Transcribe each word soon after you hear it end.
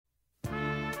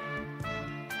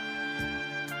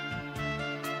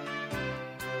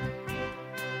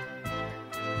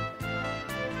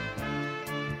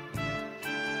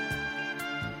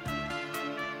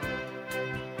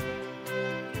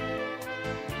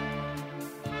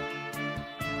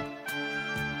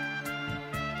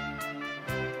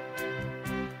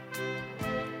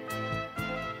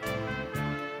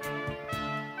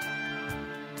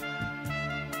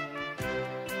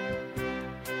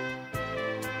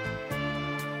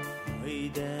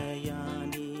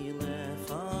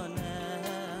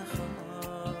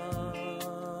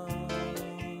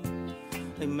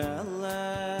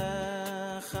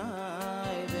melech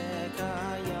chai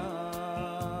v'kayam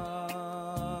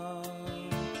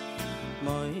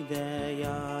moidei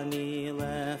ani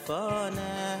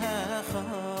lefanecha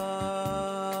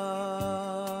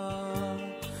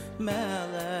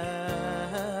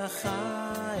melech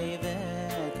chai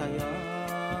v'kayam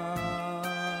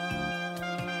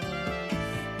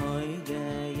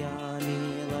moidei ani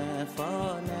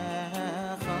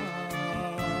lefanecha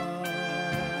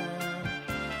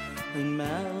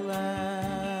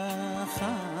melech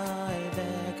chai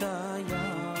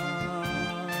v'kayam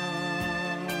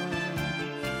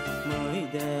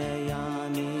moidei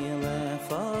ani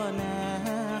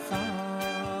lefanecha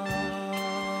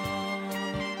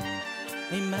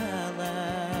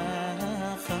melech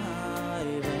chai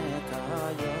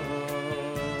v'kayam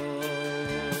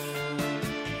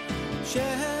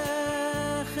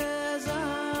shechazart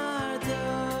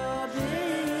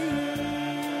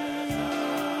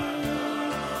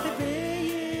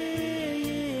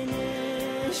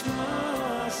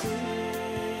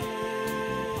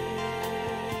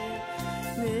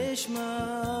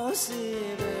Nishmasi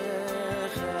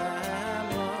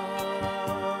b'chama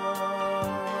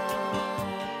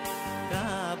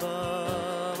Rabbi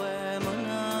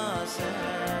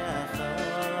emunasecha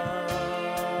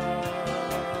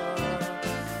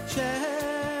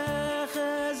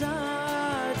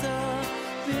shechazarta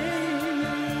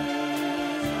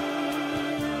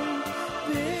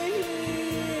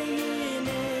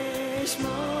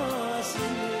nishmasi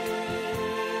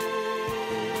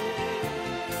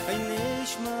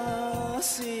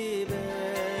Nishmasi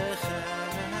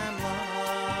b'chama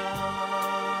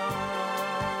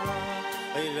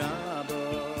Rabbi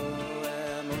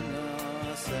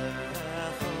emunasecha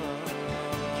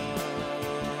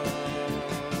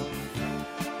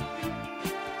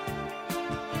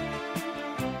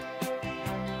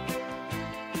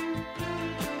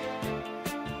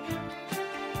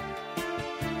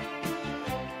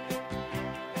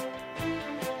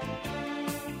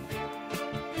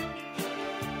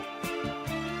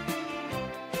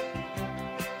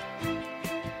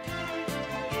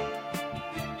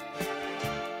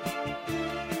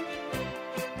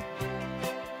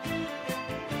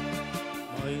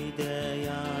moidei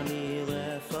ani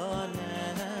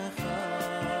lefanecha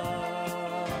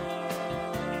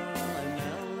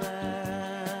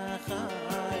melech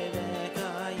chai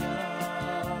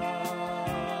v'kayam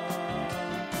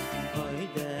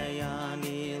moidei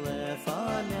ani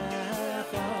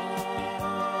lefanecha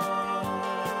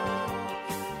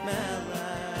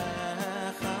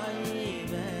melech chai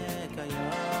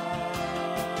v'kayam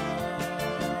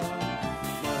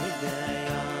moidei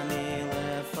ani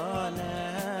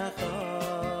lefanecha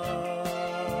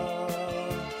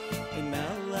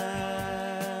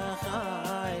melech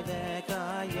chai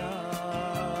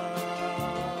v'kayam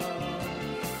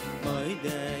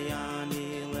moidei ani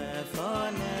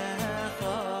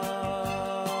lefanecha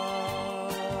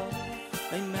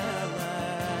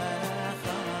melech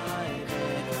chai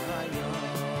v'kayam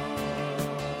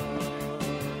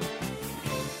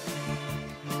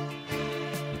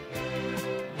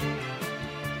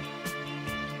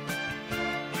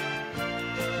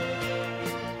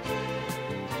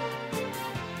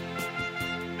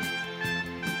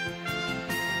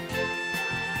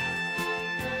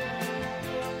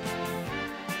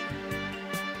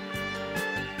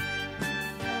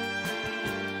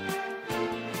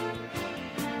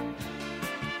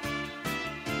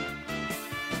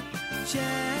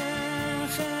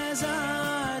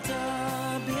shechazarta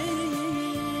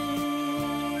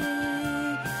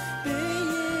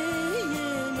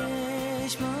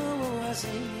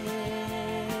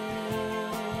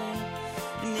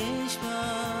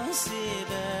nishmasi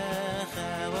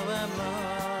b'chama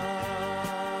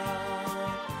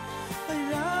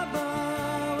Rabbi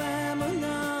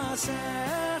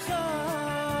emunasecha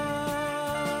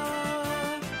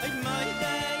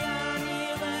moidei ani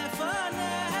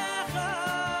lefanecha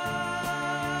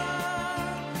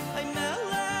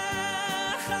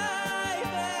melech chai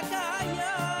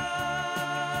v'kayam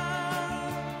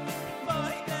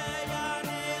moidei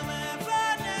ani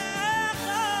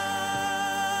lefanecha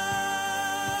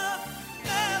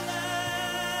melech chai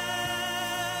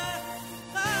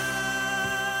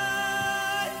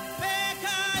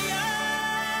v'kayam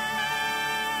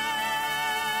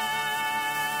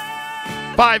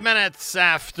 5 minutes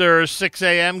after 6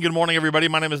 a.m. Good morning, everybody.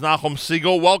 My name is Nachum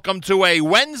Siegel. Welcome to a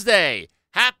Wednesday.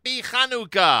 Happy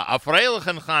Chanukah. A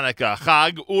Freilichen Chanukah.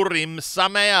 Chag Urim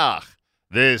Sameach.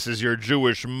 This is your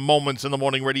Jewish Moments in the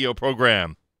Morning radio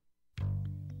program.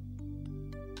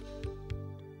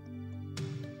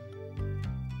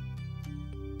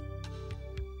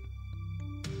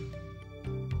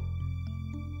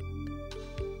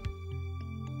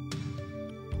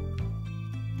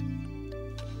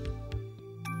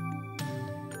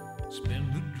 Spin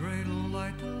the dreidel,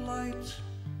 light the lights.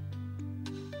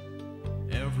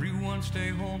 Everyone stay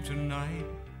home tonight.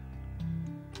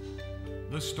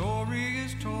 The story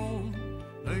is told,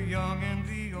 the young and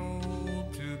the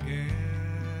old together.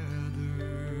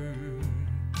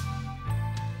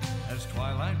 As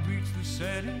twilight greets the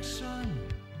setting sun,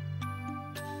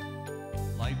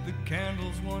 light the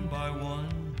candles one by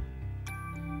one.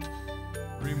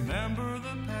 Remember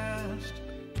the past,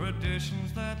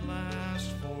 traditions that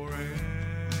last forever.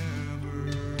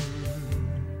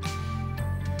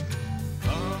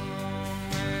 Come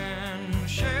and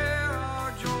share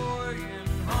our joy in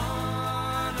Hanukkah.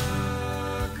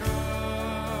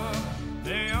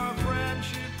 May our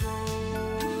friendship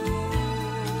grow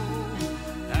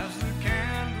as the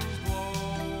candles glow.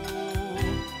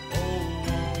 Oh,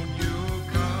 won't you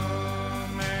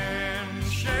come and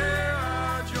share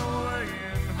our joy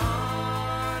in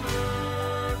Hanukkah,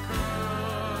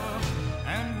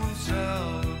 and we'll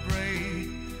celebrate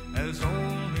as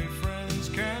only friends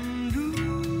can do.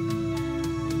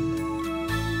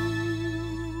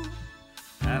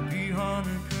 Happy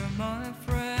Hanukkah, my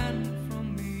friend,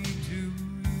 from me to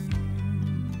you.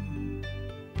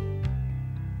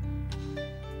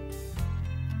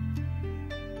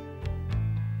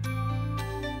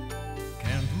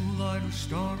 Candlelight or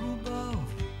star above,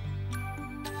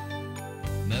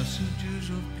 messages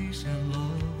of peace and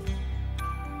love.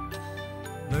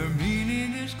 Their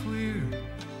meaning is clear,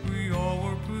 we all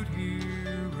were put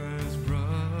here as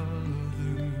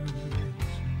brothers.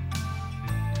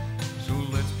 So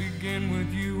let's begin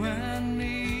with you and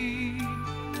me.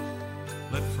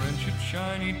 Let friendship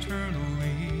shine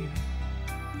eternally.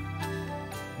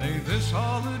 May this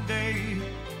holiday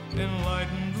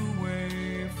enlighten the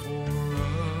way for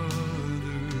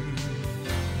others.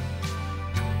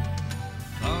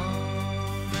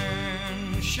 Come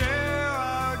and share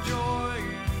our joy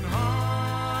in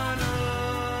Hanukkah.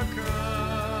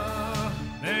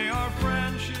 May our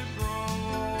friendship grow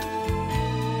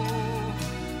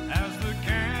as the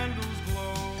candles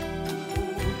glow.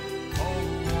 Oh,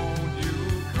 won't you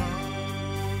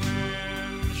come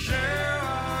and share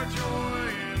our joy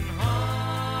in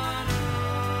Hanukkah?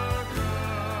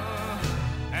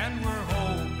 And we're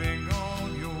hoping all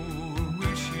you're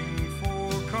wishing for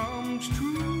comes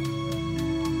true.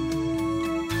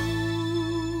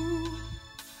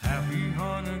 Happy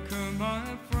Hanukkah, my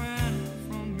friend,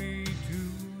 from me to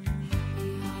you.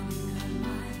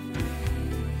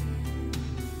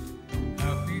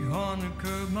 Happy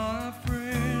Hanukkah, my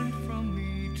friend, from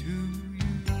me to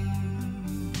you.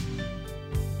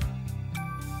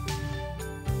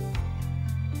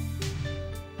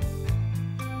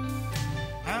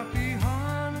 Happy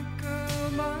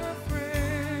Hanukkah, my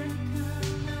friend,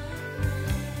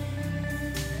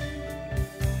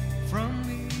 from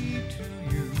me to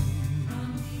you.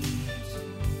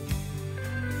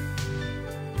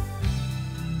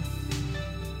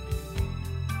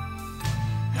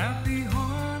 Happy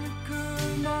Hanukkah,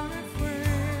 my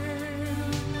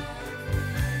friend,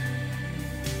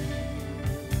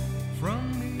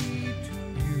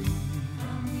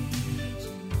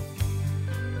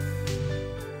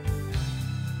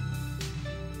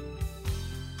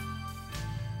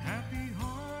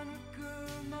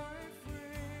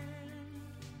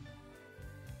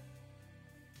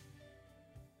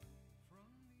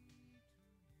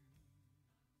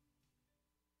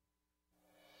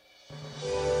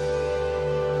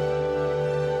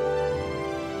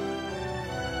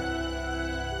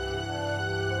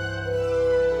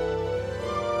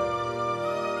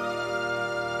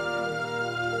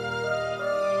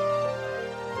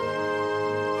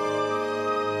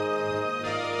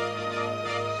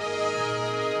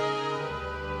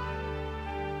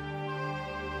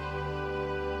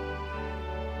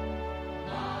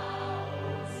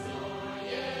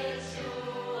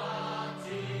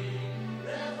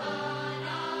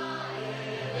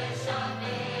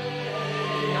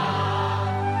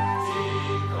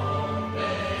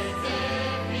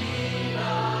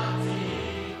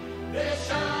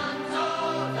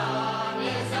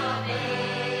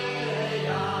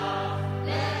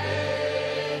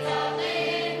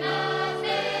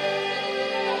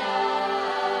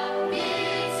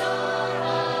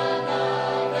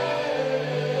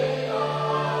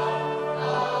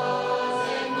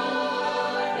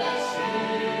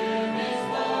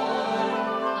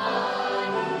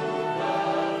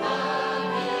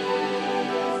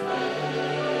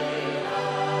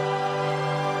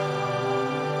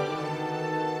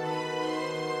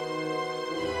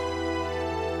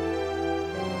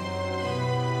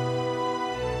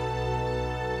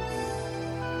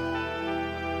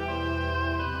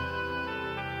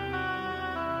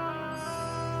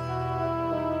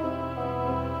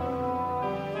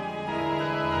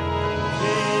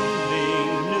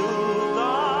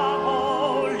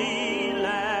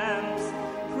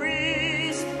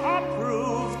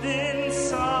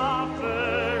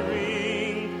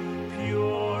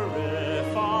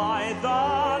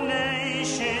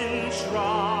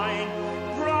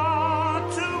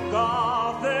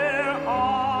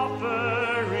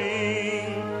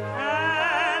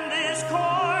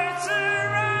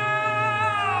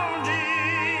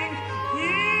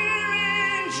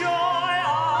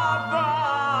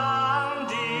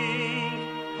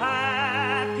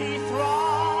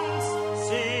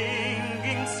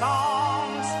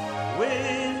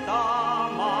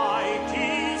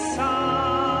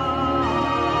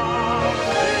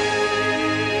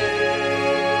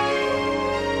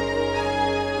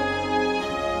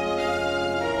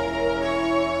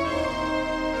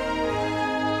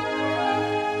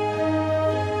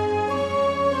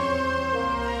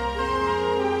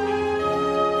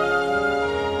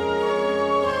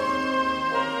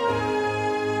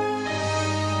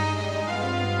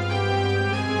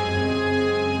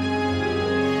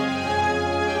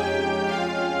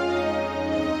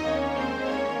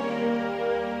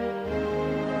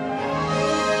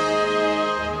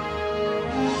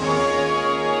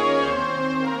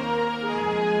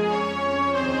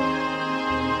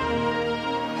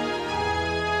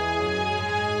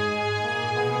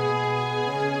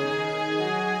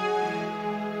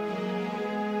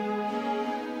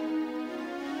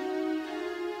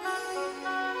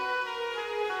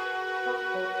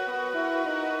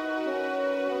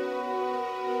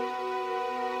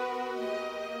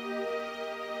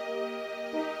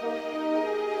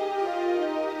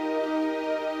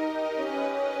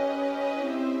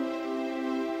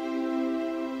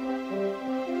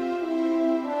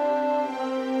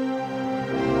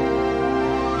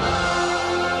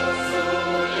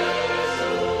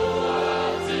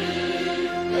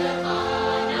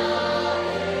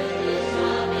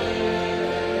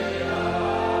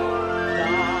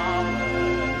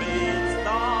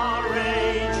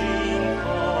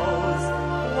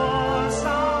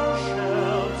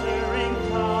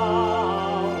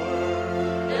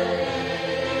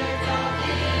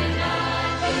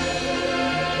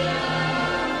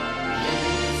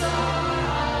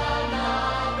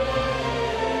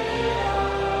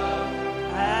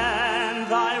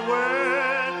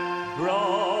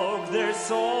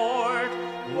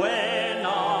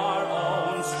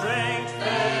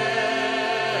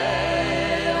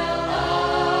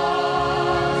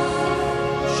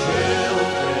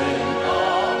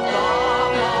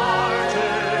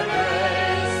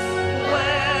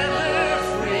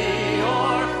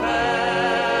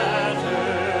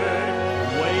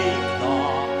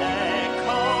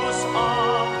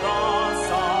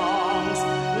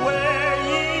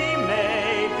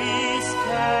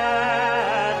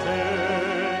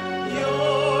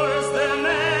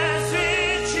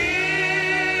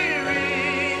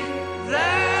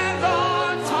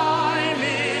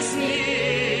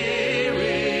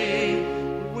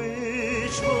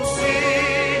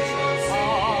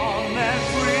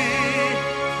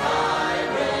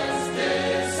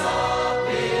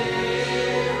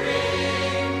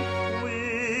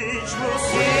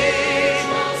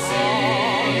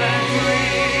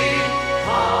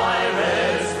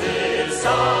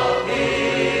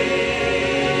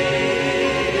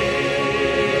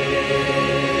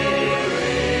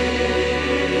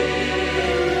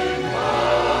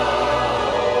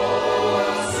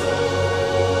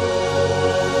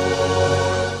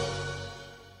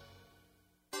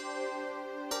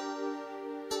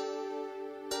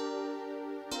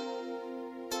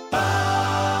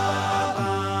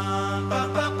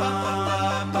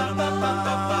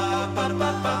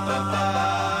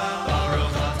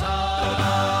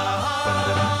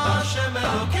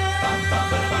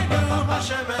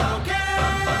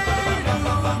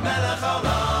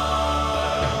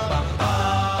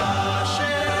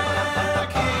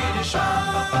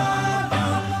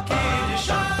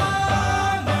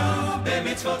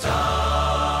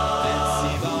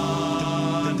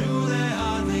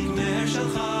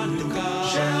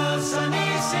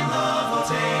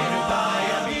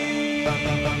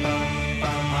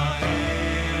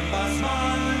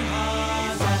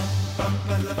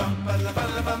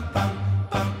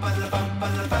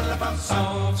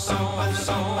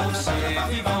 סוף סוף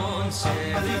סביבון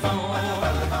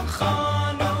סביבון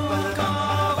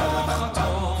חנוכה אור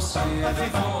טוב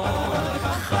סביבון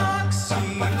חג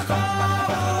שמחה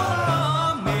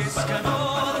נס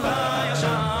גדול היה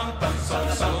שם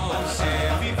סוף סוף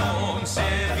סביבון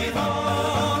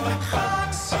סביבון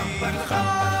חג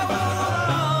שמחה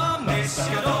נס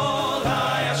גדול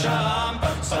היה שם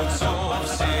סוף סוף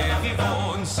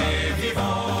סביבון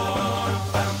סביבון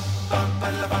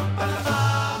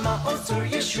מעוז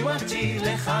ישועתי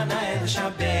לך נאה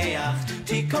לשבח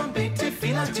תיקון בית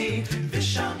תפילתי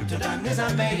ושם תודה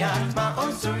נזבח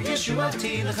מעוז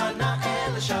ישועתי לך נאה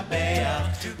לשבח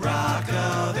Rock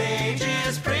of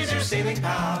ages praise your saving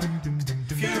power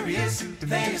Furious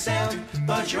they assailed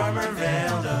but your armor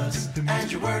veiled us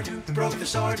and your word broke the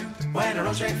sword when our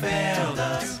own strength failed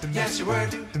us yes your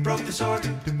word broke the sword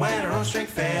when our own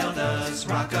strength failed us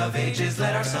Rock of ages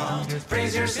let our song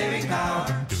praise your saving power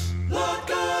Lord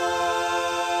God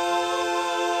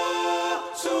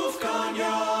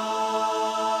Sufkanya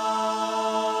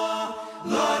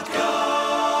Lord God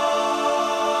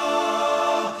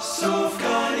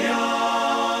Sufkanya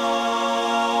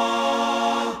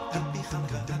Happy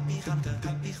Chanukah Happy Chanukah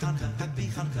Happy Chanukah Happy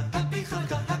Chanukah Happy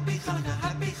Chanukah Happy Chanukah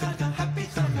Happy Chanukah Happy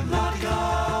Chanukah Lord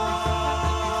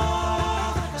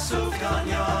God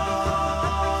Sufkanya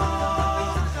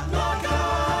Lord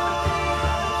God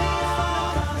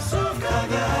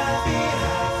Sufkanya Happy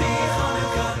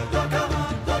Chanukah Lord God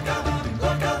Lord God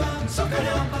Lord God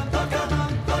Sufkanya Lord God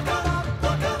Lord God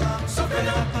Lord God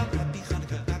Sufkanya Happy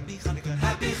Chanukah Happy Chanukah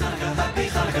Happy Chanukah Happy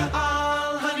Chanukah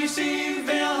Al Hanisim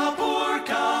Ve'al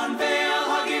HaPurkan Ve'al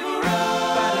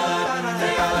HaGivurim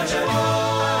Ve'al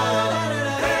HaShavot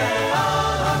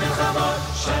Ve'al HaMilchamot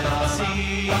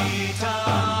She'asita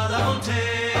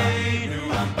L'Avotenu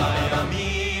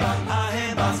Bayamim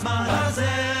Hahem B'Zman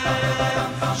Hazeh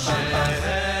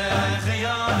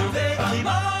She'echeyanu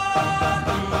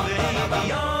Ve'kimanu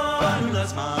Ve'higiyanu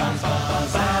L'Zman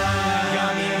Hazeh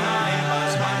Yamim Hahem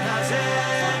B'Zman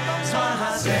Hazeh Zman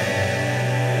Hazeh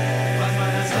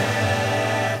B'Zman Hazeh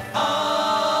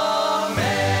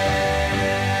Amen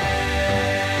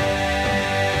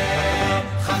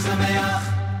Chag Sameach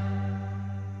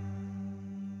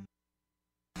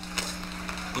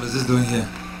What is this doing here?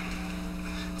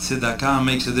 Tzedakah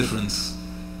makes a difference.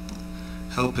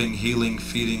 Helping, healing,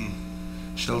 feeding,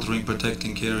 sheltering,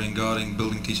 protecting, caring, guarding,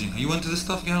 building, teaching. Are you into this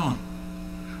stuff? Get on.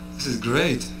 This is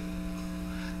great.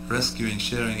 Rescuing,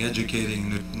 sharing,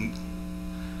 educating,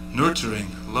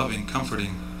 nurturing, loving,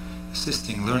 comforting,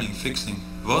 assisting, learning, fixing.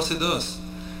 Was it does?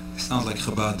 It sounds like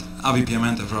Chabad. Avi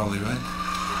Piamenta probably, right?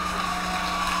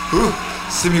 Ooh,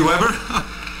 Simi Weber.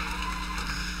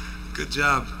 Good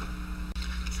job.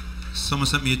 Someone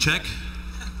sent me a check.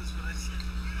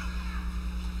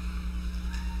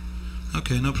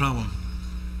 Okay, no problem.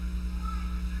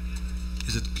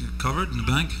 Is it covered in the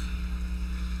bank?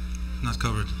 Not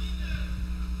covered.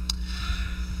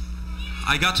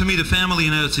 I got to meet a family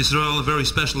in Eretz Yisrael, a very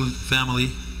special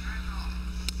family.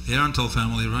 The Arental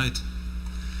family, right?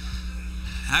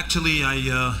 Actually,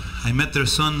 I met their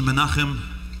son, Menachem,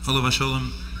 Olav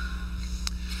HaSholem,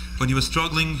 when he was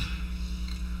struggling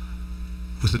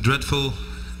with a dreadful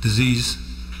disease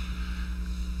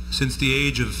since the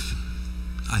age of,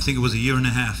 I think it was 1.5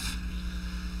 years,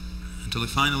 until he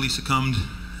finally succumbed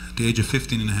at the age of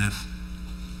 15.5.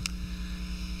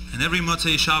 And every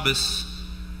Motzei Shabbos,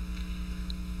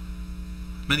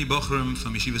 many Bochrim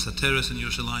from Yeshivas HaTeres in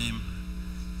Yerushalayim,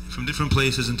 from different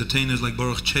places, entertainers like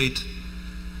Baruch Chait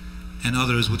and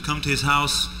others would come to his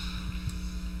house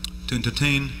to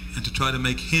entertain and to try to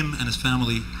make him and his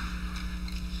family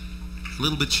a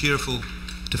little bit cheerful,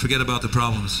 to forget about the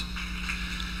problems.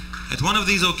 At one of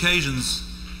these occasions,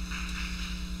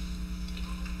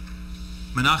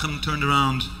 Menachem turned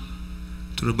around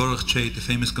to Rabbi Baruch Chait, the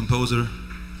famous composer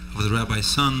of the Rabbi's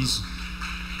sons,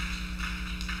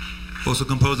 also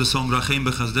composed the song Rachem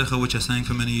B'Chazdecha, which I sang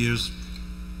for many years.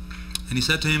 And he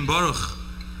said to him, Baruch,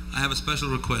 I have a special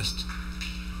request.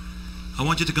 I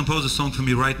want you to compose a song for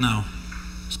me right now,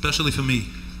 especially for me.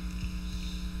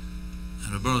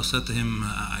 And Rabbi Baruch said to him,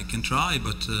 I can try,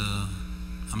 but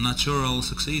I'm not sure I'll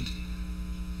succeed.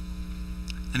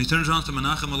 And he turns around to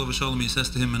Menachem Olav HaSholem, he says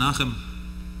to him, Menachem,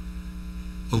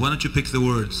 well, why don't you pick the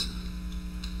words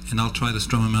and I'll try to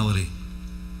strum a melody.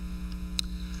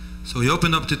 So he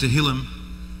opened up to Tehillim,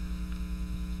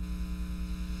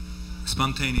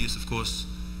 spontaneous of course,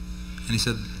 and he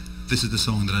said, this is the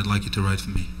song that I'd like you to write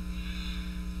for me.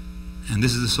 And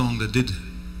this is the song that did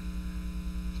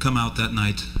come out that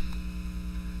night,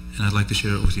 and I'd like to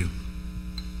share it with you.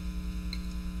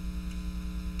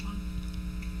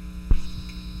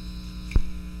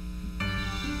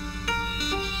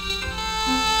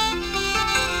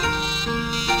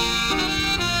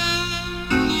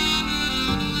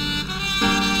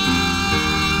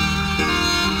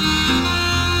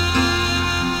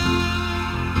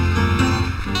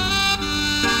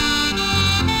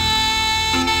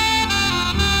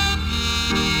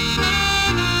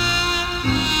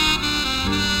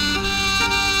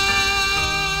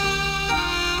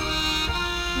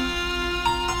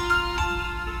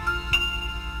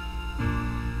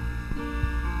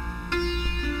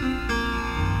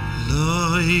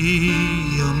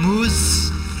 yamus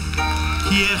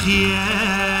yechye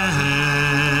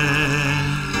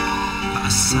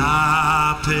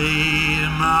asaper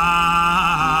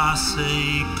maseiko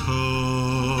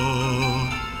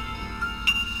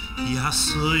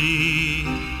yasoi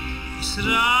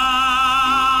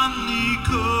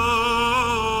Israniko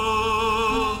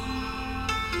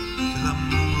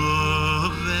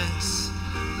Lamoves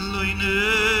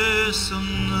Loines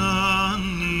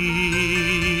Onani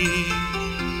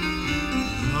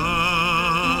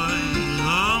Ay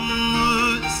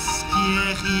Lamus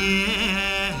Kiechye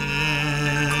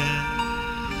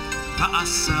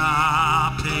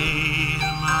Paasaper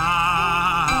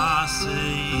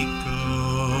Maseiko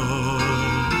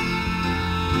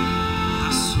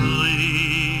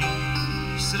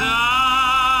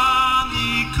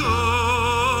Straniko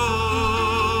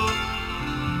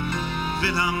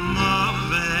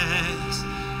Vilamoves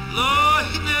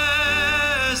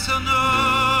Lohines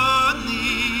Ononi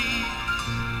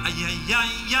Ay ay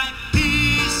ay ay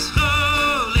peace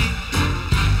holy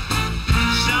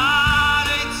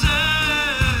Share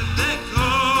tzedeko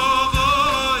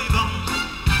voivam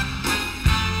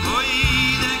Oy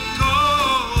deko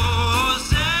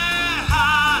ze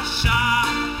hasha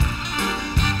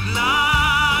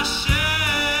Lashem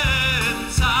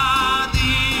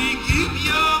tzadikim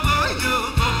yovoy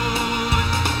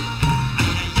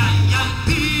Ay ay ay ay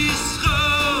peace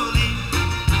holy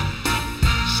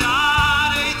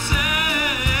Share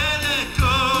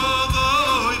tzedeko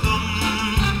voivam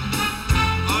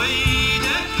Oy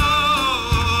deko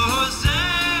ze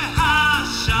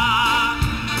hasha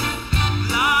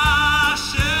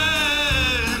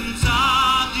Lashem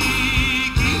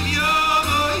tzadikim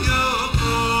yovoy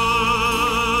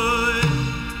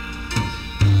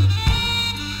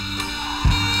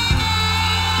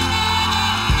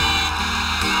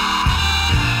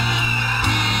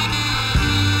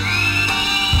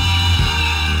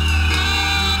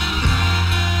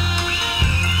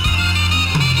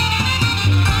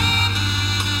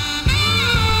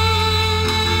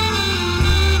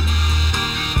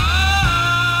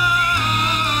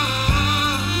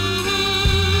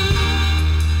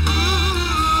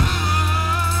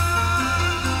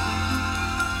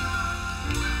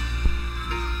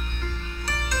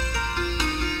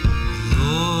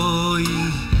Loi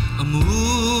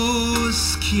amus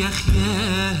kiachye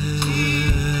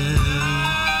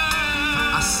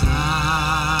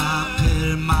asaper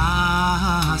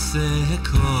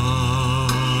maseko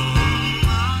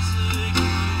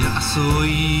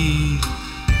Yasoi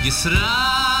Yisraniko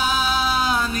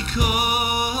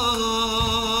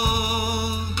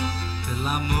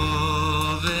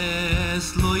Velamoves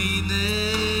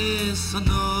loines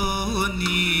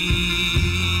ononi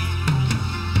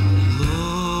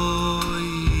Loi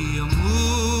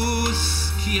amus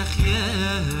kiachye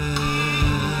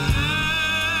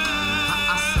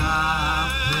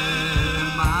Asaper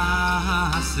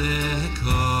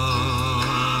maseko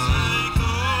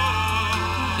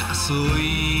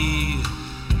Yasoi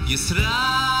Yisraniko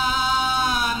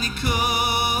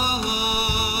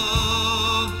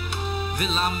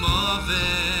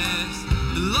Vilamoves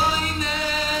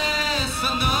loines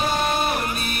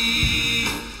ononi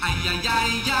Ay ay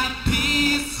ay ay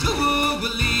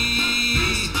peacefully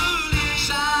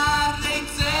Share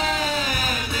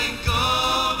tzedeko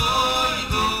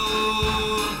voivo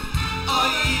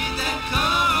Oy deko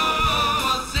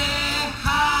ze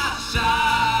hasha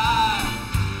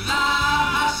La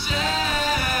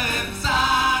Hashem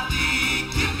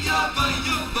tzadikim yovoy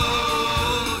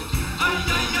Ay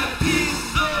ay ay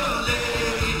peacefully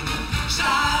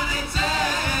Share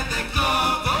tzedeko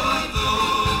voivo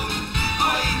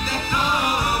Oy deko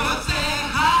ze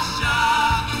hasha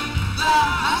La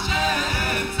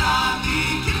Hashem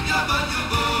tzadikim yovoy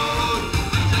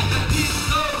Ay ay ay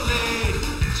peacefully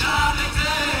Share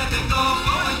tzedeko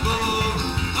voivo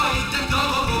Oy deko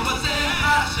ze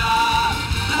hasha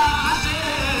La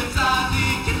Hashem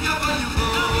tzadikim yovoy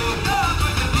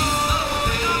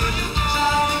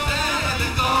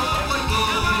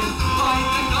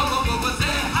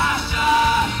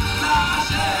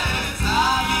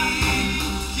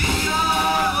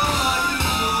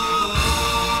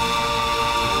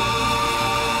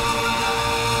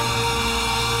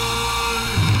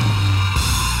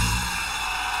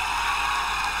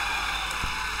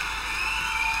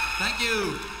Thank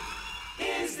you.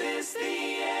 Is this the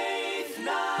eighth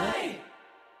night?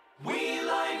 We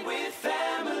light with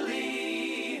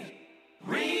family.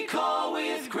 Recall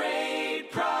with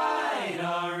great pride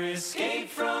our escape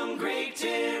from great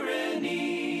tyranny.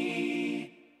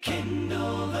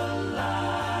 Kindle the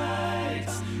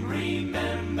lights.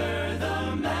 Remember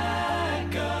the Maccabees.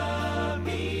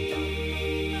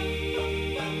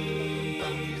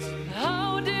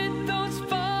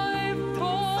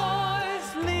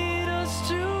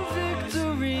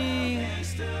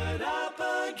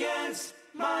 against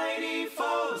mighty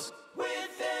foes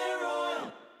with their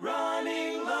oil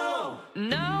running low.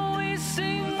 Now we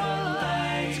sing the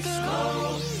lights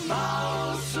glow.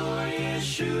 Ma'asor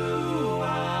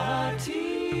Yeshuati.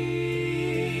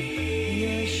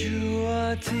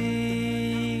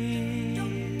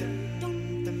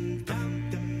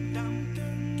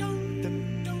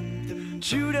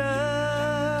 Judah,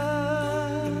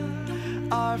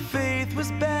 our faith was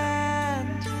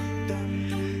banned.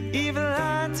 Evil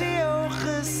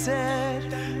Antiochus said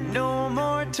no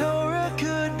more Torah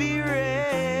could be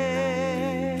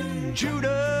read.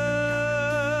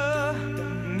 Judah,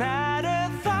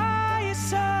 Mattathias'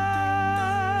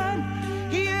 son,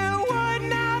 you would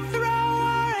not throw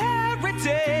our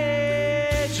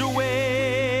heritage away.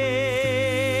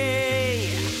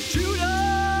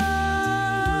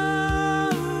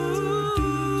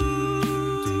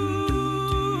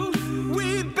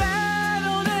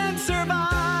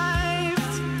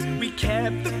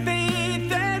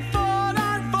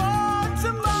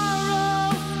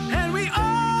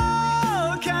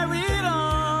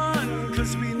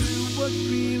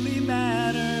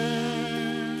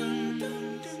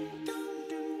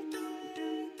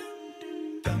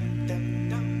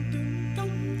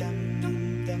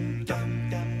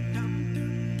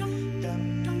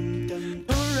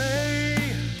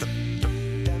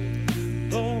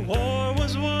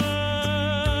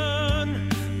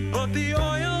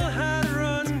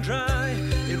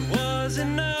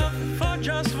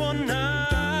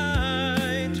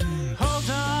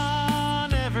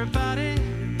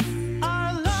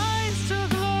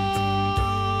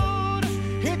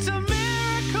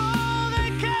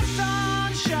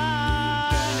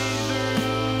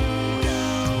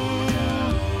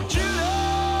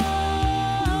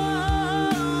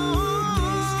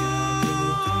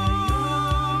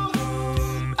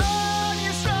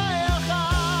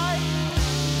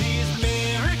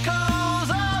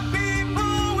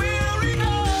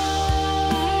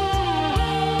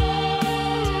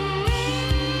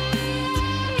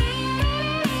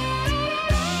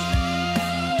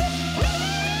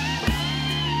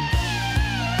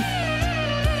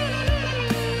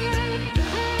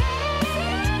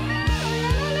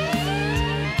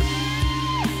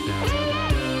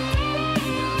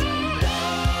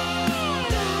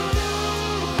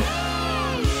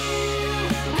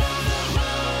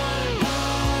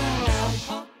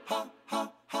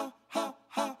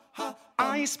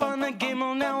 Spun a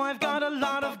gimel, now I've got a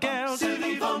lot of gals.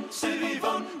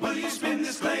 Sivivon, will you spin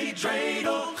this clay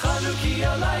dreidel?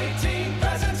 Chanukah lighting,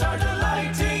 presents are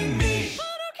delighting me.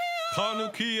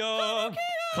 Chanukah,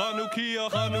 Chanukah,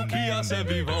 Chanukah,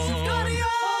 Sivivon.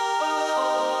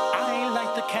 I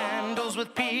light the candles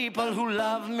with people who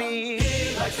love me.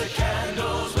 He lights the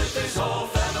candles with his whole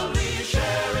family,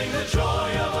 sharing the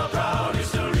joy of a proud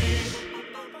history.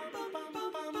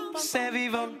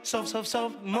 Sevivon, sof,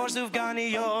 more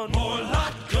sufganiyot. More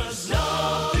latkes, no,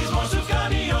 please more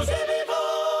sufganiyot.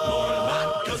 More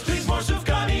latkes, please more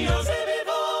sufganiyot.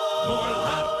 More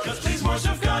latkes, please more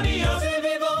sufganiyot.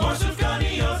 More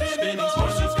sufganiyot, spinnings,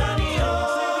 more sufganiyot.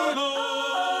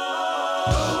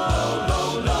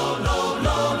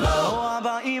 Oh,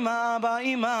 Abba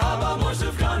Ima. Abba, more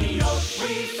sufganiyot.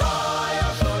 We fly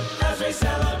our foot as we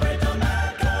celebrate the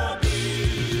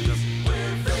Maccabees.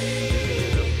 We're free.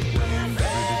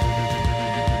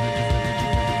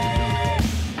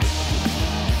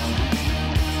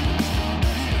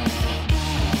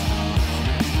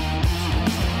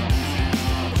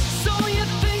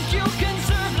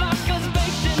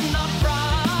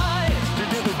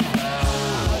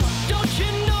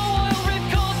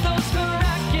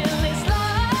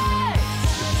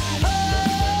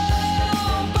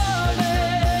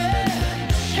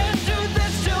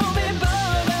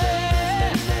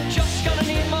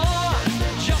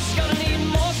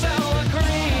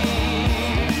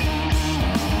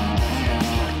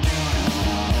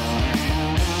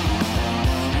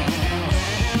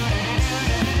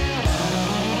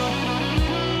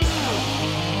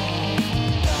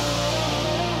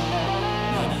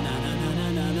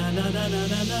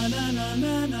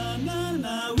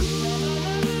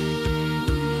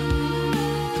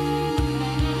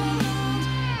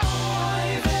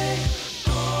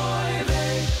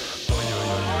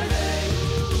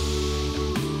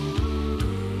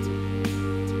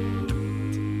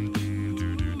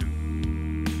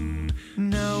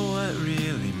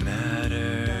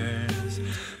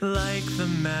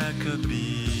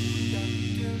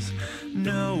 Maccabees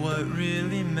know what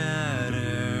really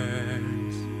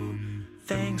matters.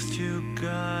 Thanks to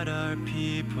God, our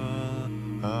people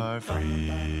are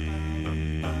free.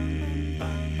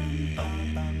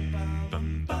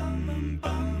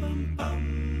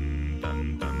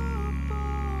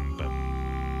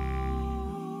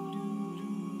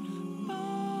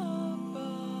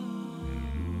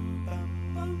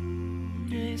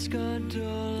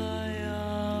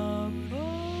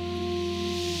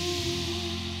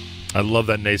 I love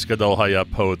that Nes Gadol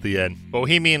Hayapo at the end.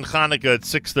 Bohemian Chanukah at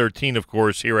 6:13, of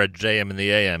course, here at JM in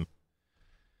the AM.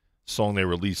 Song they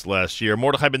released last year.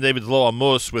 Mordechai ben David's Lo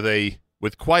Amos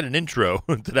with quite an intro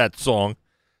to that song.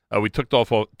 We took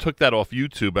that off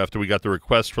YouTube after we got the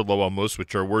request for Lo Amos,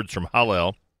 which are words from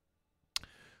Hallel,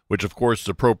 which, of course, is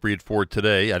appropriate for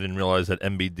today. I didn't realize that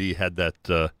MBD had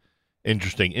that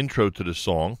interesting intro to the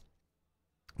song.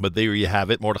 But there you have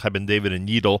it, Mordechai ben David and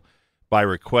Yidel by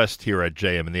request here at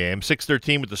JM in the AM.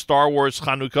 6:13 with the Star Wars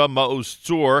Chanukah, Ma'oz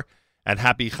Tzur, and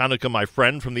Happy Chanukah, My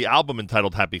Friend, from the album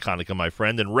entitled Happy Chanukah, My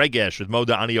Friend, and Regesh with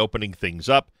Moda Ani opening things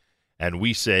up. And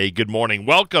we say good morning.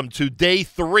 Welcome to day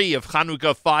 3 of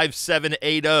Chanukah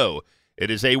 5780. It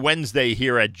is a Wednesday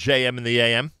here at JM in the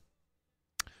AM.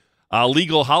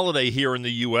 Legal holiday here in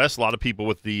the U.S. A lot of people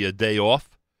with the day off.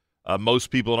 Most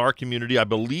people in our community, I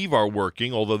believe, are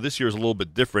working, although this year is a little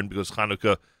bit different because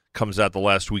Chanukah comes out the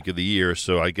last week of the year,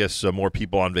 so I guess more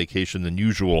people on vacation than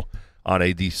usual on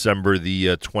a December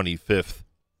the 25th.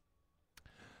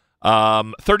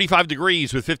 35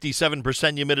 degrees with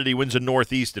 57% humidity, winds in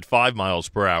northeast at 5 miles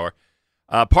per hour.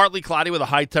 Partly cloudy with a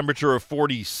high temperature of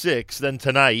 46. Then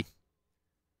tonight,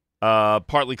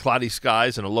 partly cloudy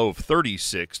skies and a low of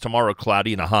 36. Tomorrow,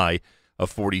 cloudy and a high of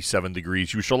 47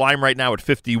 degrees. Yerushalayim right now at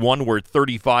 51. We're at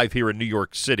 35 here in New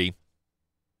York City.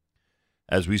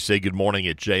 As we say good morning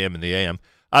at JM in the AM.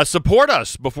 Support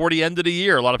us before the end of the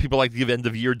year. A lot of people like to give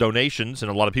end-of-year donations,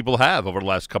 and a lot of people have over the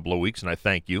last couple of weeks, and I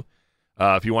thank you.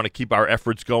 If you want to keep our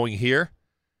efforts going here,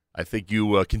 I think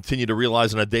you continue to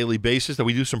realize on a daily basis that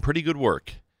we do some pretty good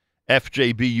work.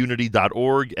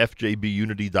 FJBunity.org,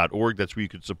 FJBunity.org. That's where you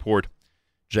can support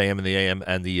JM in the AM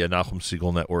and the Nachum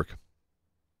Segal Network.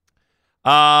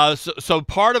 So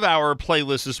part of our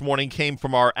playlist this morning came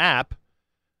from our app.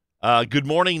 Good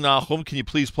morning, Nachum. Can you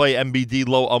please play MBD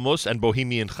Lo Amos and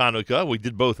Bohemian Chanukah? We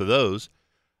did both of those.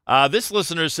 This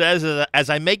listener says, as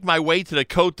I make my way to the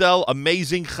Kotel,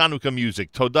 amazing Chanukah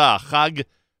music. Toda, Chag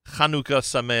Chanukah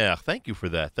Sameach. Thank you for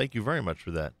that. Thank you very much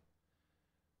for that.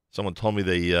 Someone told me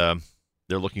they're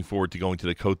looking forward to going to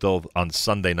the Kotel on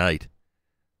Sunday night,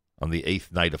 on the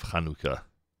 8th night of Chanukah,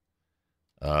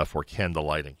 for candle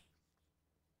lighting.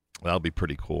 That'll be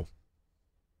pretty cool.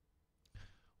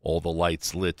 All the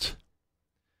lights lit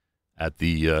at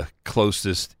the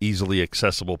closest, easily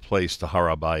accessible place to Har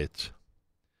HaBayit,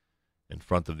 in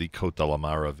front of the Kotel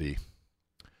Amaravi.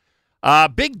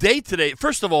 Big day today.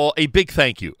 First of all, a big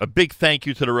thank you. A big thank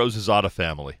you to the Rosazada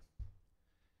family.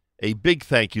 A big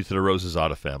thank you to the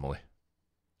Rosazada family.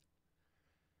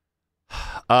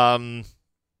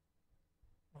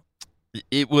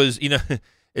 It was,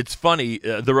 it's funny.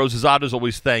 The Rosazadas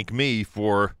always thank me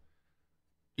for,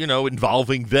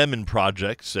 involving them in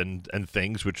projects and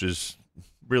things, which is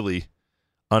really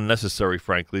unnecessary,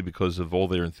 frankly, because of all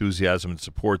their enthusiasm and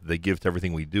support that they give to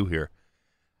everything we do here.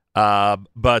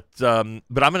 But I'm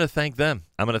going to thank them.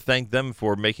 I'm going to thank them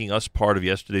for making us part of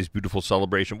yesterday's beautiful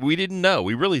celebration. We didn't know.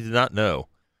 We really did not know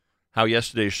how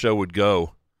yesterday's show would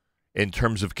go in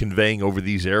terms of conveying over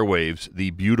these airwaves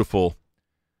the beautiful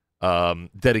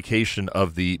dedication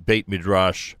of the Beit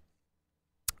Midrash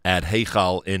at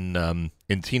Heichal in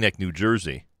Teaneck, New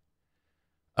Jersey.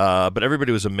 But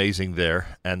everybody was amazing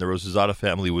there, and the Rosazada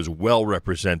family was well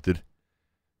represented.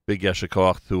 Big yasher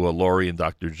koach to Lori and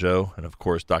Dr. Joe, and of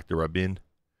course Dr. Rabin.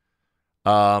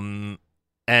 And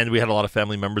we had a lot of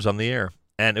family members on the air,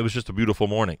 and it was just a beautiful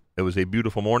morning. It was a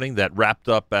beautiful morning that wrapped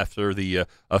up after the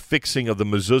affixing of the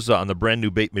mezuzah on the brand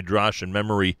new Beit Midrash in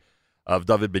memory of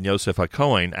Dovid ben Yosef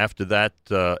HaKohen. After that,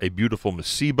 a beautiful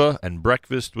masiba and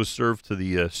breakfast was served to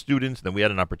the students. Then we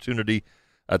had an opportunity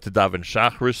to daven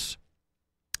Shachris.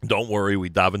 Don't worry, we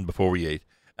davened before we ate.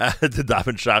 To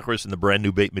daven Shachris in the brand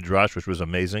new Beit Midrash, which was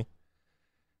amazing.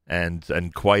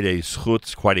 And quite a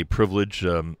schutz, quite a privilege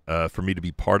for me to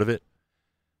be part of it.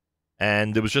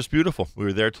 And it was just beautiful. We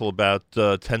were there till about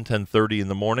 10:30 in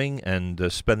the morning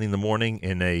and spending the morning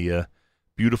in a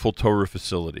beautiful Torah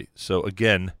facility. So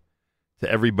again,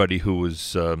 to everybody who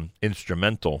was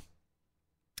instrumental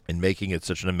in making it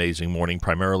such an amazing morning,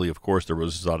 primarily, of course, the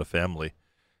Rosazada family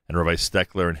and Rabbi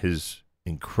Steckler and his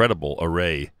incredible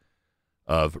array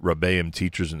of Rabbeim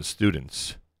teachers and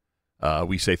students.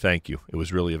 We say thank you. It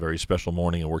was really a very special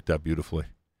morning and worked out beautifully.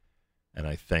 And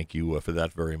I thank you for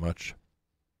that very much.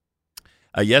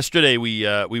 Yesterday, we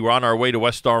were on our way to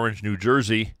West Orange, New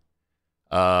Jersey.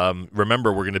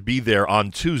 Remember, we're going to be there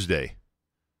on Tuesday.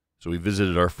 So we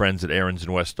visited our friends at Aaron's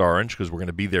in West Orange because we're going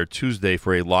to be there Tuesday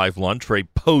for a live lunch for a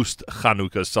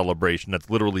post-Chanukah celebration. That's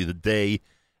literally the day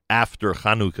after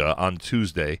Chanukah on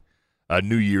Tuesday.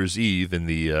 New Year's Eve in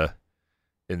the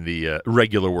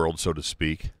regular world, so to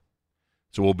speak.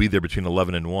 So we'll be there between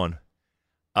 11 and 1.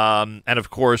 And, of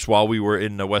course, while we were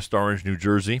in West Orange, New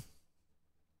Jersey,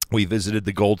 we visited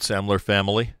the Gold Samler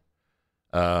family,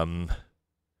 Carol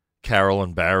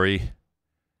and Barry,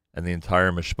 and the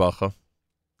entire mishpacha.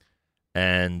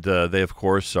 And they, of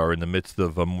course, are in the midst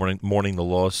of mourning the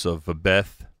loss of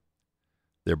Beth,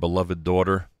 their beloved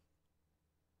daughter.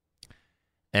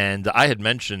 And I had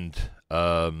mentioned,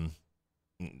 partly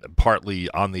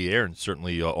on the air and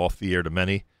certainly off the air to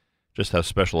many, just how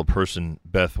special a person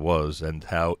Beth was and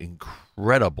how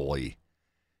incredibly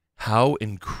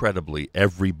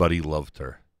everybody loved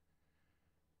her.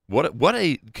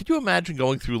 Could you imagine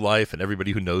going through life and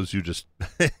everybody who knows you just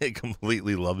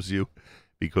completely loves you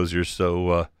because you're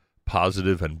so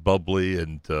positive and bubbly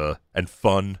and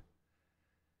fun?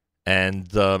 And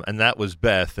that was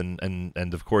Beth, and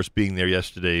of course, being there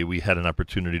yesterday, we had an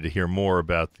opportunity to hear more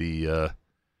about the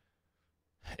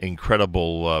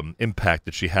incredible impact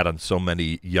that she had on so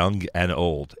many young and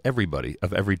old. Everybody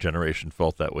of every generation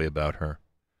felt that way about her.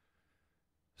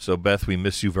 So, Beth, we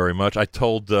miss you very much. I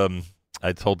told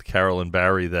Carol and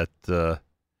Barry that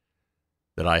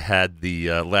I had the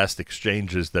last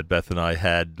exchanges that Beth and I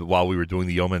had while we were doing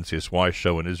the Yom NCSY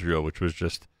show in Israel, which was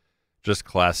just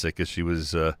classic, as she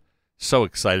was so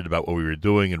excited about what we were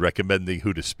doing and recommending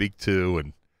who to speak to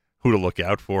and who to look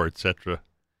out for, etc.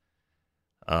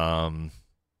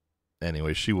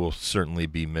 Anyway, she will certainly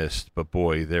be missed, but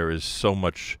boy, there is so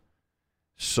much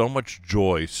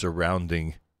joy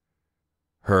surrounding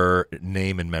her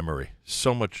name and memory.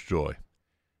 So much joy.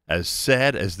 As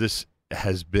sad as this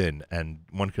has been, and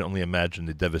one can only imagine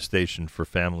the devastation for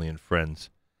family and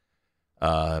friends,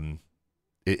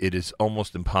 it is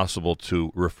almost impossible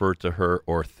to refer to her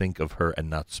or think of her and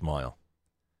not smile.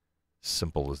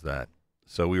 Simple as that.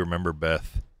 So we remember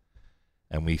Beth,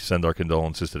 and we send our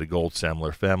condolences to the Gold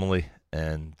Samler family,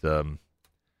 and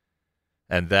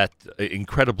that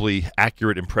incredibly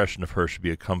accurate impression of her should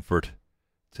be a comfort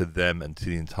to them and to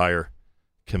the entire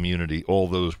community, all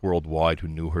those worldwide who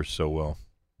knew her so well,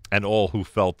 and all who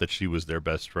felt that she was their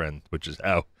best friend, which is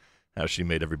how she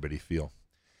made everybody feel.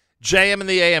 JM and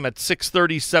the AM at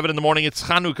 6:37 in the morning. It's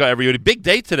Chanukah, everybody. Big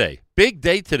day today. Big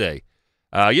day today.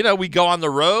 We go on the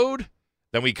road,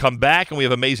 then we come back, and we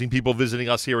have amazing people visiting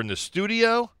us here in the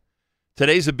studio.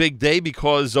 Today's a big day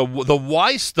because the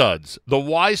Y Studs,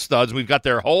 we've got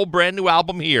their whole brand new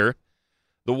album here.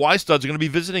 The Y Studs are going to be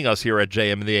visiting us here at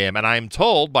JM and the AM, and I am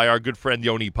told by our good friend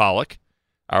Yoni Pollack,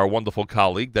 our wonderful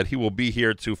colleague, that he will be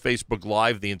here to Facebook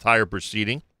Live the entire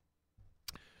proceeding,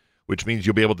 which means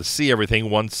you'll be able to see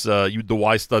everything once the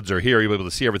Y Studs are here. You'll be able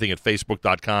to see everything at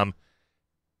facebook.com/Nachum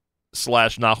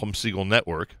Segal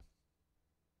Network.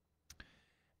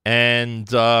 And,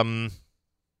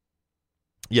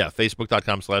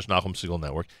 facebook.com/Nachum Segal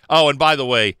Network. Oh, and by the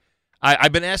way,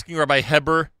 I've been asking Rabbi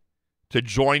Heber to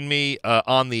join me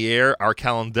on the air, our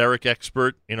calendaric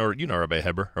expert. You know Rabbi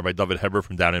Heber, Rabbi Dovid Heber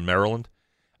from down in Maryland.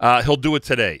 He'll do it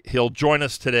today. He'll join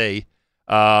us today,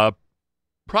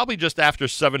 probably just after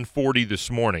 7:40 this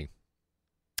morning.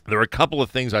 There are a couple of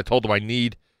things I told him I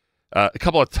need, a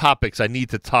couple of topics I need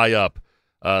to tie up.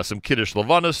 Some Kiddush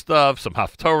Levana stuff, some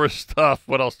Haftorah stuff.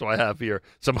 What else do I have here?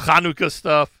 Some Chanukah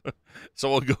stuff. So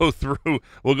we'll go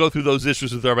through those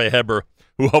issues with Rabbi Heber,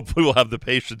 who hopefully will have the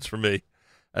patience for me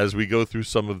as we go through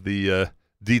some of the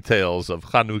details of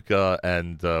Chanukah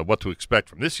and what to expect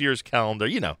from this year's calendar.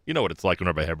 You know what it's like when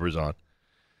Rabbi Heber is on.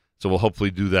 So we'll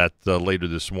hopefully do that later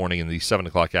this morning in the 7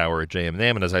 o'clock hour at JM and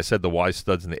AM. And as I said, the Y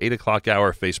Studs in the 8 o'clock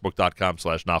hour,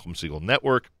 facebook.com/Nachum Segal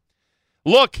Network.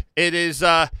 Look,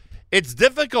 it's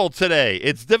difficult today.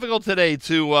 It's difficult today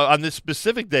to, on this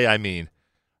specific day,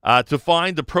 to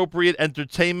find appropriate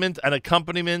entertainment and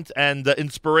accompaniment and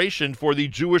inspiration for the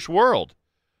Jewish world.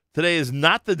 Today is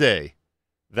not the day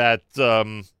that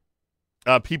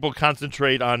people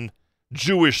concentrate on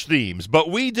Jewish themes, but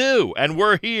we do, and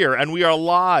we're here, and we are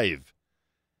live.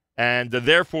 And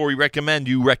therefore, we recommend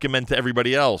to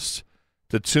everybody else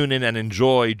to tune in and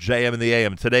enjoy JM and the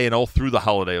AM today and all through the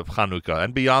holiday of Chanukah,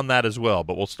 and beyond that as well,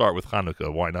 but we'll start with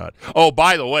Chanukah. Why not? Oh,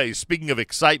 by the way, speaking of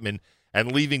excitement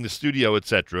and leaving the studio,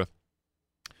 etc.,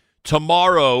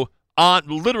 tomorrow,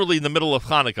 literally in the middle of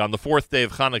Chanukah, on the fourth day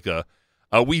of Chanukah,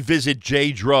 we visit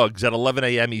J Drugs at 11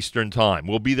 a.m. Eastern Time.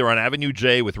 We'll be there on Avenue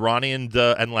J with Ronnie and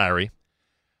Larry.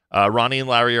 Ronnie and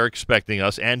Larry are expecting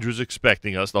us. Andrew's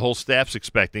expecting us. The whole staff's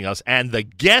expecting us. And the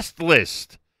guest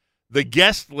list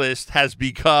has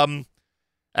become,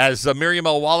 as Miriam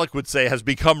L. Wallach would say, has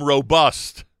become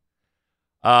robust.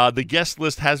 The guest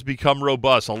list has become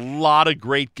robust. A lot of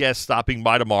great guests stopping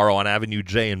by tomorrow on Avenue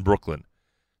J in Brooklyn.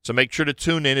 So make sure to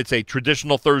tune in. It's a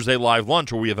traditional Thursday live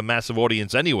lunch where we have a massive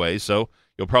audience anyway, so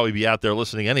you'll probably be out there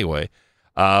listening anyway.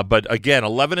 But again,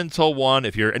 11 until 1.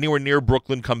 If you're anywhere near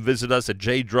Brooklyn, come visit us at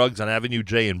J Drugs on Avenue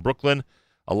J in Brooklyn.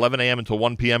 11 a.m. until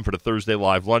 1 p.m. for the Thursday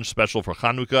live lunch special for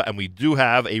Chanukah. And we do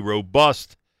have a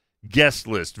robust guest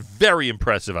list. Very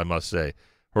impressive, I must say.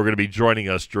 Who are going to be joining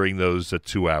us during those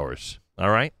 2 hours. All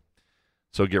right?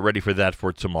 So get ready for that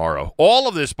for tomorrow. All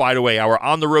of this, by the way, our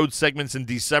on-the-road segments in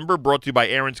December, brought to you by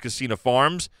Aaron's Casino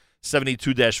Farms,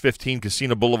 72-15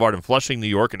 Casino Boulevard in Flushing, New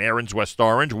York, and Aaron's West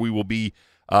Orange. We will be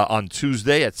on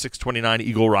Tuesday at 629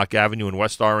 Eagle Rock Avenue in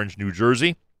West Orange, New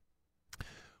Jersey.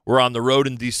 We're on the road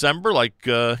in December like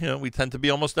we tend to be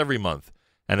almost every month.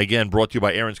 And again, brought to you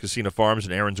by Aaron's Casino Farms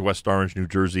and Aaron's West Orange, New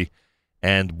Jersey,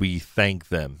 and we thank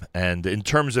them. And in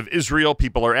terms of Israel,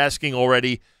 people are asking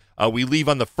already. We leave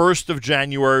on the 1st of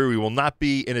January. We will not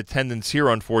be in attendance here,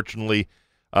 unfortunately,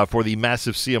 for the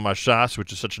massive Siyam HaShas,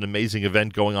 which is such an amazing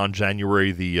event going on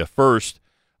January the 1st.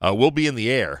 We'll be in the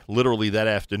air literally that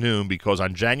afternoon because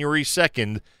on January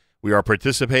 2nd, we are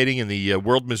participating in the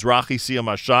World Mizrahi Siyam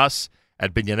HaShas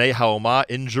at Binyanei HaOmah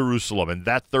in Jerusalem. And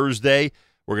that Thursday,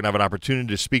 we're going to have an opportunity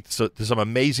to speak to some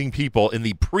amazing people in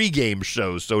the pregame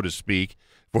show, so to speak,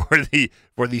 for the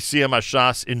Siyam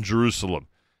HaShas in Jerusalem.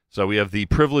 So we have the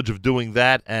privilege of doing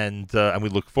that, and we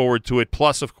look forward to it.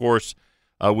 Plus, of course,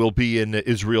 we'll be in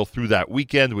Israel through that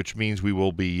weekend, which means we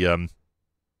will be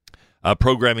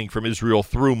programming from Israel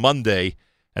through Monday,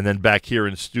 and then back here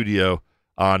in studio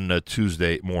on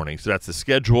Tuesday morning. So that's the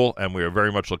schedule, and we are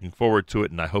very much looking forward to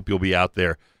it, and I hope you'll be out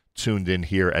there tuned in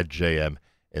here at JM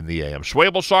in the AM.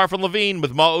 Schwebel, Sharf, and Levine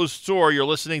with Ma'oz Tzur. You're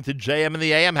listening to JM in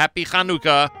the AM. Happy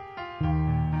Chanukah.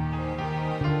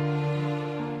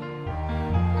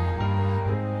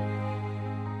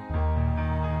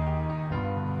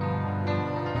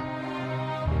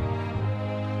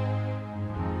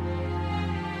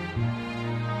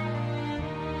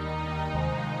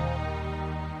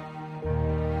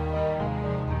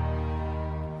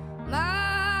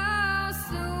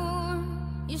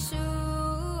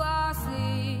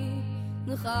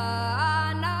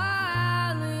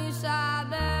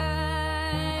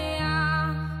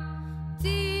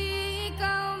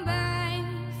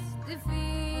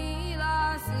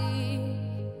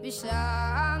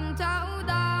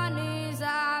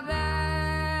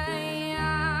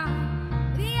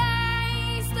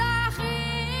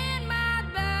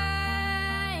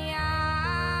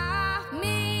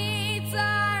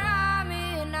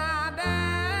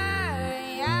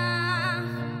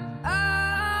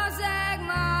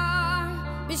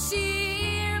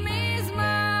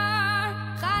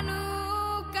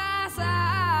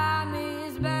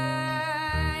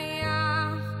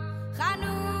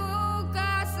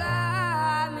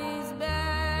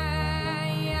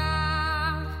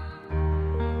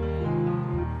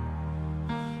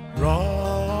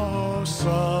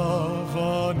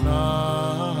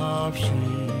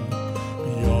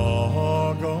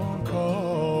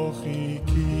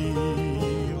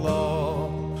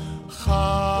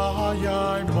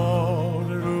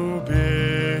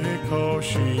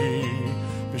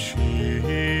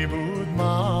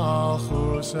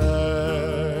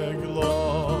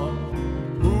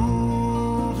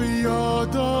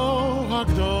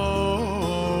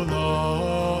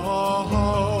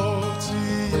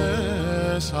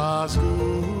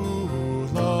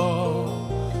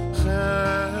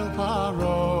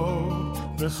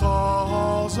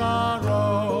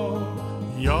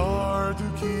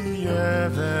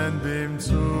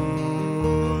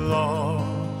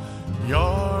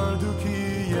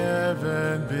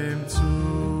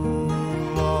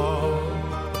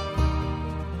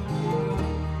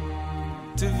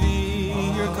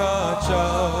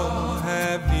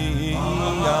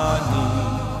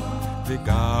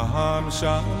 וגם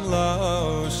שם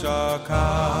לא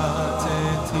שקעתי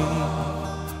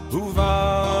ובנוגס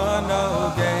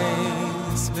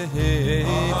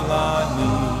והגלני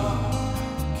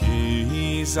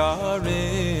כי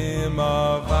זרים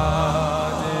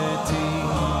עבדתי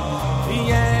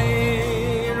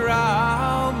ירא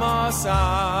מסכתי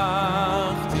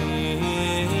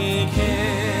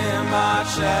כמעט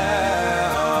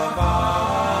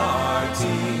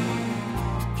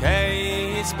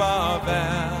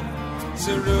Bavel,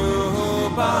 Zerubbabel,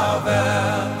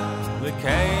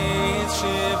 L'kayt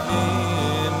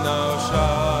shivim no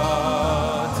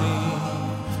shati,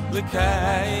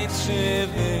 L'kayt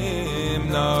shivim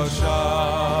no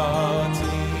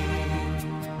shati.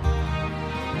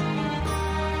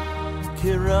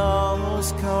 Kiros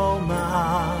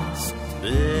komas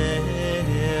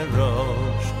berosh,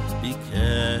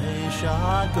 Bikesh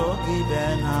Agogi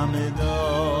ben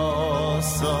Hamidos.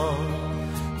 oso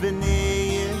B'nei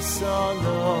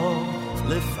Yisolo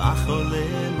L'fach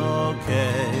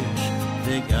u'lemokesh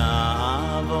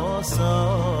V'gav oso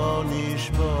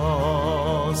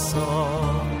nishboso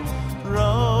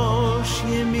Rosh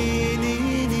Yemini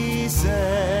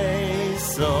nisei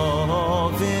so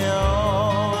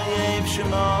V'oyev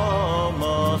shemo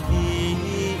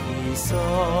mochiso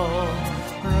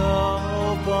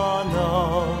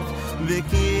Robonov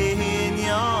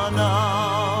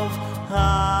V'kinyanov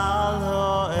Al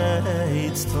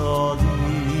ha'etz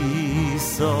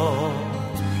toliso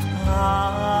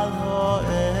Al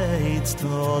ha'etz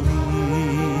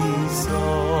toliso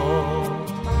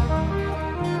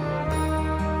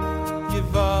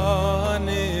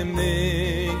Yevanim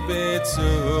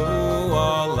nigbetzu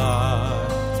alai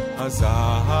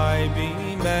Azai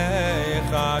bimei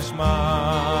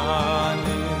chashmanim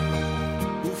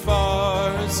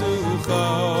Ufarzu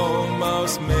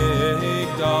chomos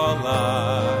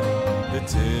migdalai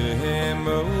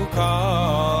V'tihimu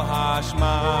kol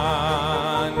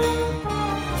hashmanim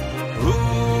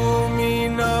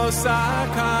Umino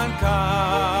sakan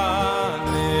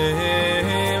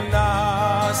kanim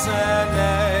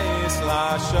Nasenes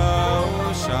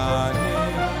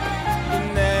lashoshanim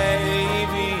B'nei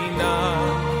vina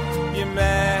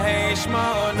Yemei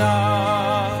shmona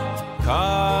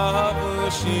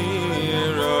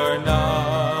Kavushir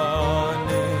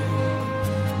ornanim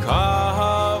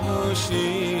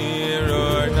Kavushir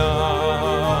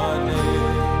ornanim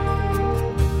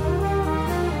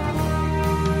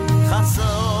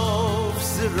Chasof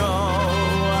zero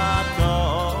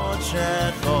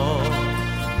akodshecho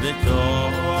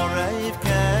V'korev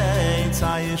keitz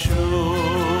ha'yeshuo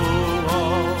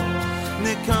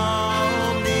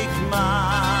Nikom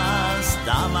nikmas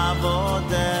dam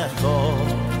avodecho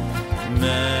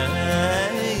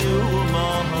Me'yu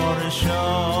mohorsho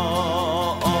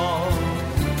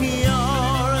Ki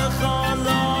yorecho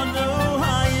lonu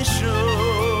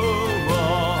ha'yeshuo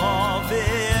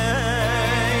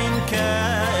V'ein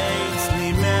keitz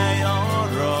limei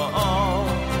oro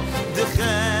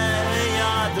D'chei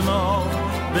admo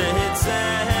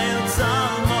B'hitzel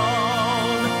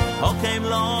tzalmon Hokem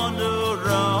lonu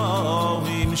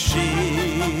roim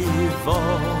shivo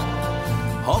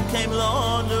Hokem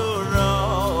lonu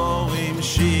roim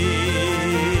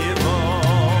shivo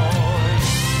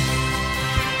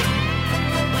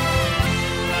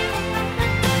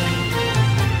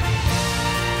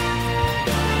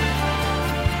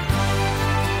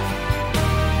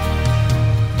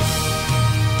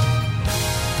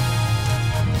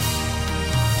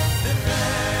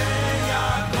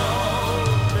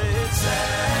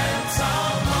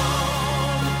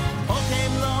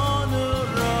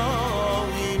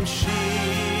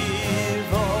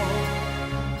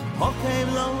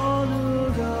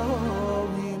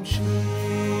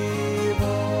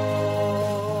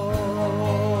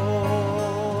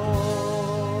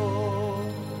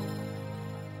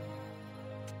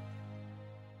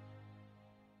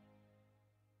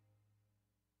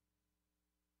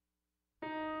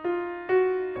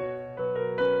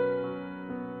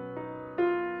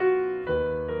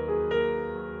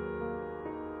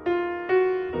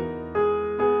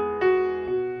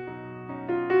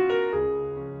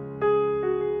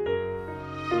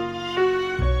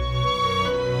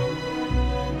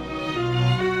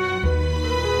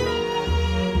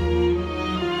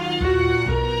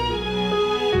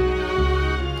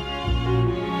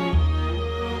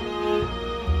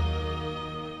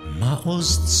Ma'oz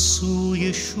tzu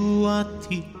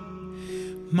Yeshuati,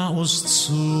 Ma'oz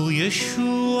tzu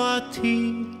Yeshuati,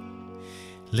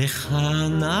 Lecha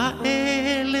na'e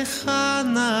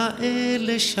leshabeach,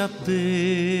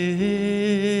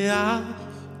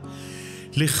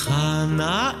 Lecha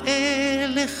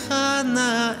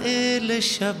na'e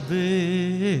leshabeach.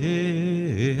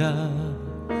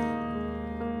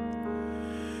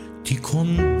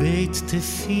 Tikon beit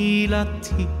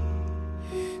tefilati,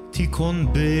 Tikon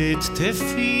beit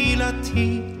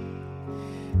tefilati,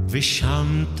 V'sham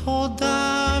toda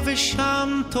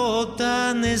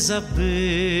nezabeach,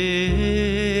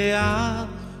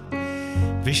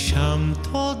 V'sham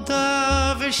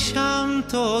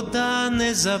toda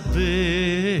nezabeach,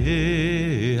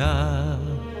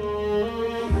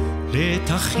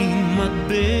 Letachim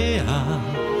matbeach,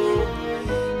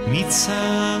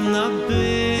 Mitzam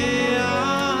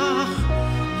nabeach,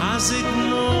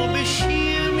 Azegmo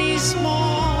b'shir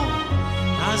mizmor,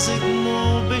 Azegmo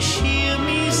b'shir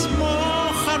mizmor,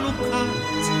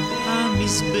 Chanukat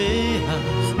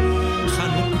hamizbeach,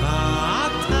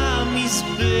 Chanukat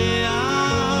hamizbeach,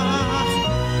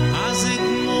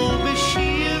 Azegmo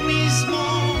b'shir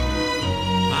mizmor,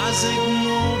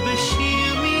 Azegmo b'shir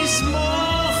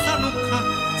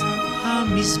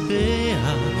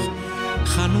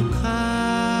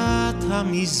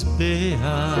המזבח.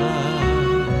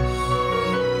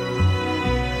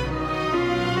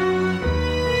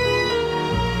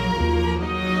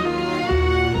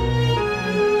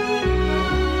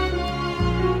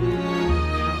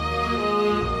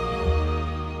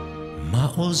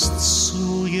 מעוז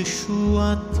צור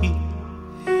ישועתי,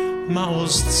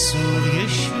 מעוז צור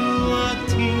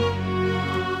ישועתי,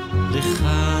 לך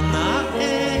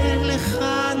נאה, לך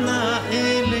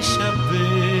נאה לשבח,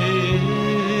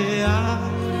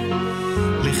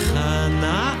 לך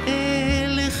נאה,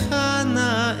 לך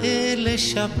נאה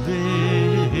לשבח,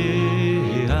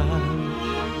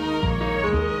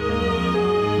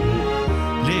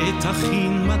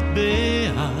 לתכין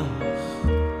מטבח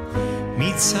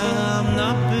מצם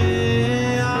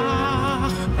נפח,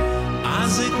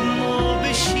 אז כמו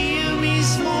בשיר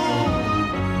מזמור,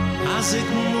 אז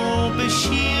כמו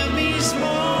בשיר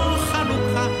מזמור,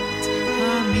 חנוכת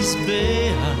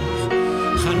המזבח,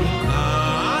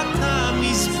 חנוכת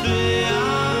המזבח,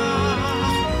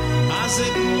 אז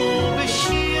כמו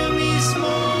בשיר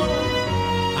מזמור,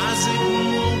 אז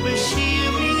כמו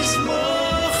בשיר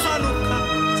מזמור,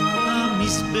 חנוכת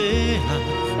המזבח,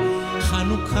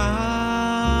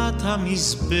 חנוכת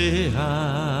המזבח.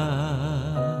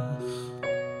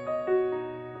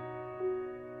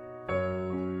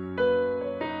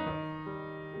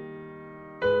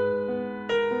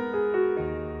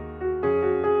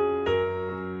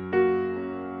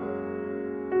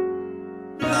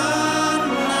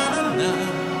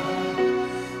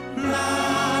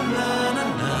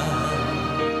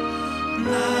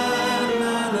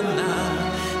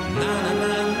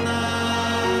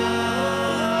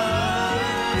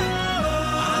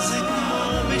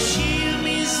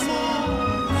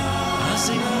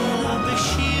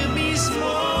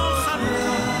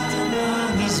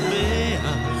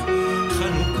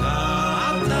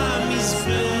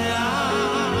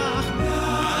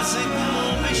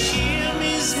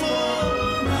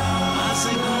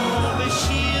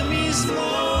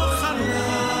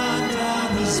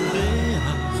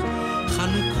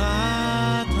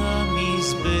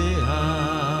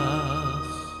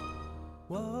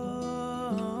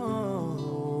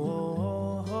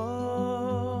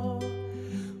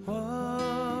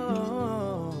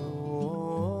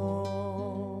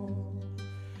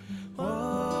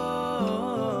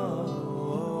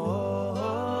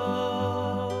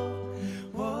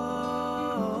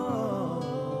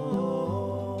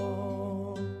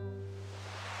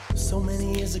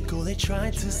 They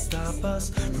tried to stop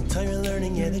us from Torah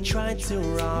learning, yeah, they tried to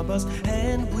rob us,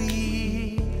 and we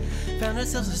found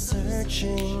ourselves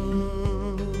searching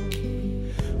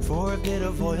for a bit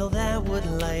of oil that would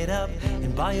light up,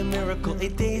 and by a miracle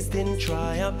 8 days didn't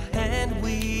dry up, and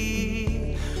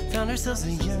we found ourselves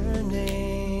a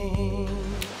yearning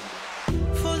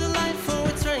for the light, for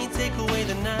its rain, take away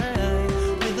the night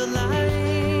with the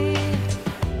light.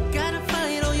 Gotta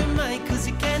fight all your might, cause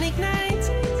you can't ignite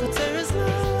the terror's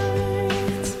light.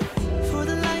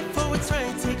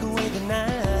 Take away the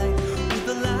night with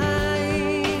the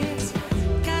light.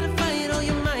 Gotta fight all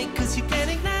your might, cause you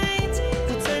can't ignite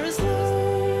the terror's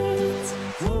light.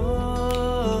 Whoa,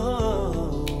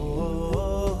 whoa,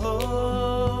 whoa,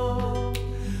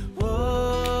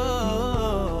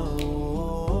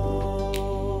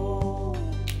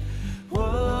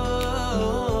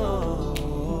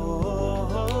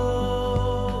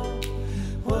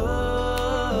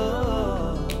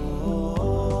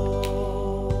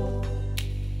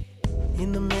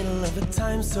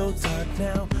 time so dark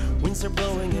now, winds are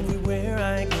blowing everywhere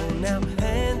I go now,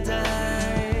 and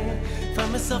I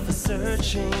find myself a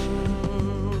searching.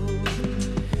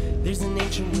 There's an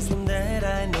ancient wisdom that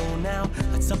I know now,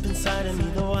 that's up inside of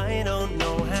me though I don't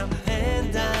know how,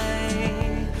 and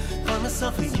I find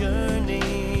myself a yearning.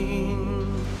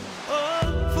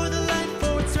 Oh, for the light,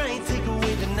 for its rain, take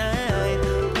away the night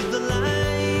with the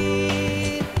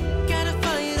light. Gotta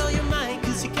fight all your might,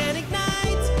 cause you can't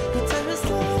ignite the terror's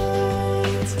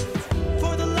light.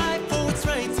 For the light, for its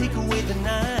rain, take away the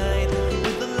night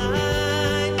with the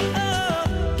light. Oh,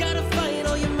 gotta fight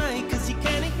all your might, cause you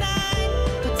can't ignite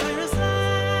the terror's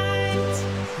light.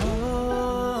 Oh,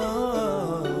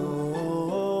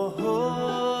 oh,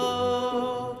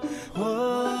 oh, oh,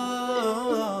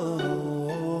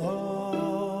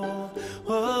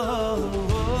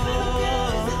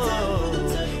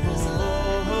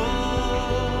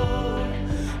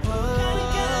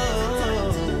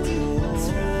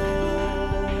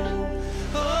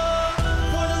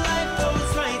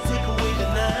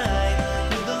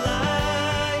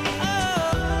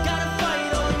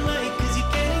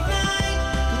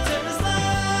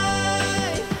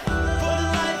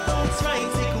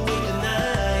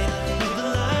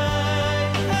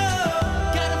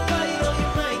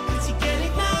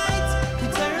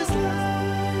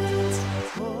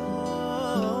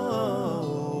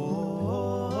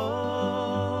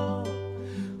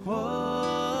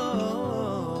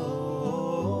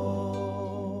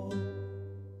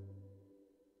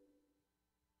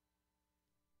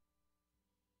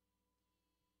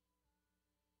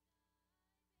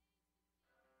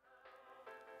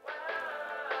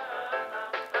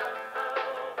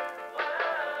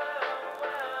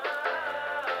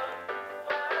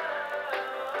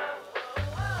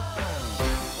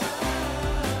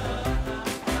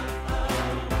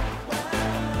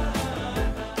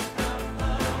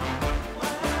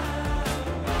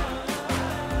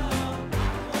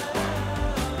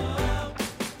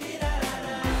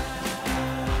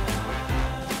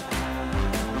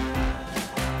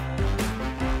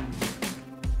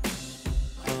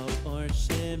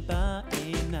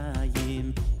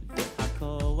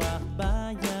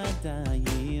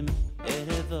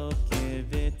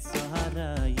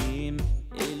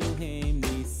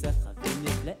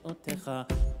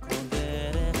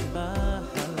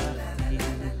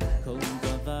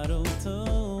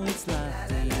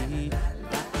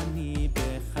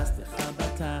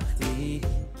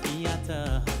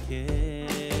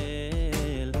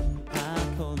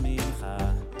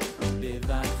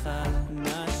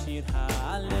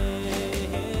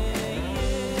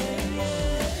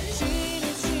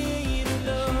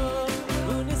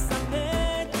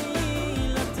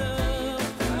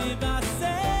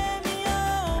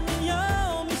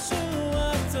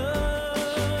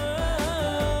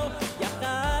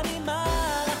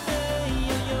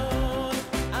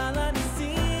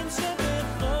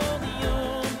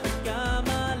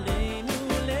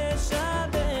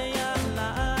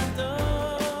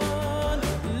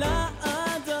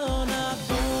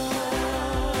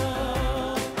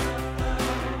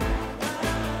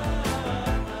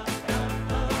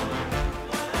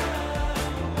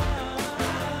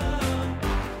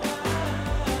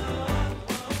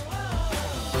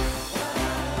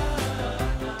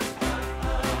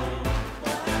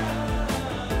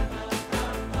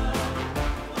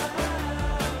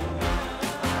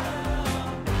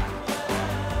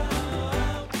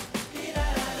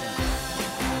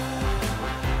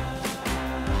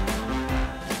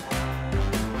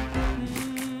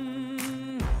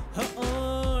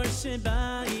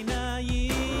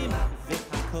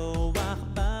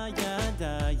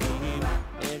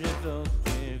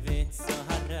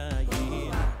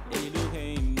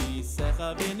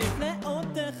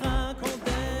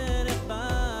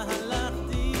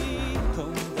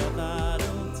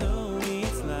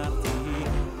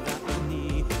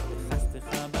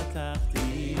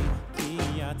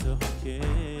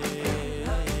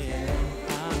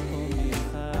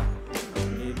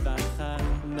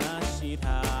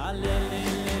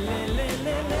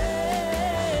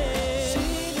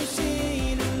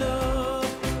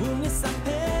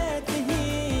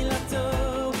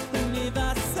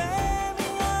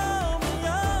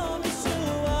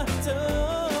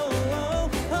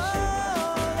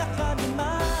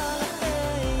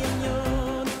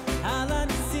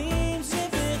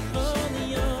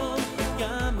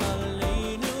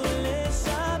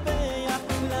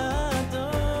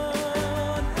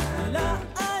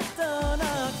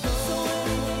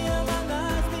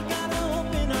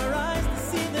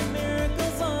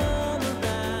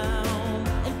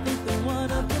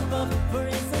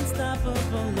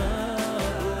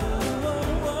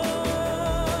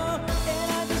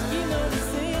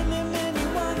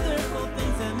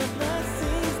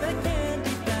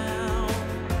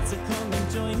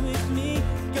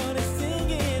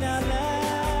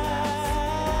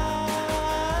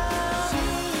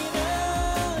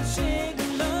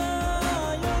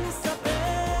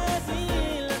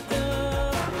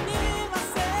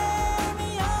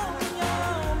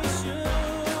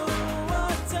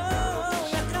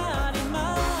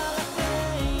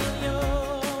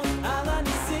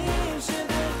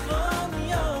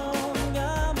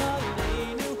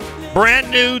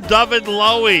 Brand new Dovid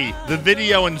Lowy, the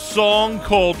video and song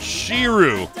called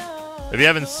Shiru. If you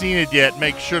haven't seen it yet,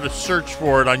 make sure to search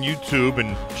for it on YouTube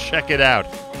and check it out.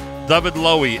 Dovid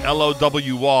Lowy,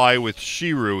 L-O-W-Y, with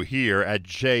Shiru here at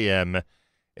JM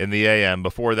in the AM.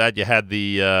 Before that, you had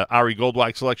the Ari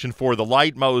Goldwag selection for The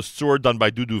Light, Most Sword, done by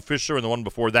Dudu Fisher, and the one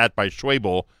before that by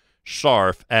Schwabel,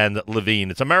 Scharf, and Levine.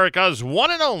 It's America's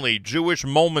one and only Jewish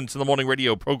Moments in the Morning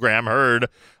radio program, heard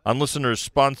on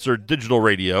listeners-sponsored digital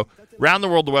radio, around the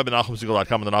world, the web at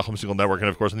NachumSegal.com and the Nachum Segal Network, and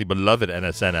of course on the beloved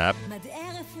NSN app.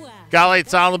 Galei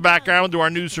Tzal in the background, to our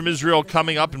news from Israel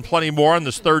coming up, and plenty more on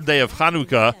this third day of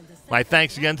Chanukah. My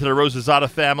thanks again to the Rosazada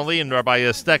family and Rabbi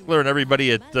Steckler and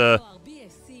everybody at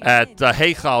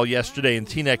Heichal yesterday in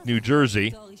Teaneck, New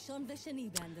Jersey.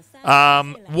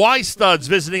 Y Studs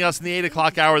visiting us in the 8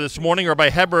 o'clock hour this morning.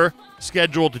 Rabbi Heber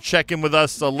scheduled to check in with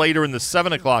us later in the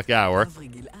 7 o'clock hour.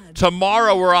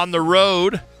 Tomorrow we're on the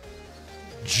road.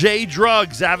 J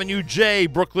Drugs, Avenue J,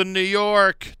 Brooklyn, New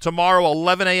York. Tomorrow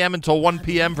 11 a.m. until 1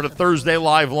 p.m. for the Thursday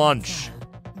live lunch.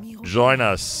 Join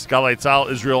us. Galei Tzal,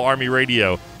 Israel Army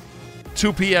Radio.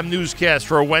 2 p.m. newscast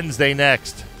for a Wednesday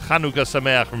next. Chanukah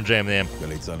Sameach from JMM.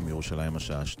 גלי צה"ל מירושלים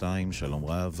השעה 2, שלום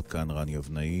רב, כאן רני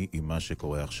אבנאי עם מה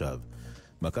שקורה עכשיו.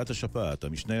 מכת השפעת,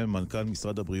 המשנה למנכ"ל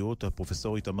משרד הבריאות,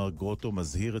 הפרופסור איתמר גרוטו,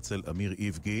 מזהיר אצל אמיר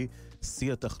איבגי,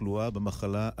 שיא התחלואה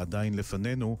במחלה עדיין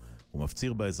לפנינו,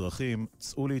 ומפציר באזרחים,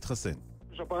 צאו להתחסן.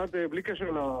 שפעת בלי קשר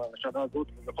לשנה הזאת,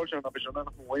 ובכל שנה בשנה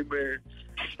אנחנו רואים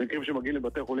מקרים שמגיעים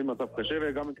לבתי חולים מצב קשה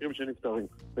וגם מקרים שנפטרים.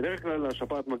 בדרך כלל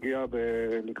השפעת מגיעה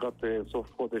לקראת סוף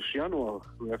חודש ינואר,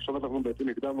 ועכשיו אנחנו בעצם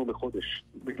הקדמנו בחודש.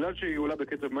 בגלל שהיא עולה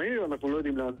בקצב מהיר, אנחנו לא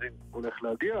יודעים לאן זה הולך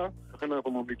להגיע, לכן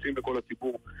אנחנו ממליצים לכל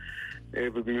הציבור,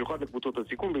 ובמיוחד לקבוצות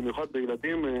הסיכון, במיוחד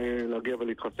בילדים, להגיע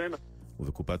ולהתחסן.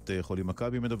 ובקופת חולים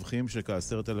מכבי מדווחים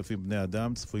שכ10,000 בני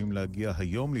אדם צפויים להגיע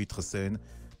היום להתחסן,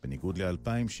 בניגוד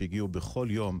ל2,000 שהגיעו בכל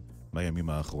יום מהימים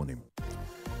האחרונים.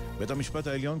 בית המשפט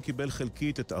העליון קיבל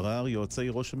חלקית את ערר יועצי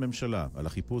ראש הממשלה על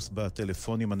החיפוש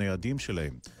בטלפונים הניידים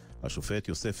שלהם. השופט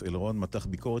יוסף אלרון מתח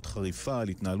ביקורת חריפה על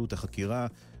התנהלות החקירה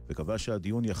וקבע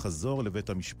שהדיון יחזור לבית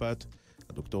המשפט.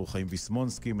 הדוקטור חיים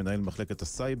ויסמונסקי, מנהל מחלקת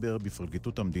הסייבר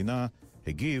בפרקליטות המדינה,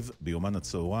 הגיב ביומן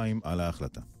הצהריים על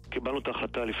ההחלטה. קיבלנו את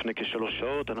ההחלטה לפני כ3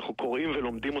 שעות, אנחנו קוראים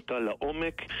ולומדים אותה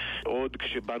לעומק עוד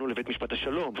כשבאנו לבית משפט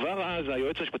השלום. כבר אז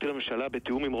היועץ המשפטי לממשלה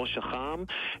בתיאום עם ראש אח"ם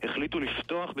החליטו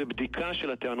לפתוח בבדיקה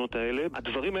של הטענות האלה.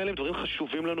 הדברים האלה הם דברים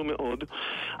חשובים לנו מאוד,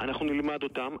 אנחנו נלמד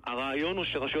אותם. הרעיון הוא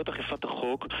שרשויות אכיפת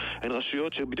החוק הן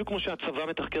רשויות שבדיוק כמו שהצבא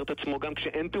מתחקר את עצמו גם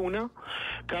כשאין תאונה,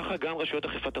 ככה גם רשויות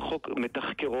אכיפת החוק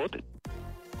מתחקרות.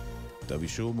 כתב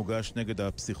אישום מוגש נגד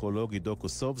הפסיכולוג עידו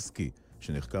קוסובסקי,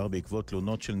 שנחקר בעקבות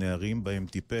תלונות של נערים בהם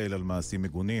טיפל על מעשים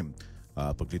מגונים.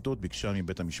 הפרקליטות ביקשה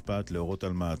מבית המשפט להורות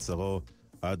על מעצרו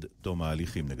עד תום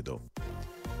ההליכים נגדו.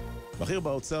 בכיר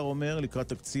באוצר אומר לקראת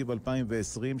תקציב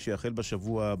 2020 שיחל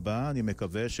בשבוע הבא, אני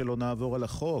מקווה שלא נעבור על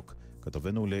החוק.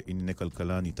 כתבנו לענייני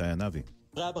כלכלה ניתאי ענבי.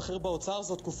 הבכיר באוצר,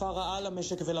 זו תקופה רעה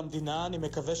למשק ולמדינה. אני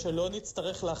מקווה שלא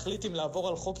נצטרך להחליט אם לעבור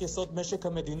על חוק יסוד משק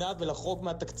המדינה ולחרוג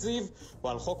מהתקציב או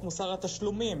על חוק מוסר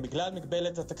התשלומים בגלל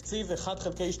מגבלת התקציב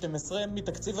 1/12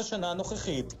 מתקציב השנה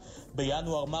הנוכחית.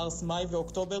 בינואר, מרס, מאי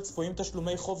ואוקטובר צפויים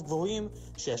תשלומי חוב גבוהים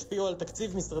שישפיעו על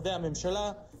תקציב משרדי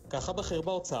הממשלה, ככה בכיר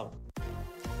באוצר.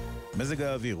 מזג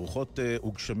האוויר, רוחות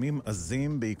וגשמים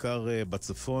עזים בעיקר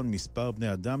בצפון, מספר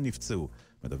בני אדם נפצעו.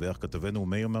 מדווח כתבנו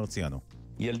מאיר מרציאנו.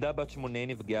 ילדה בת 8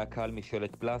 נפגעה קל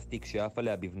משלט פלסטיק שאף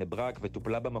עליה בבני ברק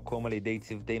וטופלה במקום על ידי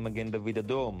צוותי מגן דוד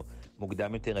אדום.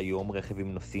 מוקדם יותר היום רכב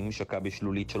עם נוסעים שקע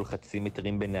בשלולית של 0.5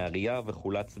 מטרים בנהריה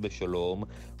וחולץ בשלום.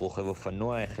 רוכב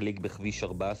אופנוע החליק בכביש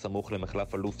 4 סמוך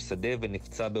למחלף אלוף שדה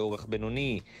ונפצע באורח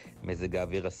בינוני. מזג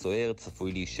האוויר הסוער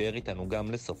צפוי להישאר איתנו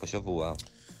גם לסוף השבוע.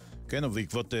 כן,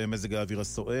 ובעקבות מזג האוויר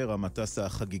הסוער, המטס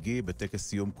החגיגי בטקס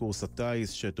סיום קורס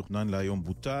הטייס שתוכנן להיום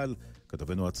בוטל.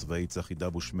 כתבנו הצבאי צחי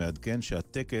דבוש מעדכן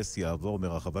שהטקס יעבור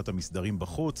מרחבת המסדרים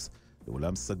בחוץ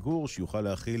לאולם סגור שיוכל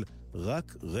להכיל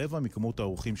רק רבע מכמות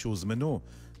האורחים שהוזמנו.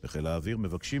 בחיל האוויר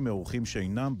מבקשים מאורחים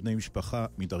שאינם בני משפחה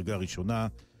מדרגה ראשונה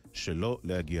שלא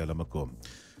להגיע למקום.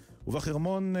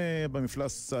 ובחרמון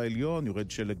במפלס העליון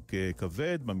יורד שלג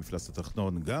כבד, במפלס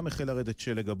התחתון גם החל לרדת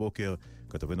שלג הבוקר.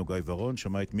 כתבנו גיא ורון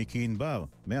שמע את מיקי אינבר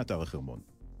מאתר החרמון.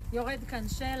 יורד כאן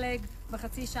שלג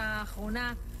בחצי שעה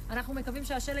האחרונה. אנחנו מקווים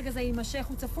שהשלג הזה יימשך,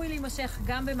 הוא צפוי להימשך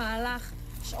גם במהלך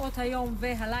שעות היום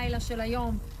והלילה של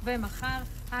היום ומחר.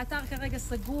 האתר כרגע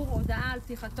סגור, הודעה על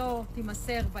פתיחתו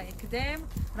תימסר בהקדם.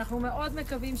 אנחנו מאוד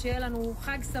מקווים שיהיה לנו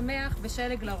חג שמח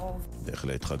ושלג לרוב.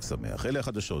 בהחלט חג שמח. אלה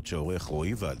החדשות שעורך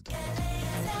רועי ולד.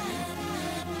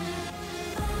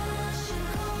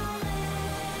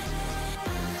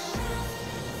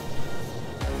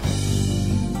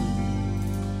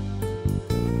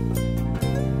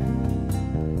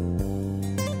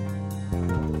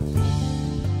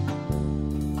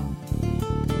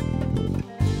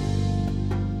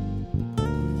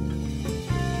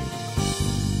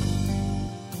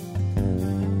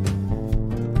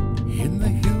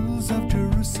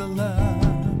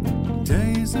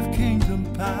 Days of kingdom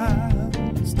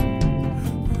past,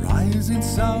 rising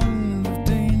sound of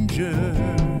danger,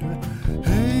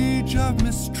 age of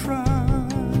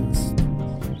mistrust.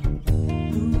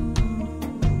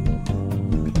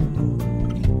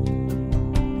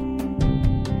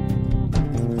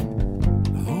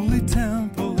 The holy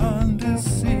temple under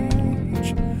siege,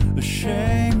 a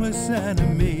shameless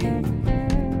enemy,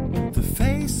 the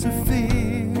face of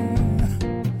fear,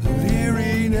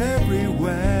 leering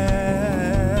everywhere,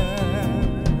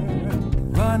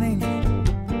 running,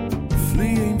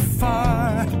 fleeing far,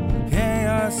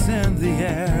 chaos in the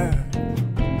air.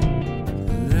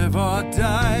 Live or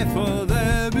die for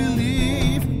their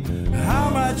belief, how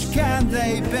much can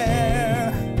they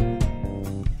bear?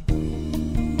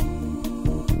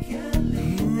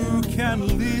 Who can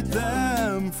lead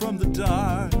them from the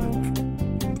dark?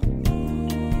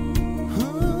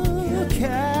 Who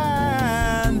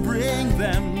can bring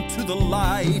them to the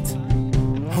light?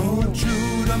 Oh,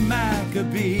 Judah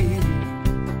Maccabee,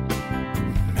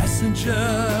 messenger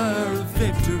of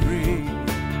victory,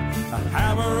 a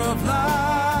hammer of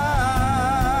light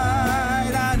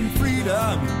and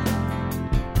freedom.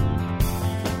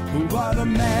 What a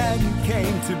man you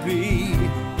came to be,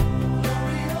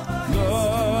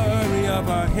 glory of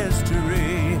our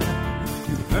history.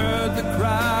 You heard the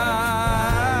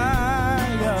cry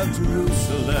of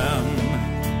Jerusalem.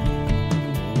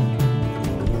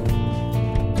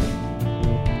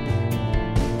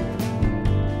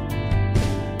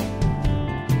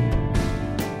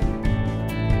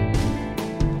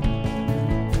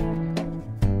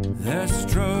 There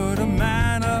strode a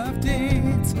man of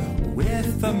deeds with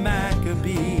the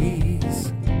Maccabees,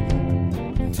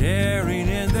 daring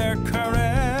in their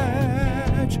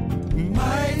courage,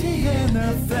 mighty in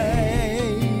their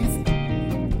faith.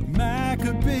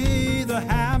 Maccabee, the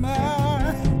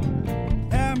hammer,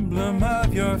 emblem of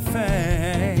your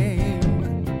fame,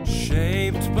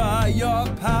 shaped by your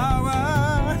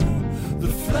power,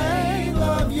 the flame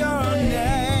of your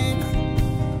name.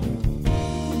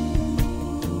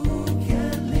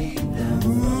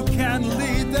 Can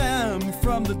lead them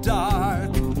from the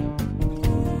dark?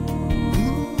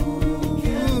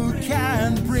 Who can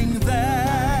bring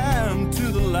them to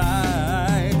the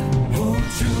light? Oh,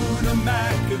 Judah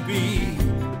Maccabee,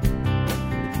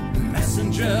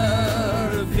 messenger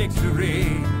of victory,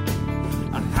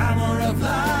 a hammer of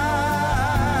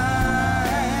light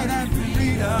and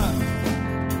freedom.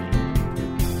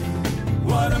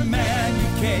 What a man you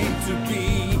came to be,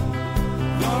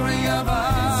 glory of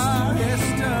our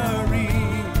history.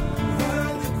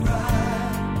 Heard the cry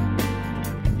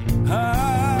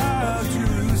of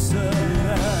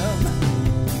Jerusalem.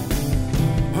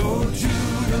 Oh,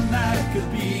 Judah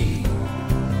Maccabee,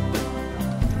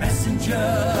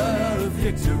 messenger of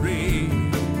victory,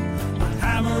 a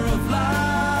hammer of light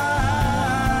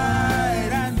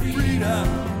and freedom.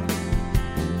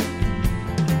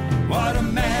 What a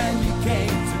man you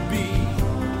came to be,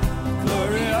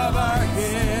 glory of our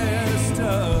history.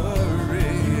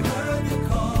 Heard the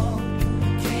call,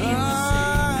 King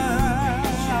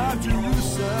of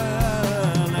Jerusalem.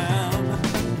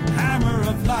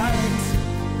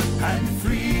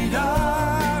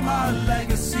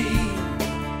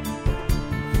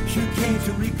 came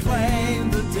to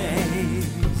reclaim the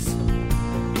days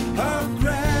of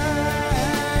grace.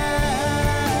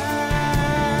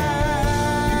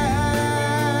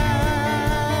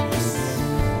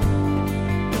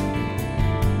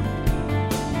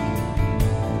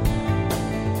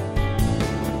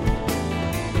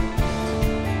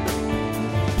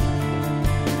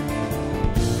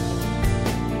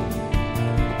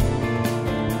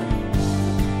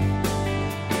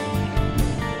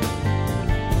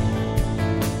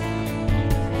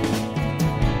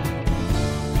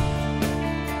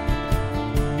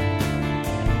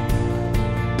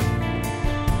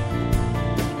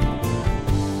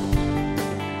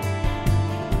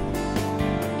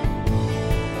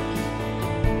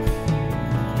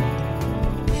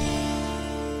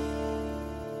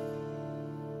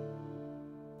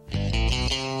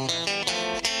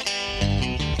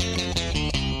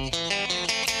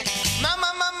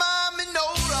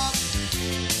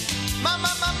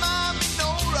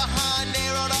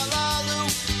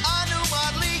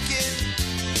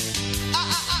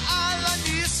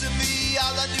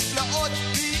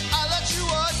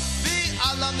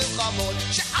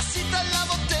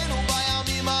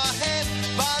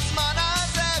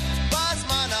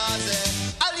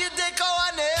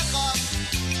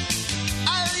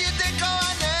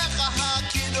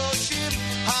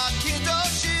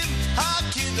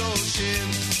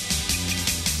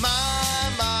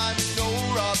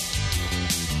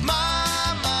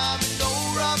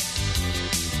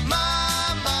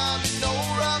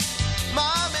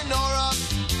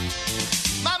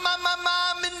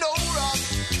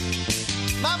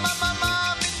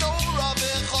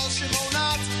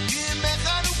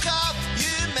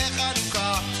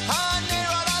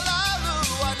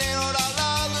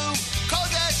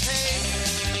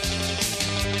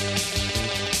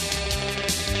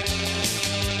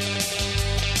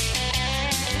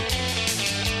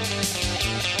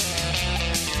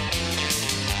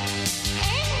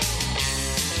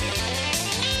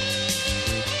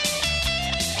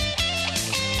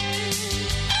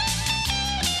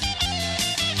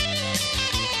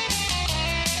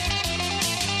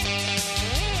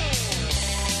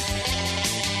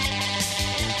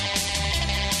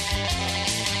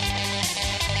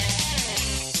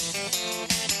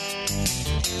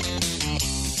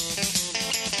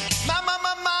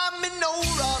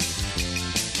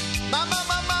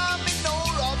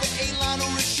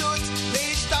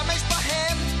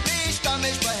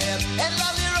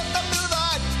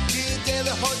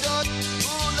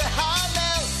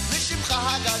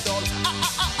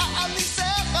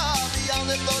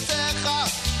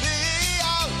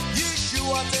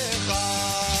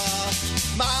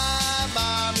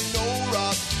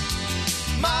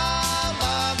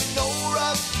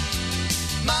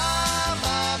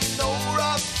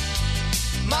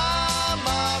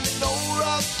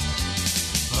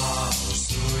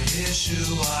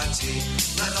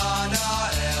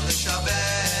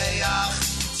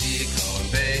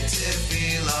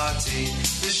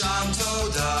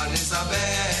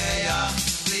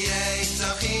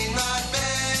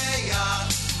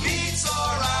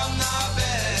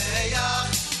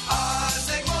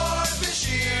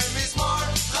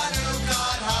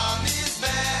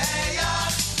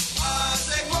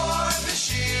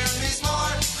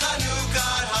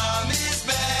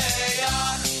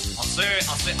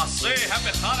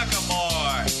 Happy Hanukkah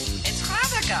more. It's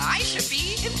Hanukkah. I should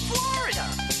be in Florida.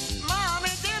 Mom,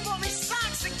 and Dad bought me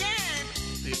socks again.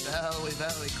 Be very,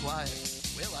 very quiet.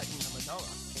 We're lighting the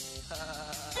menorah.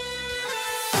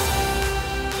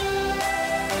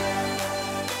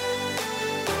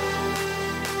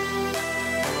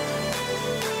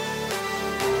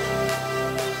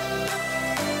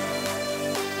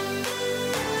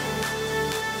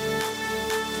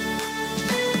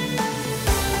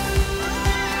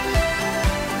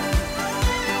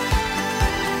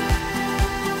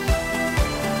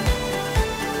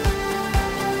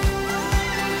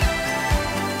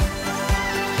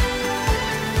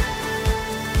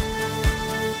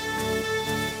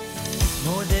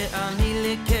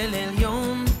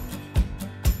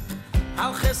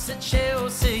 חסד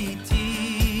שעושה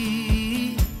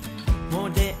איתי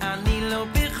מודה אני לו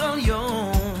בכל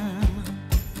יום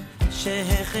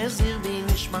שהחזיר בי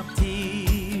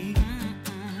נשמתי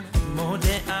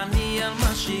מודה אני על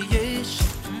מה שיש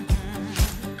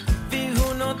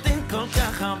והוא נותן כל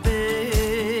כך הרבה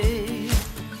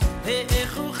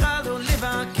ואיך אוכל לו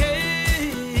לבקש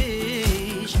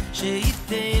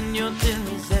שייתן יותר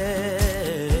מזה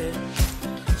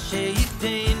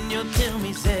שייתן יותר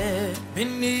מזה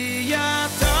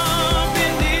בנייתו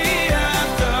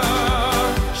בנייתו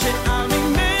שעל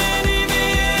ממני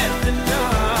ויתנו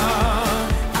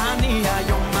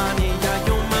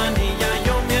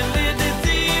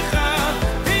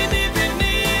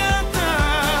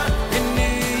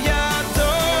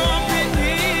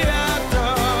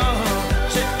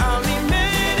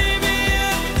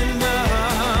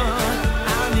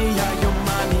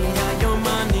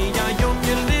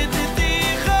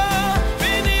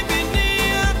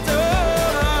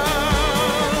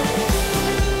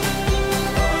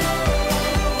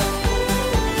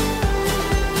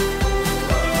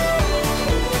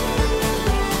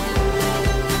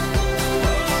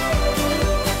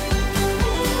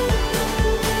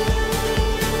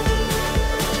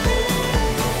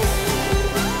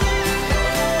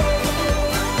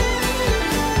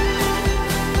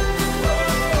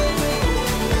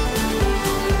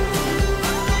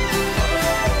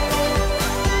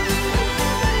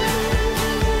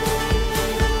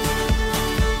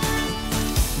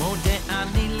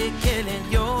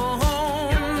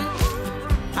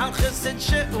החסד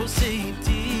שעושה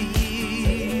איתי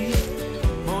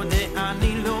מודה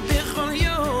אני לו בכל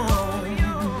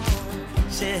יום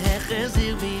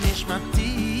שהחזיר בי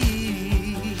נשמתי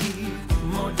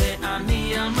מודה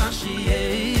אני על מה שיש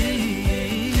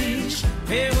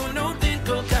והוא נותן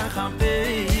כל כך הרבה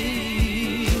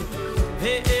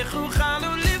ואיך אוכל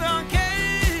לו לבקש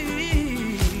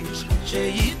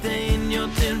שייתן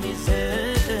יותר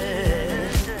מזה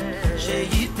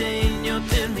שייתן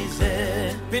יותר מזה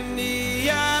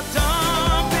בנייתו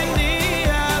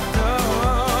בנייתו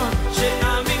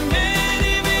שעל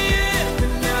ממני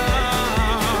ויתנה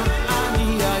אני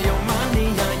היום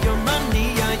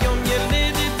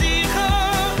ילדתיך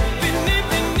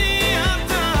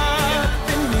בנייתו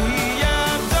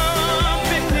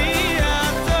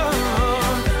בנייתו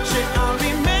שעל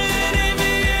ממני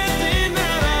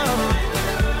ויתנה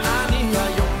אני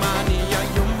היום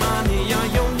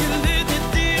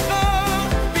ילדתיך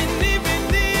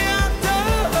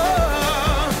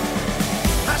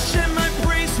Hashem, I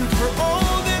praise you for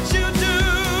all that you do.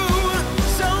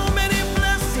 So many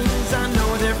blessings, I know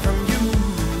they're from you.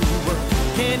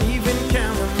 Can't even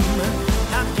count them.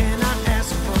 How can I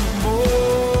ask for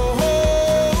more?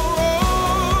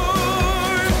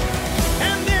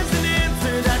 And there's an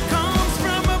answer that comes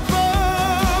from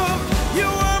above. You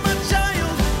are my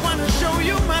child, wanna show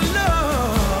you my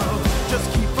love. Just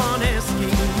keep on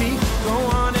asking me, go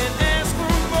on and ask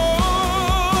for more.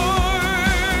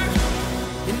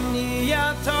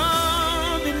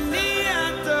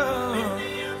 בנייתו,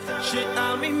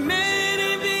 שעל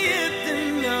ממני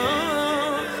ויתנה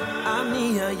אני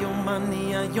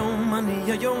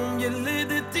היום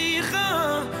ילדתיך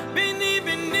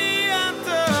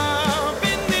בנייתו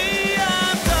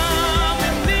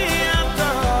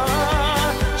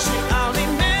שעל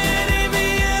ממני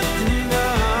ויתנה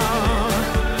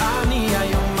אני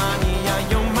היום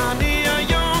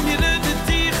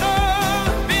ילדתיך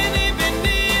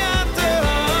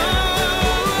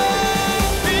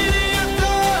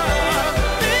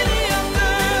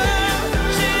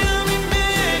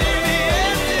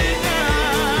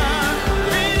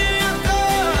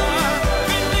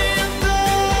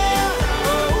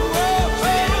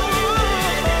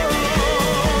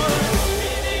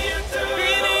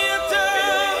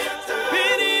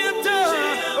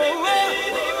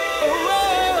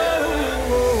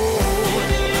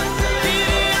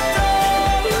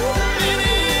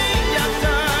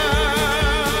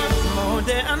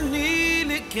מודה אני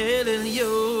לכל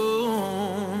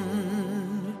עליון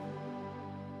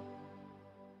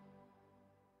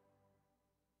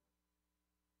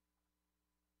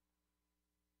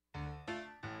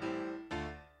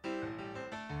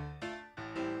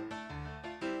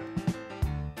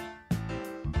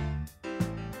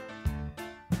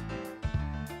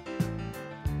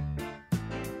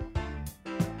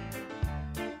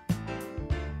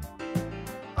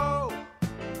Oh,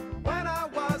 when I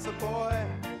was a boy,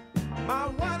 my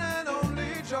one and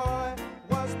only joy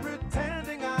was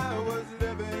pretending I was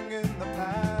living in the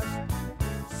past.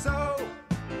 So,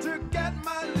 to get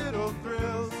my little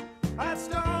thrills, I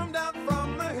stormed out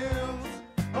from the hills,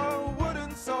 a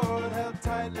wooden sword held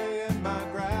tightly in my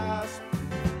grasp.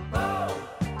 Oh,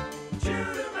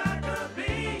 Judah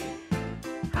Maccabee,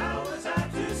 how was I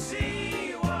to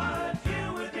see what you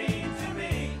would mean to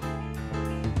me?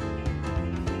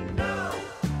 No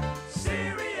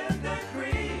Syrian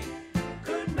decree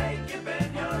could make you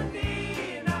bend your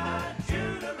knee, not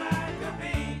Judah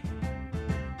Maccabee.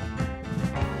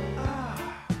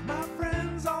 My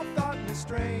friends all thought me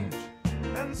strange,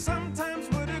 and sometimes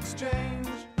would exchange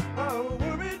a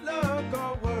worried look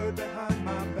or word behind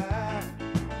my back.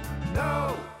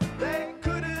 No, they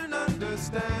couldn't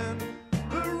understand.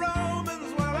 The Romans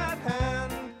were at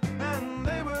hand, and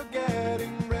they were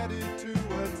getting ready to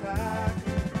attack.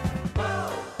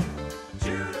 Oh,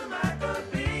 Judah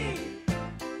Maccabee,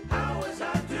 how was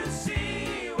I to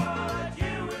see what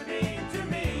you would mean to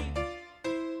me?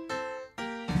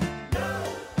 No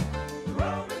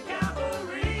Roman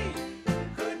cavalry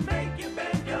could make you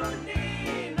bend your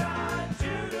knee, not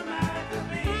Judah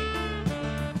Maccabee.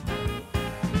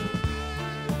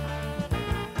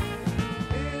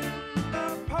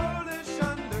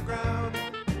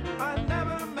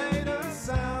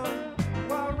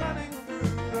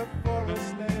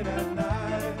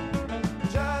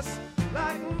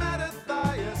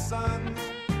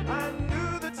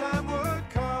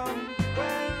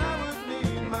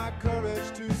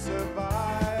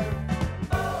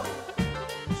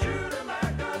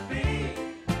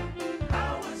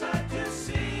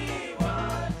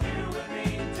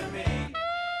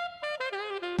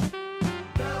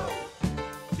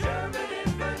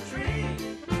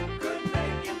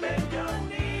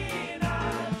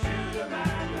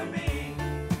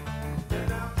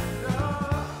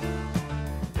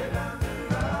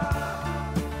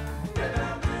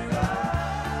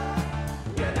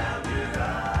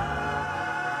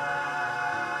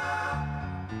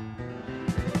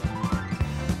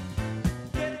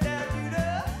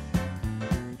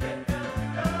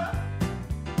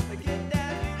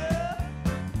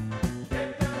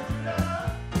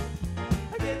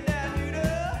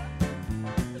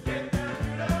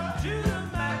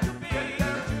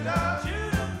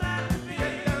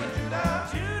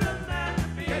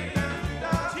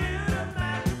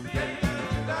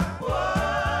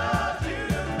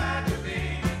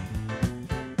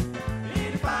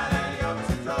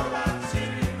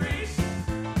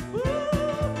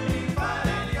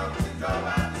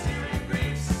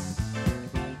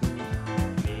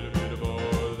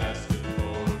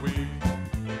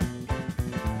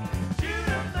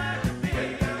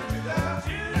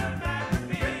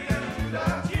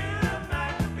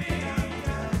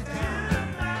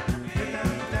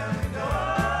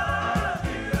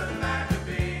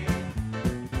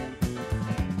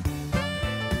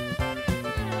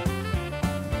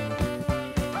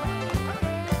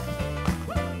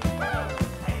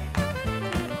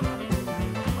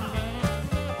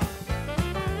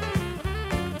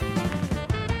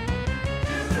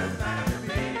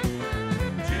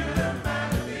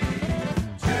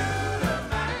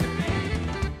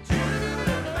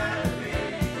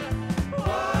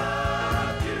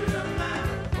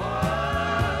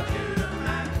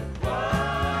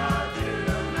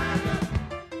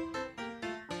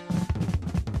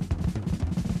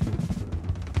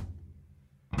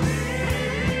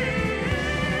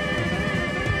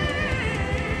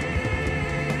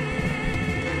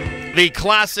 The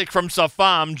classic from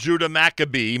Safam, Judah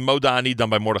Maccabee, Modani, done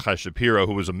by Mordechai Shapiro,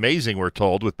 who was amazing, we're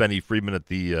told, with Benny Friedman at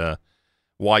the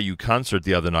YU concert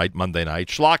the other night, Monday night.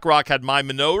 Shlock Rock had My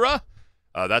Menorah.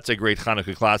 That's a great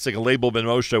Chanukah classic. A Label Ben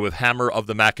Moshe with Hammer of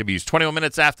the Maccabees. 21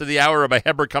 minutes after the hour, Rabbi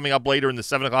Heber coming up later in the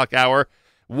 7 o'clock hour.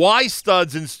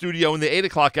 Y-Studs in studio in the 8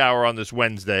 o'clock hour on this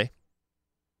Wednesday.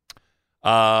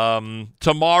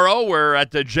 Tomorrow, we're at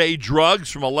the J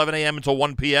Drugs from 11 a.m. until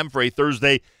 1 p.m. for a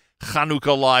Thursday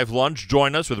Chanukah live lunch.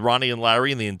 Join us with Ronnie and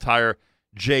Larry and the entire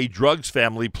J Drugs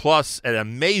family, plus an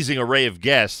amazing array of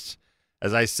guests.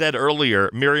 As I said earlier,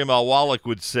 Miriam Al-Wallach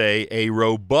would say a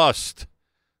robust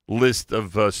list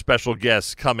of special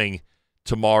guests coming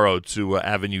tomorrow to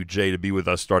Avenue J to be with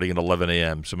us starting at 11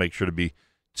 a.m. So make sure to be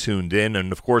tuned in.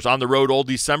 And, of course, on the road all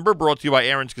December, brought to you by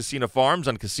Aaron's Casino Farms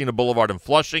on Casino Boulevard in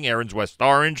Flushing, Aaron's West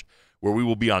Orange, where we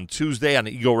will be on Tuesday on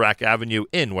Eagle Rack Avenue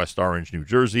in West Orange, New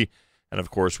Jersey. And, of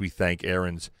course, we thank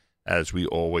Aaron's as we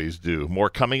always do. More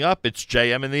coming up. It's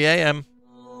JM in the AM.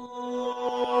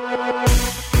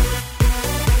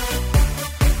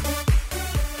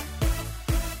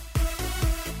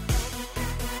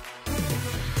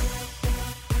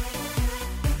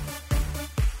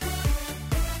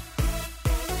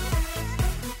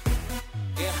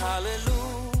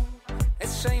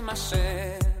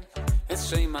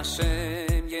 Shem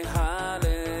Hashem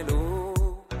Yehalelu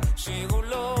Shiru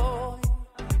Loi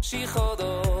Shi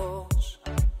Chodosh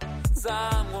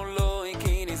Zamu Loi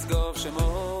Ki Nizgov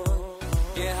Shemo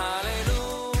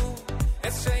Yehalelu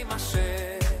Es Shem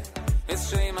Hashem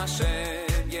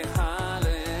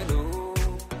Yehalelu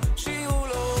Shiru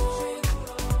Loi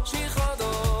Shi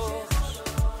Chodosh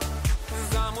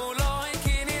Zamu Loi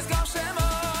Ki Nizgov Shemo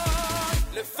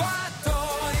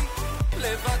Levatoi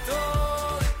Levatoi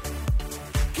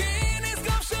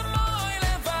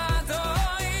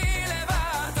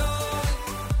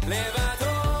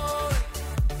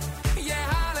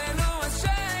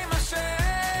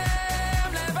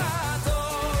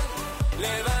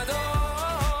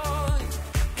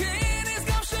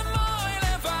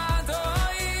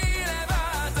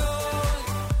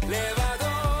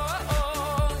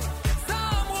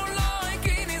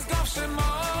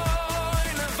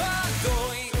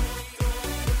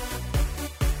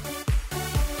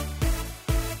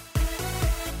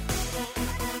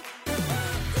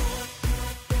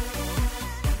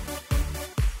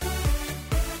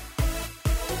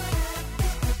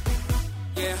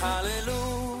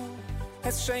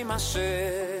Shem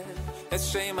Hashem,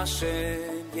 es Shem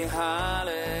Hashem,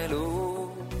 Yehalelu,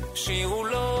 Shiru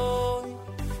Loi,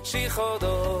 Shi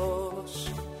Chodosh,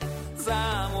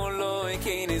 Zamu Loi,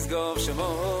 Ki Nizgov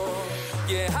Shemo,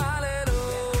 Yehalelu,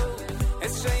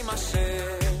 es Shem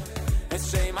Hashem,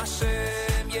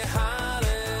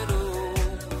 Yehalelu,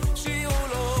 Shiru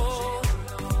Loi,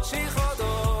 Shi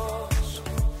Chodosh,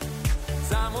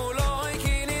 Zamu Loi,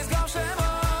 Ki Nizgov Shemo.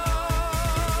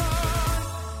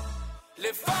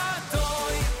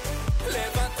 Levatoi,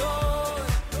 levatoi,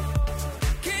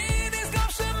 ki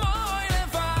nizgov shemoi,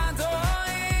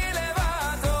 levatoi,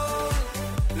 levatoi,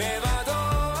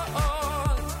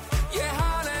 levatoi,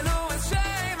 yehalelu es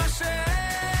Shem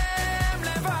Hashem,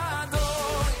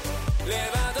 levatoi,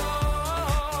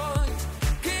 levatoi,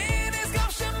 ki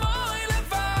nizgov shemoi,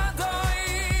 levatoi,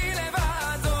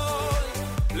 levatoi,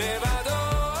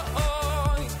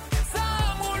 levatoi,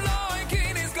 zamu loi, ki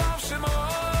nizgov shemoi.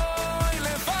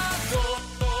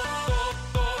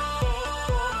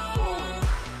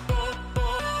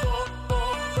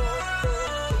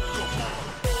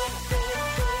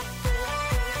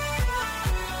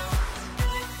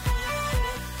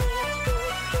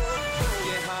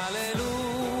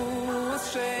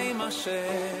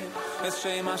 Es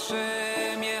Shem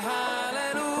Hashem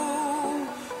Yehalelu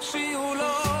Shiru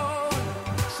Loi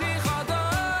Shi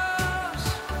Chodosh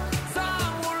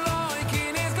Zamu Loi Ki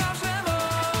Nizgov Shemo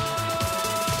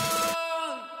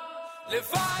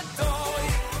Levatoi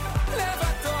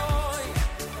Levatoi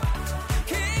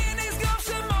Ki Nizgov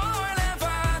Shemo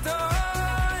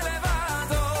Levatoi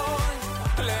Levatoi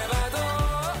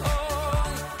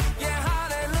Levatoi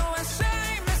Yehalelu Es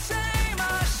Shem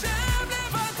Hashem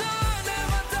Levatoi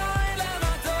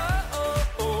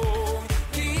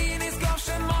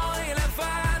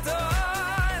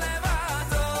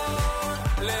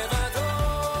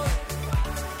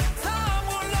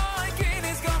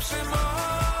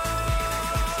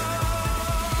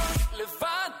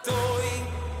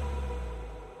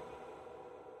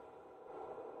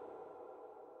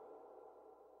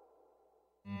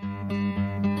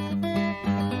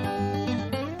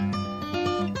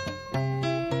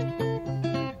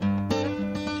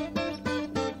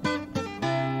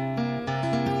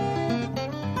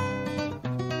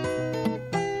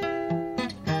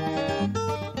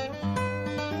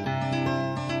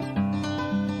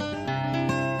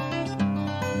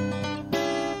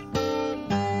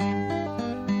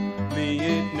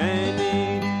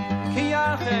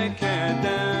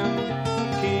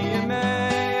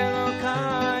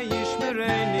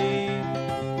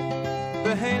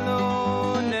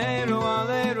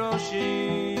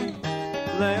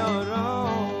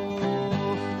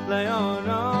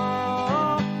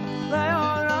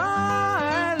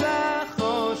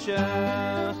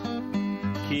יימשך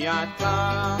כי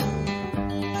אתה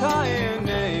תאיר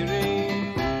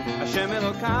נרי השם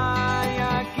אלוקי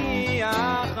יגיע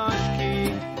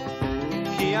חשקי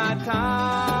כי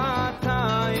אתה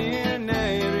תאיר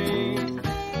נרי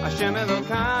השם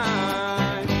אלוקי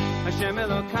השם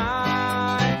אלוקי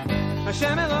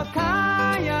השם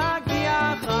אלוקי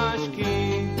יגיע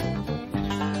חשקי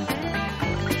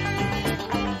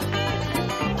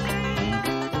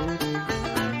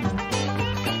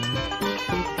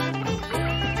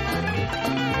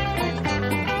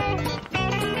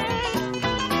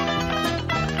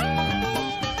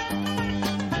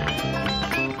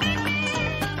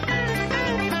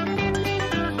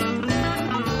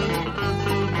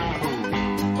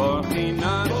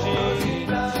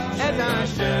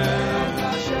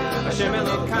השם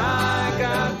אלוקי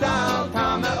גדלת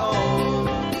מאוד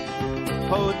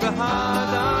הוד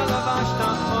והדר לבשת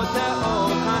חוטאו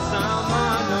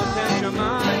חסמה נותן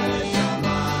שמיים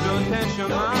נותן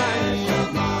שמיים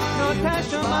נותן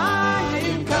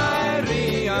שמיים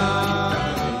כעירייה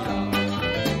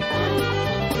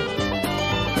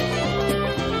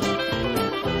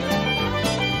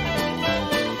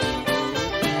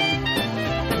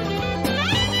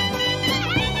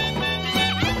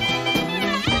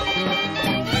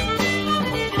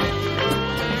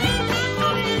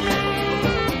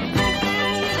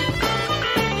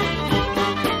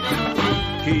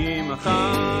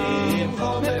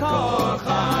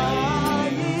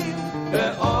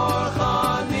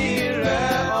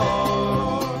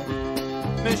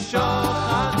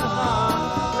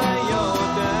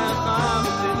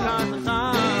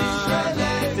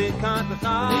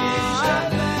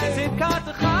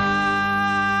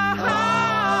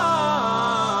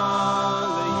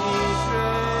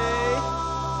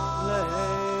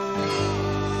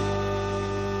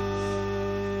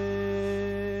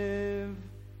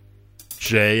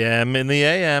JM in the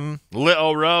AM.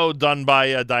 Little Row done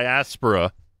by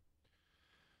Diaspora.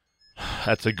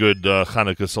 That's a good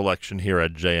Chanukah selection here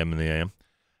at JM in the AM.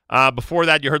 Before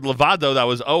that, you heard Levado. That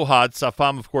was Ohad.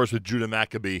 Safam, of course, with Judah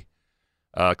Maccabee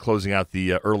closing out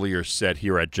the earlier set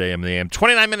here at JM in the AM.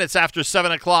 29 minutes after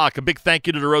 7 o'clock. A big thank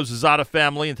you to the Rosazada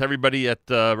family and to everybody at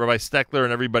Rabbi Steckler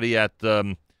and everybody at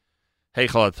Heichal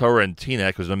HaTorah and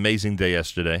Teaneck. It was an amazing day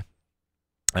yesterday,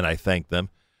 and I thank them.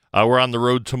 We're on the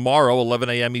road tomorrow, 11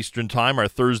 a.m. Eastern Time, our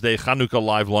Thursday Chanukah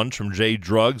live lunch from J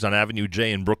Drugs on Avenue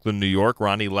J in Brooklyn, New York.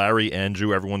 Ronnie, Larry,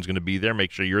 Andrew, everyone's going to be there.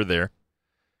 Make sure you're there.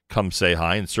 Come say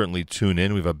hi and certainly tune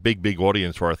in. We have a big, big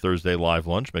audience for our Thursday live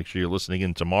lunch. Make sure you're listening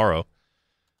in tomorrow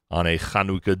on a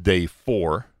Chanukah Day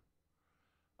 4.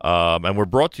 And we're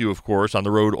brought to you, of course, on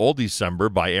the road all December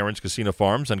by Aaron's Casino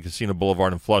Farms on Casino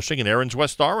Boulevard in Flushing and Aaron's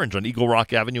West Orange on Eagle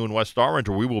Rock Avenue in West Orange,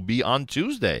 where we will be on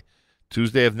Tuesday.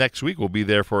 Tuesday of next week, we'll be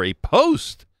there for a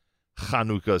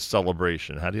post-Chanukah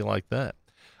celebration. How do you like that?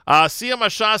 Siyam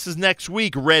Hashas is next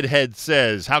week, Redhead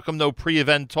says. How come no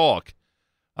pre-event talk?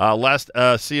 Last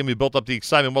Siyam, we built up the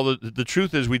excitement. Well, the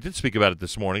truth is we did speak about it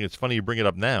this morning. It's funny you bring it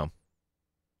up now.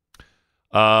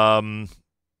 And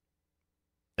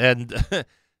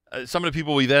some of the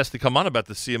people we've asked to come on about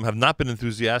the Siyam have not been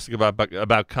enthusiastic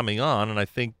about coming on, and I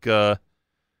think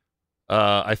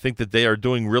that they are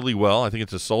doing really well. I think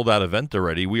it's a sold-out event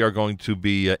already. We are going to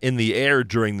be in the air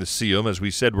during the Siyum. As we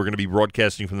said, we're going to be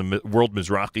broadcasting from the World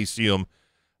Mizrachi Siyum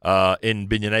in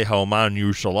Binyanei HaOman,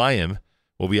 Yerushalayim.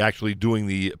 We'll be actually doing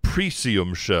the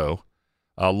pre-Siyum show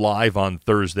live on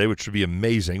Thursday, which should be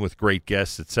amazing with great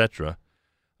guests, etc.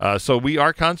 So we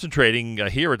are concentrating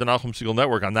here at the Nachum Segal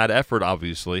Network on that effort,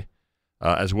 obviously,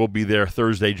 as we'll be there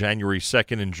Thursday, January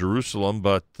 2nd in Jerusalem.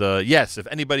 But, yes, if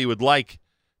anybody would like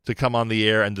to come on the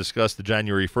air and discuss the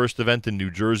January 1st event in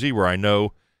New Jersey, where I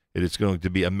know it is going to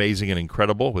be amazing and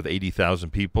incredible with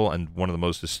 80,000 people and one of the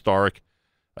most historic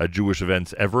Jewish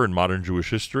events ever in modern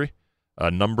Jewish history.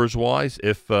 Numbers-wise,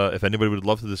 if anybody would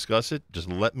love to discuss it, just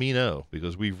let me know,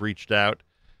 because we've reached out,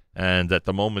 and at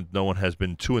the moment no one has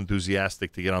been too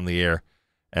enthusiastic to get on the air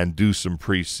and do some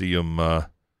pre-Siyum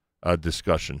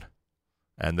discussion.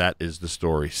 And that is the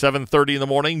story. 7:30 in the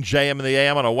morning, JM in the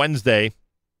AM on a Wednesday.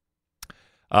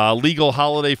 Legal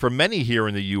holiday for many here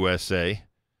in the USA,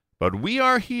 but we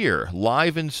are here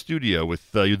live in studio with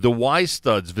the Y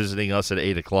Studs visiting us at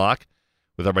 8 o'clock,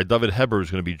 with Rabbi Dovid Heber, who's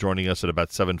going to be joining us at about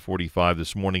 7:45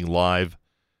 this morning live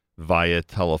via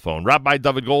telephone. Rabbi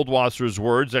David Goldwasser's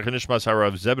words, Zecher Nishmas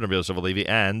Harav Zeb Rabbi Yosef Alevi,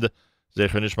 and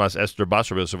Zecher Nishmas Esther Bas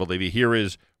Rabbi Yosef Alevi. Here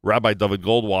is Rabbi David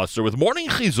Goldwasser with Morning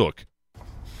Chizuk.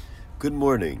 Good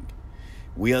morning.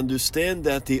 We understand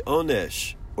that the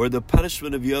Onesh, or the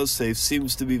punishment of Yosef,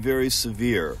 seems to be very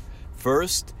severe.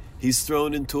 First, he's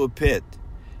thrown into a pit.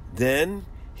 Then,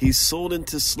 he's sold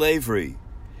into slavery.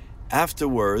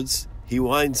 Afterwards, he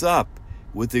winds up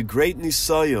with the great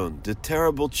nisayon, the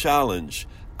terrible challenge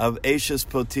of Eshes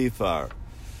Potiphar.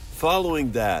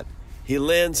 Following that, he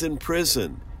lands in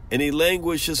prison, and he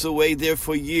languishes away there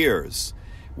for years.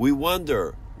 We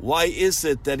wonder, why is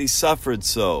it that he suffered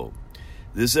so?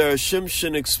 The Zera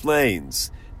Shimshon explains,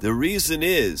 the reason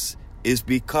is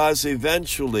because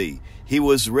eventually he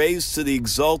was raised to the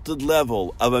exalted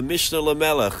level of a Mishnah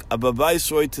Lamelech, of a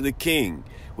viceroy to the king,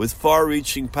 with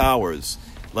far-reaching powers.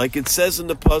 Like it says in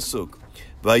the Pasuk,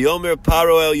 Vayomer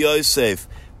Paro el Yosef,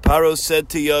 Paro said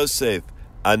to Yosef,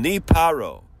 Ani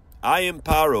Paro, I am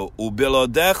Paro,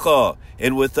 ubilodecha,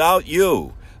 and without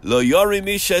you, lo yori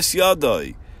mishes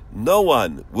yadoi, no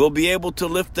one will be able to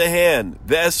lift a hand,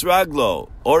 ve'es raglo,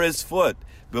 or his foot,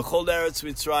 b'chol eretz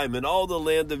Mitzrayim, in all the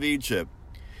land of Egypt.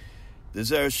 The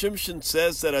Zera Shimshon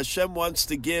says that Hashem wants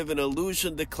to give an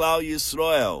illusion to Klal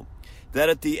Yisrael, that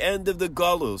at the end of the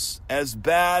Golus, as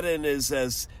bad and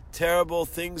as terrible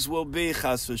things will be,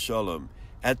 chas v'sholom,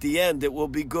 at the end it will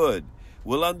be good.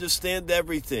 We'll understand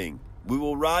everything. We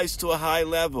will rise to a high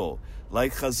level,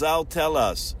 like Chazal tell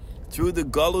us. Through the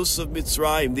Golus of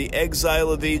Mitzrayim, the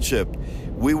exile of Egypt,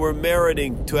 we were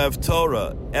meriting to have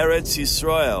Torah, Eretz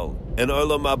Yisrael, and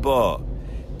Olam Haba.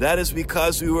 That is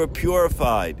because we were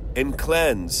purified and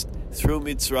cleansed through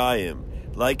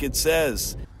Mitzrayim. Like it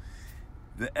says,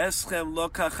 V'eschem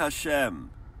lokach Hashem,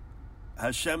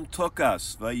 Hashem took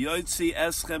us, V'yoytzi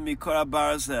eschem mikor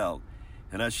barzel.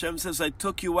 And Hashem says, I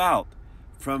took you out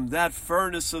from that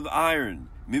furnace of iron,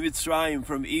 Mitzrayim,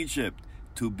 from Egypt,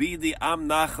 to be the Am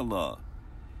Nachala.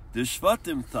 The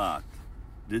Shvatim thought,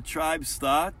 the tribes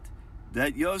thought,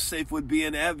 that Yosef would be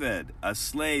an Eved, a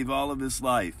slave all of his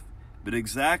life. But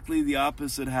exactly the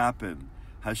opposite happened.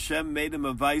 Hashem made him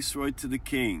a viceroy to the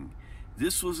king.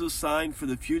 This was a sign for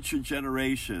the future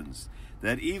generations,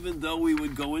 that even though we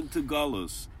would go into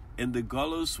Golus, and the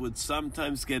Golus would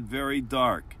sometimes get very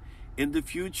dark, in the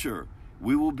future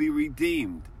we will be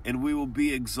redeemed and we will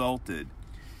be exalted.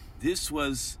 This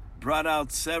was brought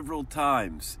out several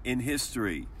times in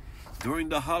history. During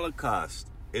the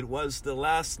Holocaust, it was the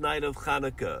last night of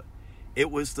Chanukah. It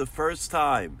was the first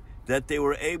time that they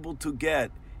were able to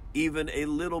get even a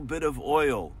little bit of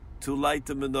oil to light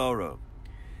the menorah.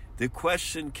 The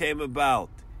question came about,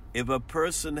 if a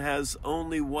person has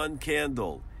only one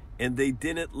candle and they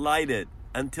didn't light it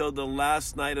until the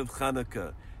last night of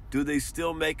Chanukah, do they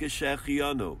still make a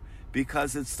shechianu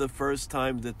because it's the first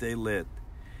time that they lit?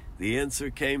 The answer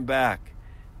came back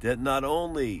that not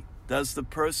only does the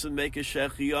person make a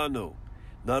shechianu,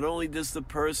 not only does the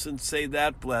person say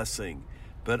that blessing,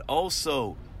 but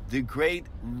also the great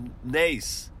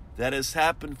nace that has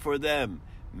happened for them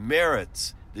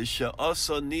merits the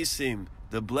she'asa nisim,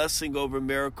 the blessing over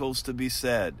miracles to be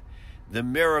said, the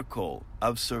miracle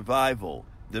of survival,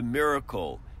 the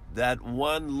miracle that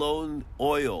one lone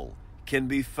oil can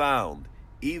be found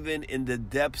even in the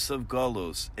depths of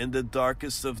Golus, in the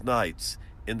darkest of nights,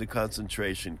 in the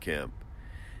concentration camp.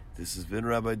 This has been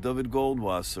Rabbi Dovid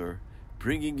Goldwasser,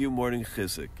 bringing you Morning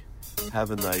Chizuk. Have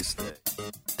a nice day.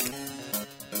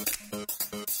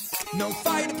 No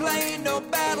fighter plane, no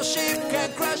battleship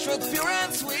can crash what's pure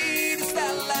and sweet. It's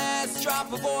that last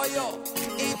drop of oil,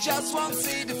 it just won't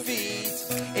see defeat.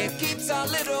 It keeps our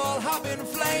little hub in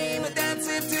flame and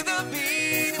dancing to the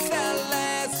beat. It's that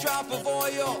last drop of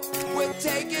oil, we'll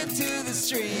take it to the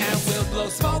street. And we'll blow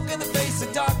smoke in the face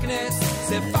of darkness,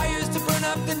 set fires to burn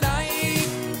up the night.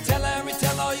 Tell and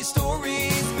retell all your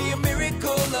stories, be a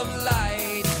miracle of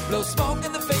light. Blow smoke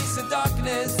in the face of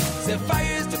darkness, set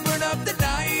fires to burn up the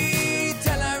night.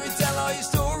 Tell and retell all your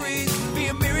stories, be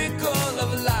a miracle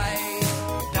of light.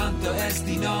 Tanto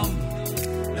estinom,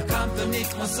 no canto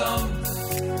nikmosom,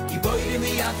 giboiri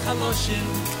miyad chamoshim,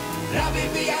 Rabbi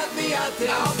biyad biyad.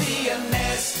 I'll be a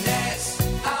nest,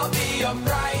 I'll be your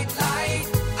bright light,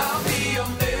 I'll be your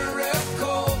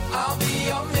miracle, I'll be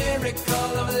your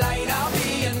miracle of light. I'll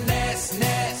be a nest,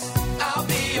 I'll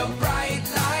be your bright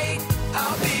light,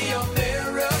 I'll be your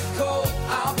miracle,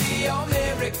 I'll be your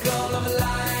miracle of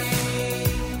light.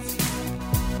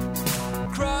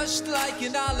 Crushed like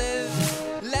an olive,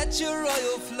 let your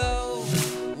oil flow.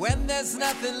 When there's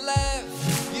nothing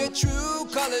left, your true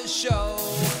colors show.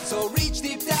 So reach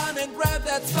deep down and grab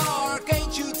that spark.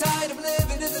 Ain't you tired of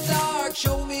living in the dark?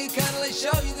 Show me a candle, I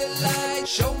show you the light.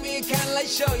 Show me a candle, I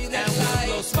show you that light.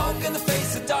 We'll blow smoke in the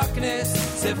face of darkness,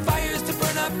 set fires to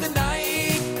burn up the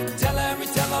night. Tell and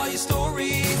retell all your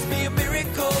stories, be a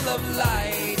miracle of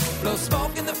light. Blow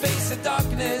smoke in the face of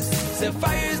darkness, set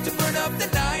fires to burn up the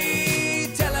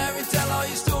night. Tell and retell all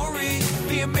your stories,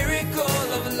 be a miracle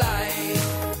of light.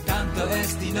 Canto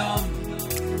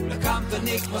estinom, no canto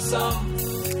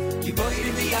nikmosom,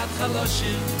 Giborim biyad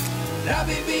chaloshim,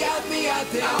 Rabbi biyad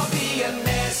miyadim. I'll be a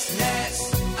nest,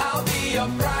 I'll be a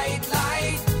bright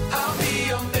light, I'll be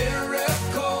a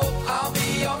miracle, I'll be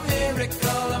a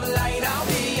miracle of light. I'll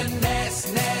be a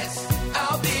nest,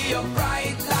 I'll be a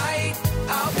bright light,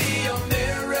 I'll be a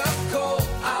miracle,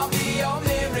 I'll be a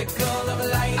miracle of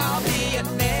light. I'll be a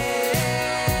nest,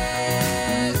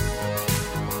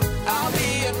 I'll be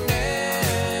a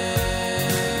nest,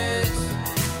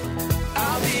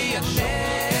 I'll be a nest,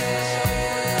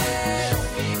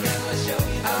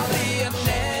 I'll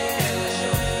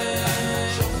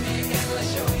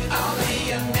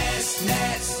be a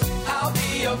nest, I'll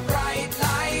be a bright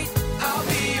light, I'll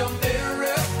be a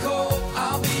miracle,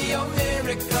 I'll be a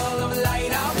miracle of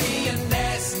light. I'll be a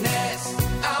nest,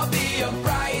 I'll be a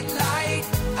bright light,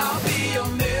 I'll be a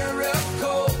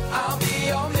miracle, I'll be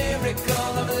a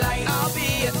miracle of light. I'll be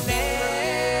a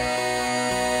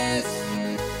nest,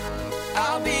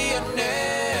 I'll be a nest,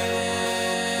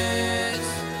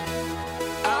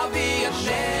 I'll be a nest,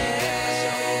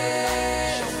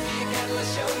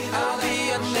 I'll be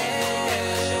a nest,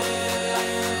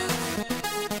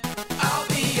 I'll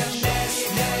be a nest,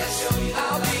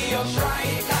 I'll be a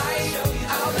bright light,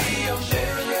 I'll be a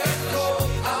miracle,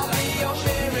 I'll be a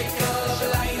miracle of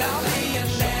light. I'll be a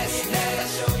nest,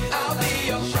 I'll be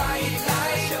a bright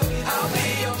light, I'll be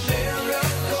a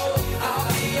miracle, I'll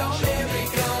be a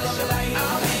miracle of light.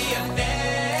 I'll be a nest.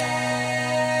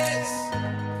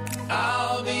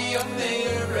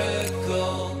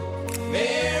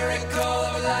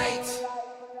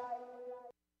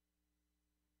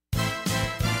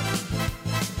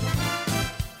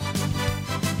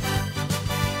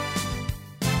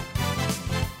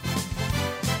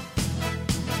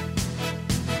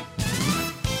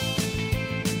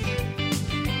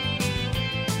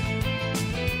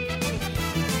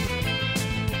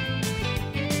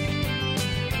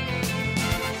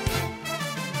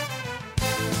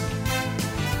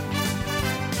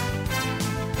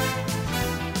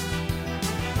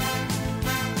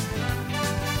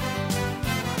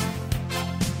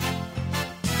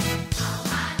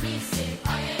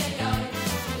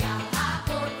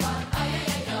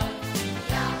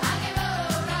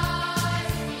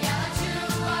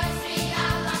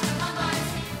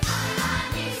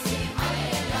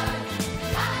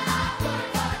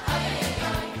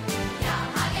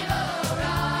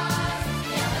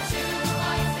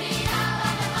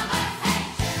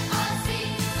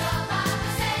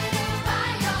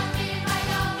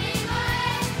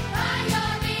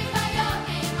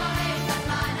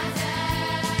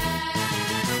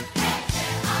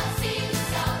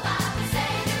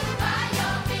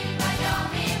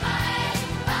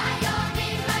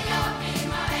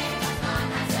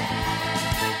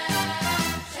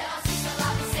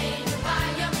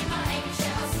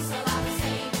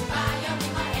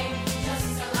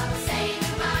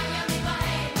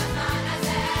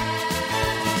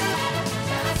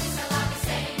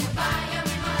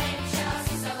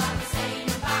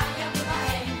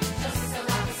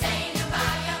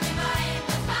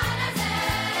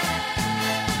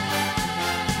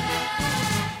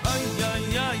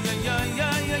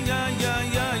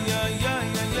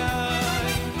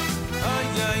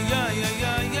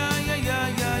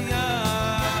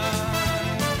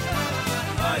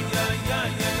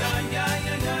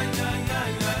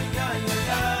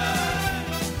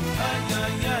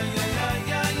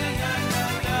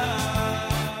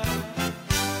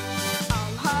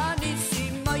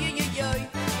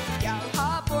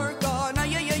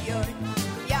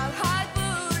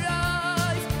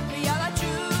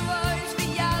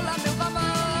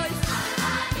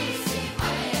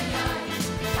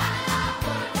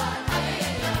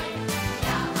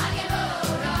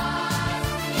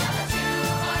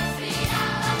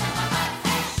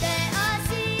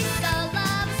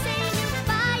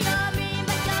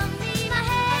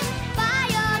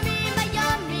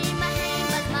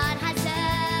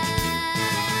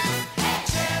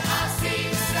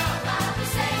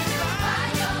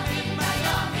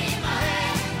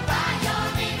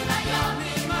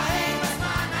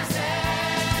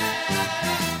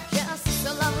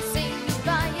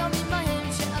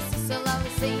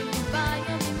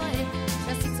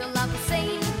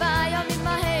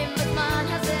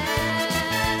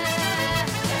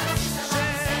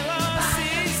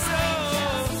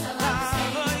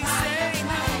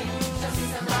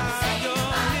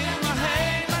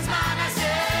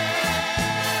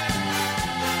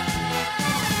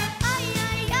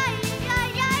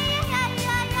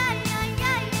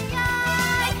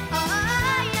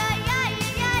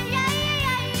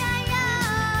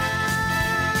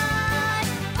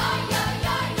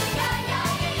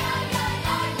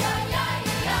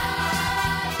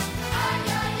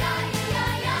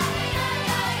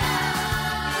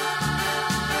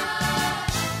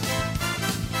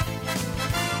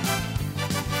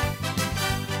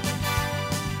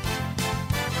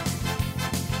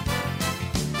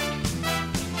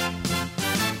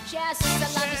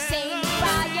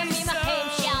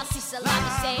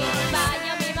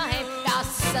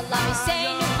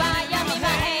 עשינו בימים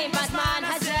ההם בזמן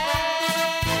הזה.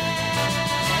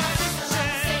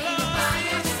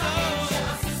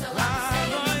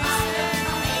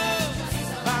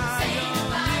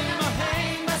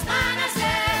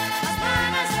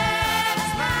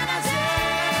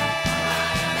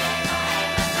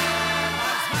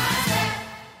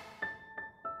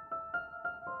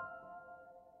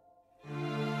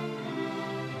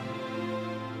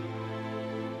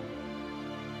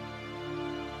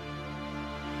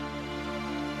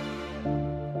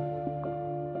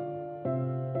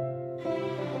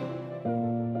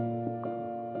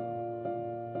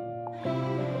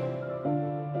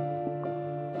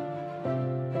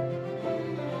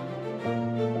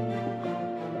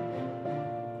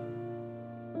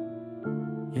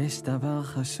 יש דבר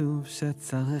חשוב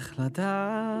שצריך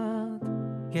לדעת,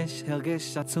 יש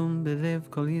הרגש עצום בלב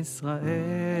כל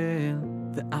ישראל,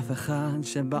 ואף אחד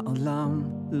שבעולם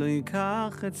לא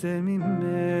ייקח את זה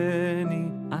ממני.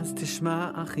 אז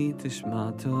תשמע אחי,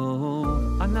 תשמע טוב,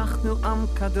 אנחנו עם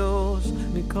קדוש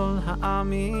מכל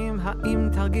העמים. האם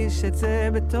תרגיש את זה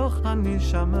בתוך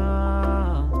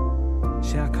הנשמה,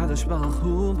 שהקדוש ברוך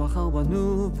הוא בחר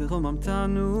בנו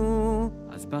ורוממתנו?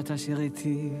 אז בא תשיר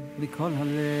איתי מכל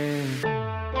הלב.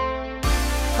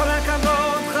 כל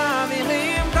הכבוד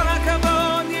חברים, כל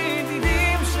הכבוד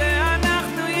ידידים,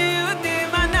 שאנחנו יהודים,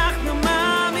 אנחנו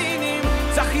מאמינים,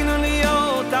 זכינו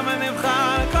להיות עם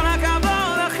הנבחר. כל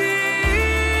הכבוד אחי,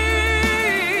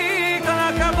 כל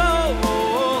הכבוד,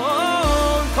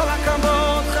 כל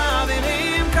הכבוד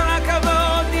חברים, כל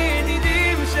הכבוד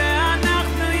ידידים,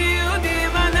 שאנחנו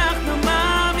יהודים, אנחנו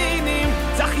מאמינים,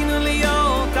 זכינו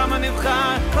להיות עם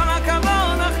הנבחר. כל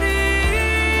הכבוד אחי,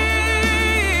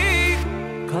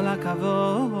 כל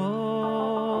הכבוד.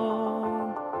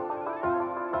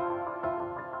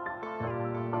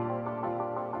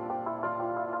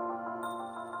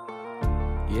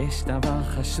 יש דבר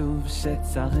חשוב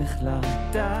שצריך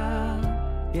לדעת,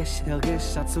 יש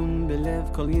הרגש עצום בלב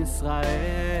כל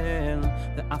ישראל,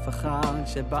 ואף אחד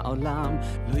שבעולם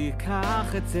לא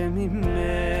ייקח את זה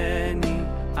ממני.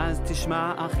 אז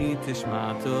תשמע אחי,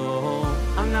 תשמע טוב,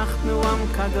 אנחנו עם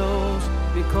קדוש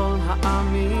מכל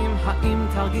העמים. האם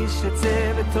תרגיש את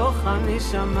זה בתוך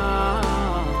הנשמה,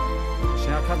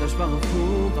 שהקדוש ברוך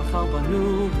הוא בחר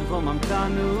בנו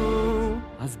ורוממתנו?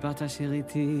 אז בא תשיר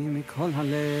איתי מכל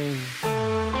הלב.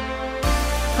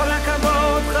 כל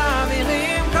הכבוד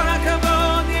חברים, כל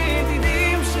הכבוד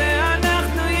ידידים,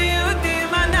 שאנחנו יהודים,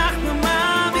 אנחנו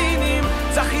מאמינים,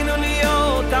 זכינו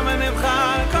להיות עם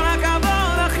הנבחר. כל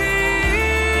הכבוד אחי,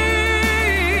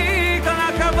 כל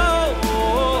הכבוד,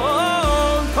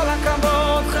 כל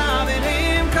הכבוד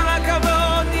חברים, כל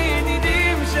הכבוד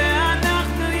ידידים,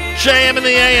 שאנחנו JM in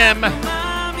the AM,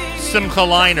 Simcha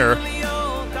Liner,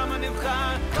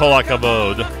 Kol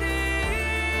HaKavod.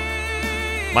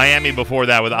 Miami before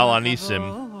that with Al Anisim.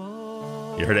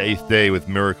 You heard Eighth Day with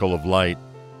Miracle of Light.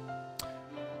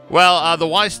 Well, the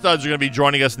Y Studs are going to be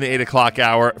joining us in the 8 o'clock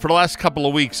hour. For the last couple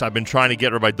of weeks, I've been trying to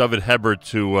get Rabbi Dovid Heber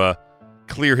to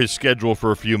clear his schedule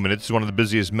for a few minutes. He's one of the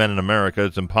busiest men in America.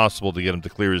 It's impossible to get him to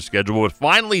clear his schedule. But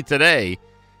finally today,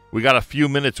 we got a few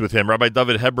minutes with him. Rabbi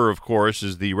Dovid Heber, of course,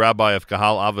 is the rabbi of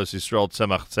Kahal Avos Yisrael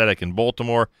Tzemach Tzedek in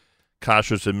Baltimore,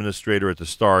 Kashrus administrator at the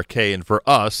Star K. And for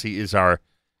us, he is our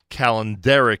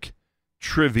calendaric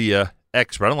trivia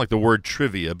expert. I don't like the word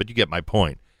trivia, but you get my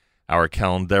point. Our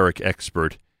calendaric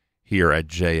expert here at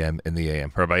JM in the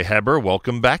AM. Rabbi Heber,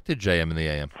 welcome back to JM in the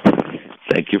AM.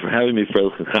 Thank you for having me.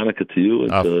 Freilich Chanukah to you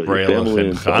and to your family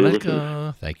and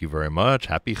Chanukah. Thank you very much.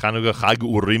 Happy Chanukah. Chag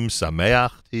Urim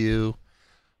Sameach to you.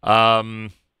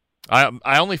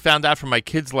 I only found out from my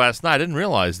kids last night. I didn't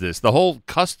realize this. The whole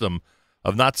custom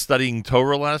of not studying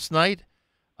Torah last night,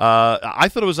 I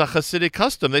thought it was a Hasidic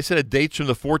custom. They said it dates from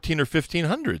the 14 or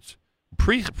 1500s,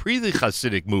 pre the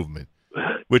Hasidic movement,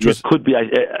 which was could be.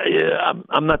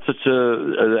 I'm not such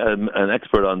an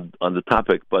expert on the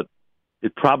topic, but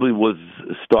it probably was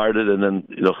started and then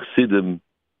Hasidim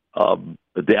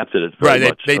adapted it very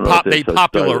much.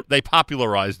 They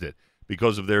popularized it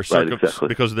because of their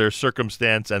because of their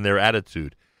circumstance and their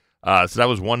attitude. So that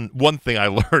was one thing I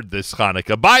learned this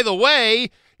Hanukkah. By the way,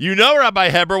 you know, Rabbi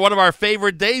Heber, one of our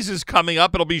favorite days is coming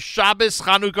up. It'll be Shabbos,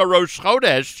 Chanukah, Rosh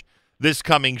Chodesh this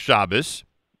coming Shabbos.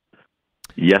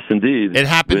 Yes, indeed. It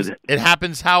happens. It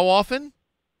happens how often?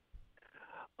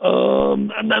 I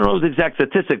don't know the exact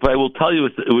statistic, but I will tell you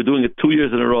we're doing it 2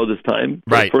 years in a row this time.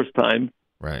 Right. The first time.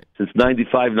 Right. Since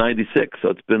 95, 96, so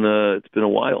it's been a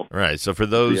while. Right. So for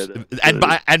those,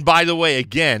 and by the way,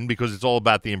 again, because it's all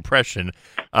about the impression,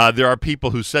 there are people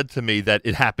who said to me that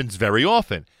it happens very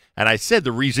often. And I said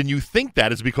the reason you think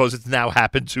that is because it's now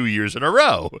happened 2 years in a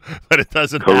row, but it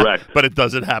doesn't. Correct. But it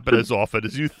doesn't happen as often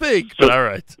as you think. But all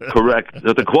right. Correct.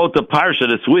 So to quote the Parsha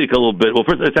this week a little bit. Well,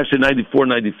 first it's actually 94,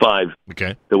 95.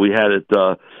 Okay. That we had it.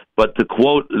 But to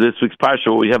quote this week's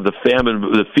Parsha, we have the famine,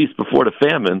 the feast before the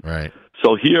famine. Right.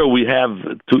 So here we have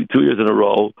two years in a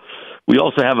row. We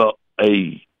also have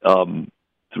a 3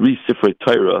 Sifrei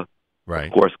Torah, right,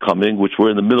 of course, coming, which we're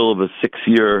in the middle of a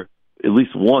 6-year, at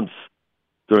least once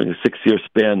during a 6-year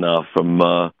span now, from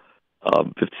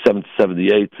 57 to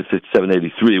 78 to 57,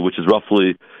 83, which is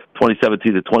roughly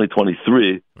 2017 to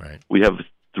 2023. Right. We have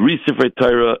 3 Sifrei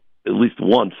Torah at least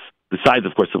once, besides,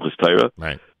 of course, Simchas Torah.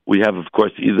 Right. We have, of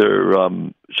course, either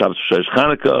Shabbos Rosh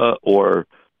Chanukah or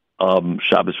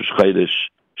Shabbos Rosh Chodesh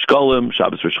Shkolim,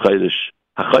 Shabbos Rosh Chodesh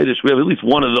HaChodesh. We have at least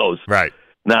one of those. Right.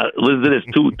 Now, listen to this,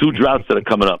 two droughts that are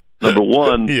coming up. Number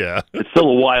one, yeah, it's still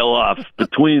a while off,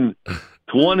 between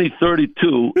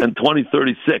 2032 and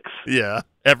 2036. Yeah,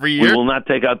 every year. We will not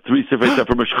take out 3 Sifrei Torah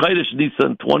from Rosh Chodesh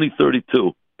Nisan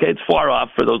 2032. Okay, it's far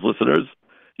off for those listeners.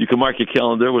 You can mark your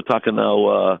calendar. We're talking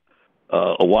now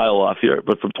a while off here.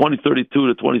 But from 2032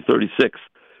 to 2036,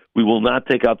 we will not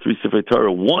take out 3 Sifrei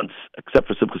Torah once, except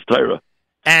for Simchas Torah.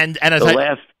 And as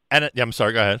I'm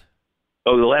sorry, go ahead.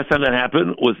 Oh, the last time that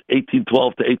happened was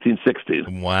 1812 to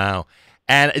 1816. Wow.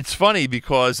 And it's funny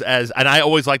because, and I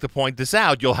always like to point this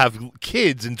out, you'll have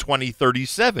kids in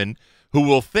 2037 who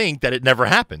will think that it never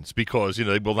happens because,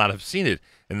 they will not have seen it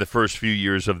in the first few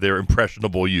years of their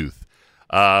impressionable youth.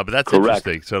 But that's correct.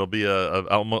 Interesting. So it'll be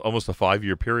almost a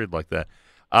 5-year period like that.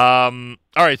 All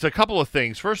right, so a couple of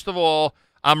things. First of all,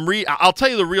 I'll tell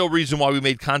you the real reason why we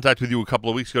made contact with you a couple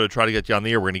of weeks ago to try to get you on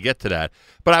the air. We're going to get to that.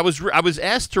 But I was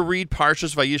asked to read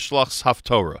Parshas Vayishlach's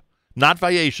Haftorah, not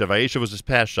Vayesha. Vayesha was this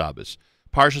past Shabbos.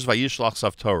 Parshas Vayishlach's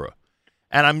Haftorah.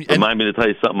 Remind me to tell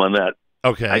you something on that.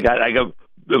 Okay. I got.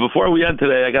 Before we end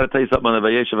today, I got to tell you something on the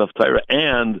Vayesha Haftorah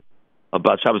and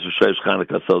about Shabbos Rosh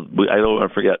Chanukah. So I don't want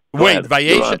to forget. Wait,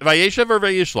 Vayesha or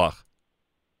Vayishlach?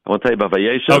 I want to tell you about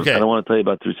Vayesha, okay, and I want to tell you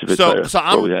about 3 Sifrei Torah. So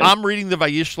I'm reading the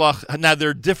Vayishlach. Now there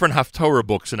are different Haftorah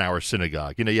books in our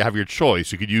synagogue. You have your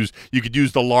choice. You could use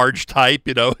the large type.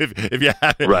 If you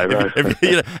have right.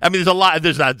 There's a lot.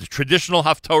 There's a traditional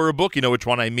Haftorah book. You know which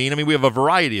one I mean. We have a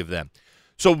variety of them.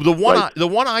 So the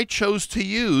one I chose to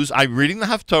use, I'm reading the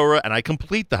Haftorah and I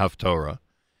complete the Haftorah.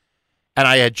 And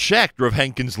I had checked Rav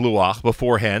Henkin's Luach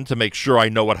beforehand to make sure I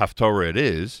know what Haftorah it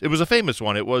is. It was a famous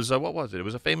one. It was, what was it? It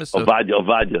was a famous...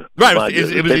 Ovadia. Right,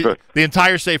 it was the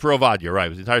entire Sefer Ovadia, right. It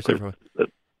was the entire Sefer Ovadia.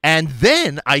 And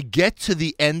then I get to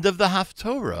the end of the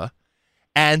Haftorah,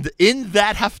 and in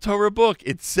that Haftorah book,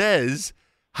 it says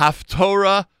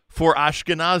Haftorah for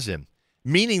Ashkenazim,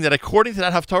 meaning that according to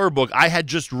that Haftorah book, I had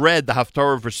just read the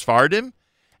Haftorah for Sfardim,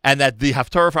 and that the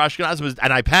Haftorah for Ashkenazim was,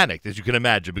 and I panicked, as you can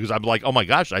imagine, because I'm like, oh my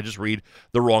gosh, I just read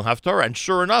the wrong Haftorah. And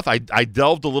sure enough, I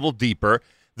delved a little deeper.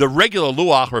 The regular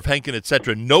Luach, Rav Henkin,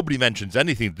 etc., nobody mentions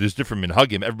anything that is different in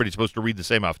Hagim. Everybody's supposed to read the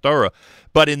same Haftorah.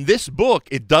 But in this book,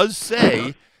 it does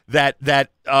say that the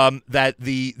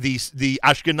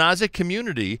Ashkenazic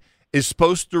community is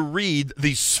supposed to read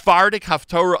the Sephardic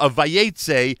Haftorah of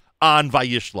Vayetze on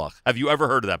Vayishlach. Have you ever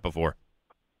heard of that before?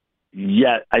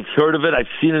 Yeah, I've heard of it. I've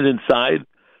seen it inside.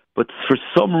 But for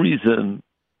some reason,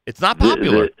 it's not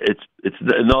popular.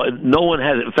 No one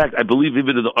has it. In fact, I believe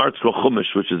even in the Art Scroll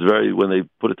Chumash, which is when they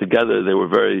put it together, they were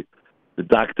very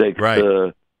didactic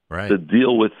to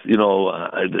deal with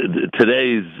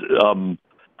today's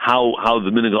how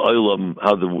the Minhag Olam,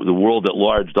 how the world at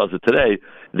large does it today.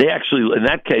 They actually, in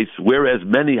that case, whereas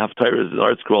many Haftarahs in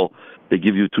Art Scroll, they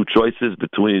give you two choices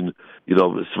between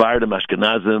Svardim,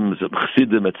 Ashkenazim,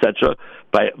 Chassidim, etc.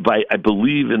 I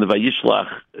believe in the Vayishlach,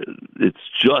 it's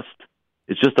just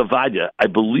Ovadia. I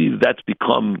believe that's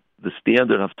become the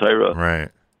standard Haftarah.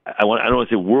 Right. I don't want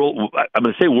to say I'm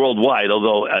going to say worldwide,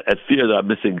 although I fear that I'm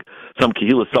missing some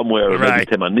Kehillah somewhere, or maybe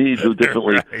Temani do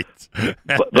differently.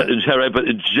 But in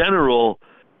general,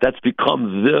 that's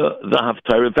become the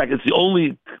Haftarah. In fact, it's the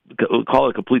only, call it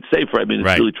a complete sefer. I mean,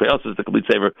 it's really Treyos is the complete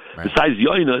sefer. Right. Besides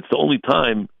Yoina, it's the only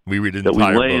time we read an that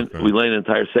entire we lay an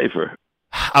entire sefer.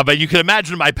 But you can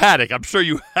imagine my panic. I'm sure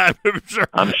you have.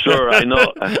 I'm sure. I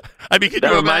know. I mean,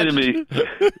 that reminded me.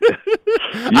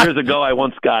 Years ago, I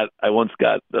once got.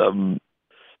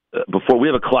 Before we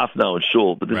have a klaf now in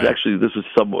shul, but this was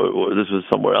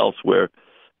somewhere else where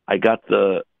I got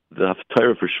the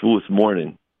Haftarah for Shavuos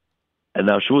morning. And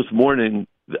now Shavuos morning,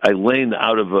 I laned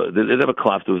out of they didn't have a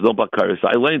klaf, there was no bakar, so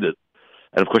I laned it.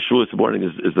 And of course, Shavuos morning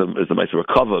is the Meiser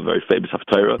Rakava, a very famous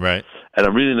Haftarah. Right. And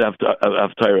I'm reading the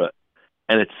Haftarah,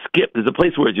 and it's skipped. There's a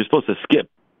place where you're supposed to skip,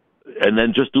 and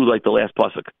then just do like the last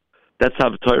pasuk. That's how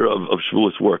the Torah of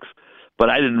Shavuos works. But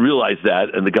I didn't realize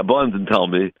that, and the Gabon didn't tell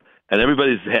me. And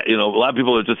everybody's, a lot of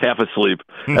people are just half asleep,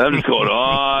 and I'm just going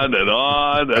on and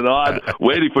on and on,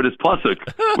 waiting for this pasuk,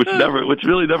 which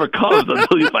really never comes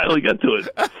until you finally get to it.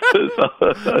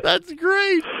 That's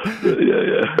great.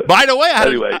 Yeah. By the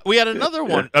way, we had another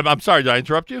one. I'm sorry, did I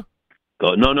interrupt you?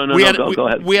 No, go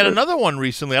ahead. We had another one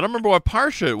recently. I don't remember what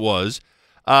parsha it was,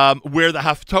 where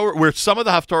some of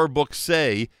the Haftorah books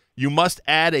say you must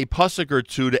add a pasuk or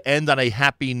two to end on a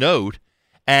happy note.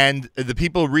 And the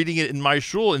people reading it in my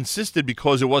shul insisted,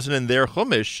 because it wasn't in their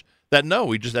chumash, that no,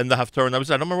 we just end the Haftorah. And I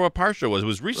don't remember what parsha it was. It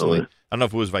was recently. I don't know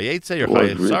if it was Vayetze or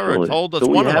Chayei Sarah told us. So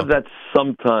one we of have them. that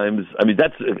sometimes. I mean,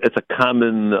 it's a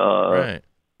common. Right.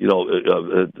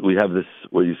 We have this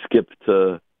where you skip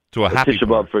to a happy Tisha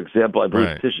B'Av, for example. I believe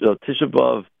Right. Tisha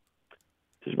B'Av,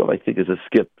 I think, is a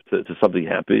skip to something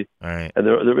happy. Right. And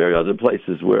there are very other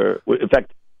places where in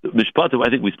fact. Mishpatim,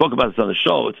 I think we spoke about this on the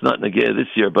show. It's not Nagaya this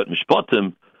year, but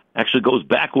Mishpatim actually goes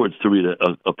backwards to read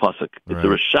a pasuk. It's the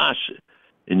Rashash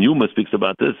in Yuma speaks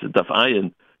about this, Daf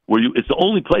Ayin, where it's the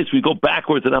only place where you go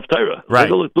backwards in Haftarah. Right.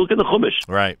 Look in the Chumash.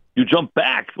 Right. You jump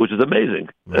back, which is amazing.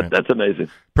 Right. That's amazing.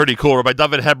 Pretty cool. Rabbi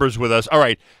Dovid Heber's with us. All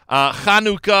right.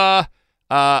 Chanukah,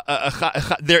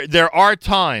 there are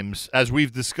times, as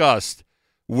we've discussed,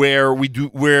 where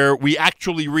we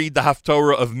actually read the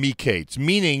Haftorah of Miketz,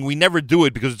 meaning we never do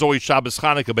it because it's always Shabbos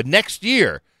Chanukah. But next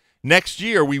year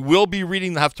we will be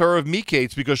reading the Haftorah of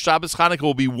Miketz because Shabbos Chanukah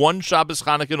will be one Shabbos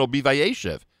Chanukah and it'll be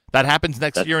Vayeshev. That happens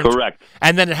next year. Correct.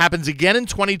 And then it happens again in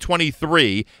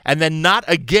 2023, and then not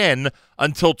again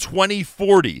until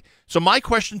 2040. So my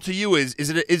question to you is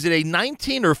it a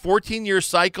 19 or 14-year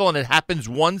cycle, and it happens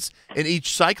once in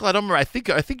each cycle? I don't remember. I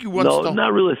think you once. No,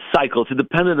 not really a cycle. It's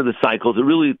independent of the cycles. It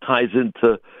really ties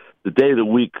into the day of the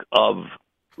week of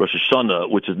Rosh Hashanah,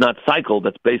 which is not cycled.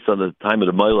 That's based on the time of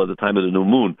the Mila, the time of the new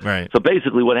moon. Right. So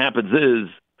basically what happens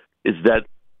is that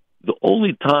the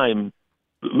only time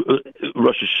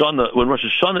Rosh Hashanah, when Rosh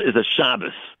Hashanah is a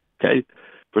Shabbos, okay?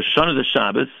 Rosh Hashanah is a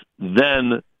Shabbos,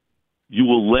 then you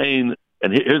will lane,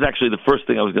 and here's actually the first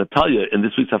thing I was going to tell you, in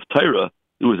this week's Haftarah,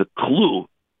 there was a clue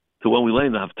to when we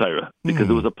lane the Haftarah, because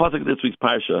there was a pasuk in this week's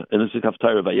Parsha, in this week's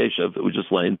Haftarah Vayeshev, that we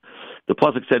just lane. The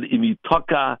pasuk said, Im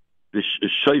yitaka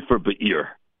b'shofar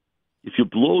be'ir. If you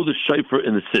blow the shofar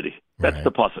in the city, that's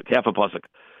the pasuk, half a pasuk.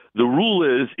 The rule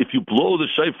is, if you blow the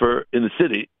shofar in the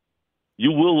city,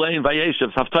 you will lane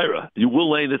Vayeshev's Haftarah. You will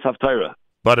lane this Haftarah.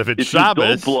 But if it's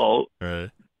Shabbos,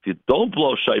 if you don't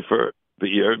blow shofar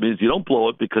be'ir, it means you don't blow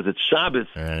it because it's Shabbos.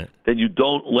 Then you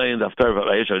don't lane the Haftarah of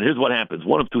Vayeshev. And here's what happens: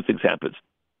 one of two things happens.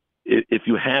 If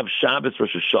you have Shabbos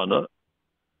Rosh Hashanah,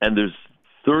 and there's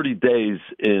 30 days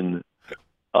in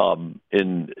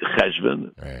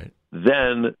Cheshvan,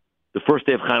 then the first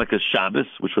day of Chanukah is Shabbos,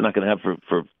 which we're not going to have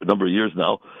for a number of years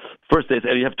now. First day,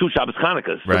 and you have two Shabbos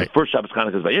Chanukahs. So the first Shabbos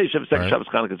Chanukah is Vayeshev, second Shabbos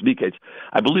Chanukah is Miketz.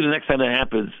 I believe the next time that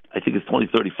happens, I think it's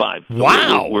 2035. So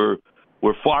wow,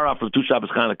 we're far off from two Shabbos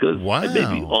Chanukahs. Wow, I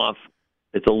may be off.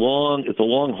 It's a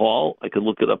long haul. I can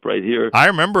look it up right here. I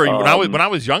remember when I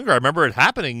was younger. I remember it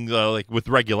happening like with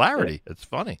regularity. It's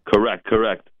funny. Correct.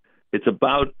 It's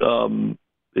about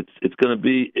it's going to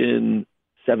be in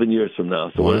 7 years from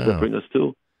now. So what does that bring us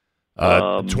to?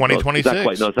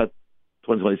 2026. No, it's not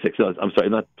 2026. No, I'm sorry,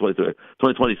 not 2026.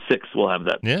 2026 we'll have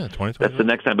that. Yeah, 2026. That's the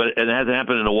next time, but it hasn't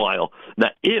happened in a while. Now,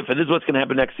 and this is what's going to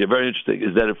happen next year, very interesting,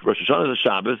 is that if Rosh Hashanah is a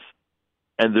Shabbos,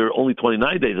 and there are only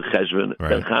 29 days of Cheshvan,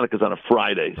 then Chanukah is on a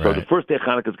Friday. So the first day of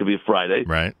Chanukah is going to be a Friday.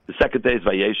 Right. The second day is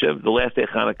Vayeshev. The last day of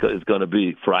Chanukah is going to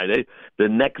be Friday. The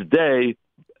next day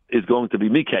is going to be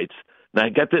Miketz. Now,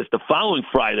 get this. The following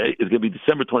Friday is going to be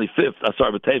December 25th,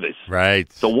 Asar B'Teves. Right.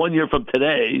 So 1 year from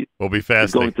today, we'll be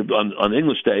fasting. On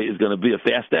English Day is going to be a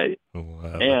fast day.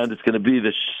 Wow. And it's going to be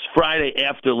the Friday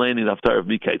after landing the Haftarah of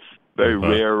Miketz. Very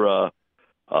rare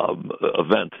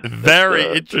event. Very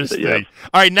interesting. Yeah.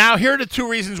 All right, now here are the two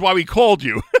reasons why we called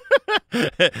you.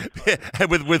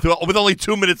 with only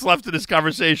 2 minutes left in this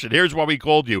conversation, here's why we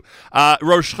called you.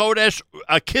 Rosh Chodesh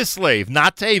Kislev,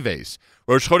 not Teves.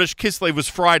 Rosh Chodesh Kislev was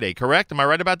Friday, correct? Am I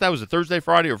right about that? Was it Thursday,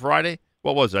 Friday, or Friday?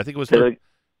 What was it? I think it was Thursday.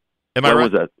 Am I right?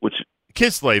 What was that? Which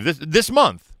Kislev, this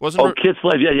month, wasn't it? Oh,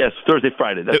 Kislev, yes, Thursday,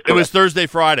 Friday. It was Thursday,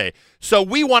 Friday. So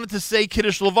we wanted to say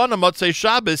Kiddush Levana, Motzei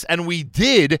Shabbos, and we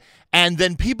did, and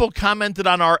then people commented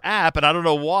on our app, and I don't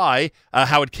know why,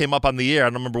 how it came up on the air, I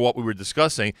don't remember what we were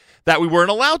discussing, that we weren't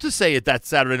allowed to say it that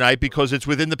Saturday night because it's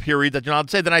within the period that you're not allowed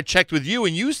to say. Then I checked with you,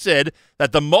 and you said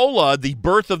that the Mola, the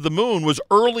birth of the moon, was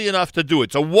early enough to do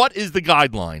it. So what is the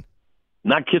guideline?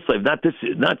 Not Kislev, not this,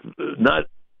 not.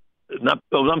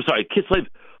 Oh, I'm sorry, Kislev.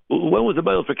 When was the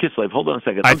Moilad for Kislev? Hold on a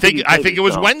second. I think it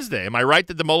was Wednesday. Am I right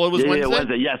that the Moilad was Wednesday? Yeah,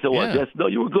 Wednesday. Yes, it was. Yeah. Yes. No,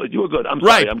 you were good. I'm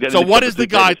right. sorry. I'm getting So what is the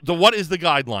guide? So what is the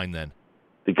guideline then?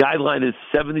 The guideline is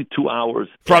 72 hours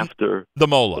from after the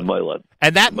Moilad.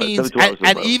 And that means,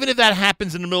 and even if that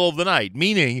happens in the middle of the night,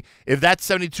 meaning if that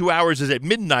 72 hours is at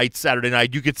midnight Saturday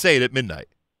night, you could say it at midnight.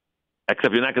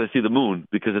 Except you're not going to see the moon,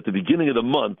 because at the beginning of the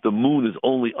month, the moon is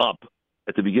only up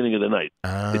at the beginning of the night.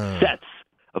 It sets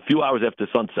a few hours after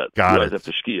sunset, hours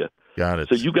after Shkia. Got it.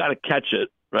 So you got to catch it,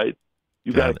 right?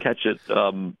 You got to catch it.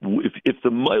 If the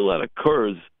Moilad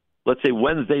occurs, let's say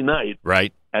Wednesday night,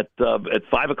 right, at 5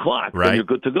 o'clock, right, then you're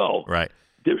good to go. Right.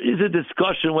 There is a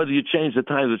discussion whether you change the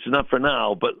times, which is not for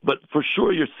now, but for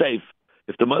sure you're safe.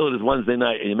 If the Moilad is Wednesday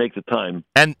night and you make the time,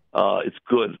 and it's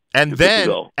good. And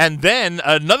then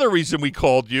another reason we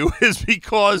called you is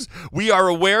because we are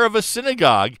aware of a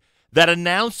synagogue that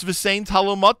announced V'sein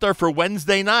Talmutar for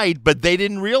Wednesday night, but they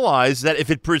didn't realize that if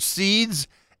it precedes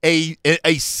a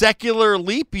secular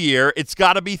leap year, it's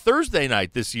got to be Thursday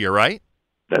night this year, right?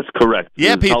 That's correct.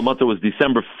 Yeah, Talmutar was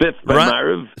December 5th by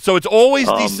Ma'ariv. So it's always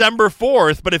December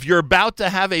 4th, but if you're about to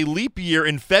have a leap year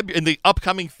in the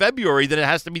upcoming February, then it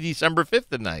has to be December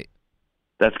 5th at night.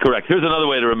 That's correct. Here's another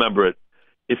way to remember it.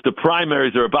 If the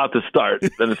primaries are about to start,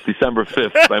 then it's December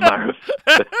 5th by Ma'ariv.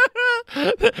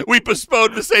 We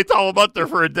postponed the St. Talmutar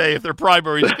for a day if their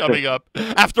primary is coming up.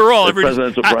 After all,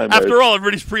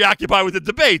 everybody's preoccupied with the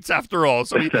debates, after all.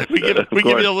 So we give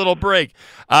you a little break.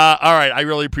 All right, I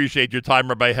really appreciate your time,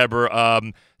 Rabbi Heber.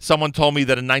 Someone told me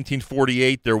that in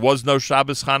 1948 there was no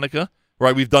Shabbos Chanukah.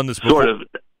 Right, we've done this before. Sort of.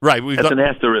 Right. That's an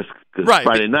asterisk, because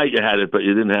Friday night you had it, but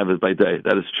you didn't have it by day.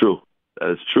 That is true.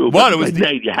 That is true. What? It was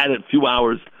you had it a few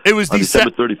hours. It was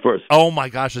December 31st. Oh my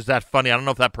gosh, is that funny? I don't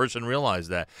know if that person realized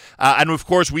that. And of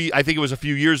course, I think it was a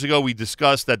few years ago, we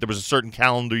discussed that there was a certain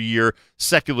calendar year,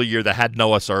 secular year, that had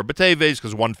no Asar B'Teves,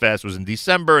 because one fast was in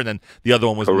December, and then the other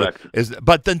one was correct.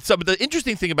 But the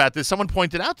interesting thing about this, someone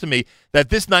pointed out to me that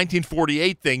this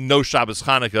 1948 thing, no Shabbos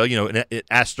Chanukah, an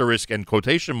asterisk and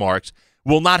quotation marks,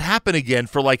 will not happen again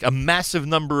for like a massive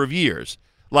number of years.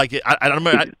 Like I don't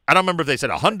remember if they said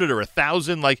 100 or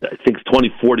 1,000. Like I think it's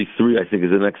 2043. I think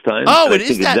is the next time. Oh, it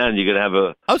is that. Then you're gonna have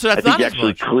a. Oh, so that's I think not you as actually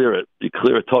much. clear it. You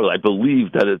clear it totally. I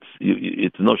believe that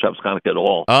it's no Shabbos Chanukah at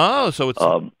all. Oh,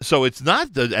 so it's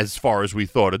not as far as we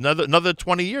thought. Another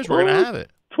 20 years we're gonna have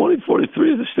it.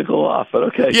 2043 is a stickle off, but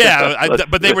okay. Yeah,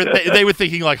 but they were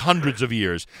thinking like hundreds of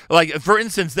years. Like for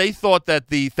instance, they thought that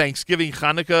the Thanksgiving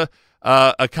Hanukkah.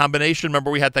 A combination. Remember,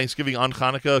 we had Thanksgiving on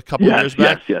Hanukkah a couple of years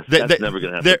back. Yes. That's never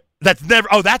going to happen. That's never.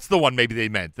 Oh, that's the one. Maybe they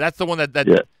meant. That's the one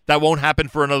that won't happen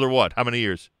for another what? How many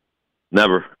years?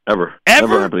 Never, ever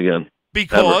happen again.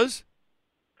 Because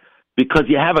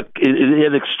you have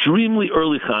an extremely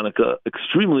early Hanukkah,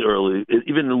 extremely early,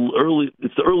 even early.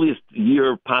 It's the earliest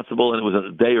year possible, and it was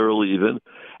a day early even.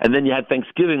 And then you had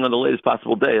Thanksgiving on the latest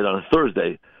possible day, and on a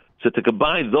Thursday. So to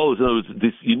combine those,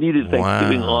 you needed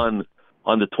Thanksgiving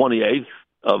on the 28th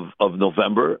of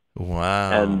November.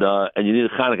 Wow. And you need a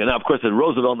Hanukkah. Now, of course, had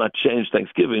Roosevelt not changed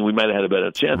Thanksgiving, we might have had a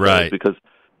better chance of it, because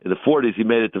in the 40s he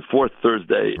made it the fourth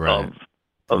Thursday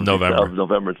of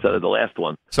November instead of the last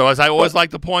one. So as I always like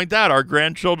to point out, our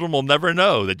grandchildren will never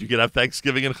know that you can have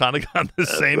Thanksgiving and Hanukkah on the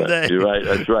same day. You're right.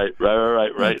 That's right.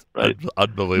 Right.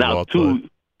 Unbelievable. Now,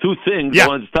 two things I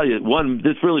wanted to tell you. One,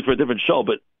 this is really for a different show,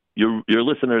 but your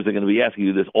listeners are going to be asking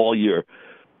you this all year.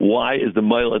 Why is the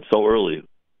Moilad so early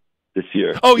this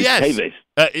year? Oh, yes.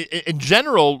 In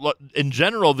general, the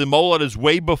Moilad is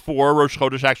way before Rosh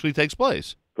Chodesh actually takes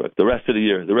place. Correct. The rest of the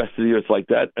year it's like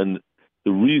that, and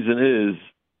the reason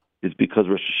is because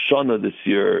Rosh Hashanah this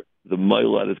year, the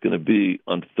Moilad is going to be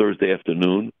on Thursday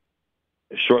afternoon,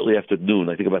 shortly after noon.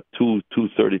 I think about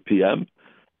 2:30 p.m.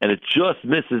 And it just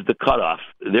misses the cutoff.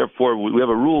 Therefore, we have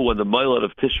a rule: when the Moilad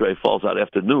of Tishrei falls out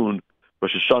after noon,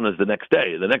 Rosh Hashanah is the next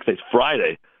day. The next day is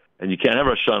Friday. And you can't have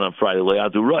Rosh Hashanah on Friday,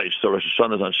 Le'adu Rosh, so Rosh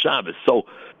Hashanah is on Shabbos. So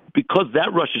because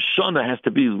that Rosh Hashanah has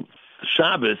to be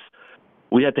Shabbos,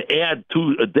 we had to add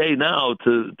a day now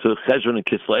to Cheshvan and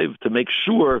Kislev to make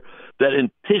sure that in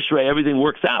Tishrei everything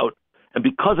works out. And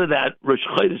because of that, Rosh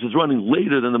Chodesh is running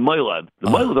later than the Moilad.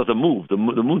 The Moilad doesn't move. The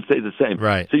moon stays the same.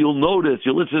 Right. So your listeners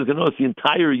are going to notice the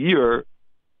entire year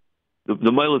the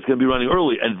Moilad is going to be running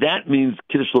early. And that means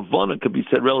Kiddush Levana could be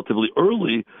said relatively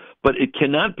early, but it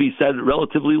cannot be said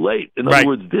relatively late. In other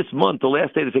words, this month, the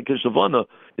last day to say Kiddush Levana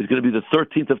is going to be the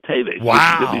 13th of Teves. Wow. Which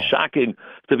is going to be shocking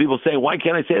to people saying, why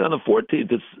can't I say it on the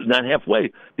 14th? It's not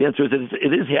halfway. The answer is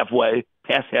it is halfway,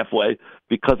 past halfway,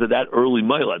 because of that early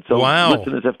Moilad. So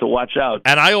listeners have to watch out.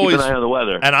 And keep an eye on the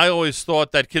weather. And I always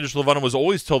thought that Kiddush Levana was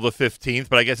always till the 15th,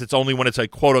 but I guess it's only when it's a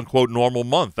quote-unquote normal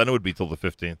month. Then it would be till the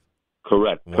 15th.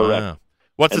 Correct.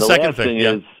 What's and the second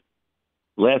thing?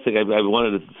 Last thing I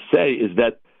wanted to say is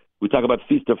that we talk about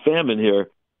feast or famine here.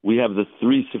 We have the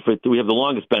we have the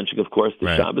longest benching, of course,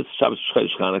 the Shabbos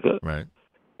Chanukah. Right.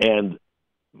 And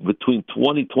between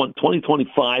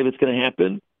 2025, it's going to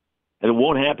happen, and it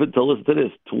won't happen until, listen to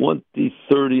this,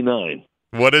 2039.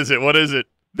 What is it?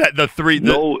 That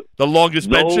the longest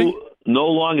benching? No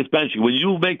longest benching. When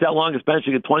you make that longest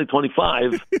benching in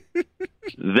 2025,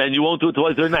 then you won't do it until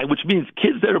 2039, which means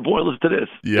kids that are born, listen to this.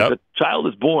 Yep. If a child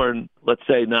is born, let's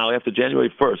say now after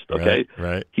January 1st, okay?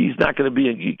 Right. He's not going to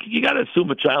be you got to assume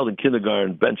a child in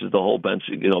kindergarten benches the whole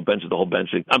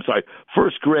benching, I'm sorry,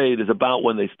 first grade is about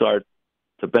when they start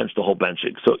to bench the whole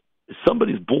benching. So if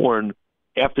somebody's born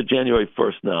after January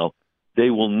 1st now, they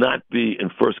will not be in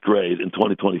first grade in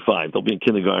 2025. They'll be in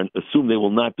kindergarten. Assume they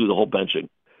will not do the whole benching,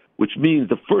 which means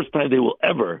the first time they will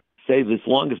ever say this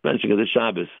longest benching of this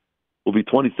Shabbos will be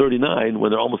 2039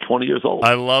 when they're almost 20 years old.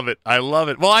 I love it.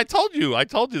 Well, I told you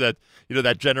that,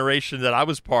 that generation that I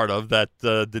was part of that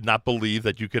did not believe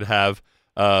that you could have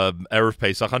Erev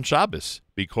Pesach on Shabbos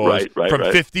because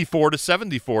from 54 to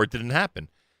 74 it didn't happen.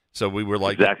 So we were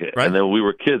like, exactly. Right? And then we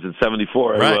were kids in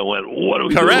 74. Everyone went, what do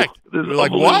we Correct. do? We're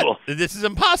like, what? This is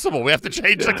impossible. We have to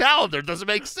change the calendar. It doesn't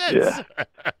make sense. Yeah.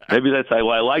 Maybe that's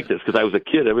why I like this, because I was a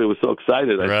kid. Everybody was so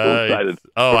excited. I was so excited.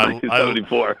 Oh,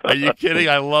 1974. Are you kidding?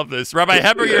 I love this. Rabbi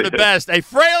Heber, you're the best. A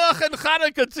Freilich and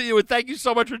Chanukah to you, and thank you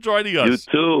so much for joining us. You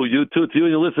too. To you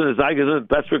and your listeners, I give them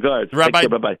best regards. Rabbi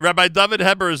Bye-bye.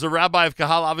 Heber is the rabbi of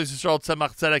Kahal Avis Yisrael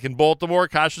Tzemach Tzedek in Baltimore,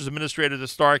 Kashrus administrator to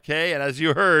Star K, and as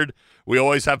you heard, we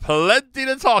always have plenty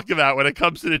to talk about when it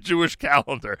comes to the Jewish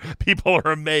calendar. People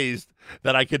are amazed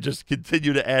that I could just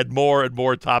continue to add more and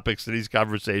more topics to these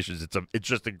conversations. It's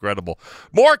just incredible.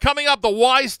 More coming up. The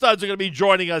Y Studs are going to be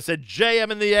joining us at JM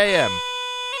in the AM.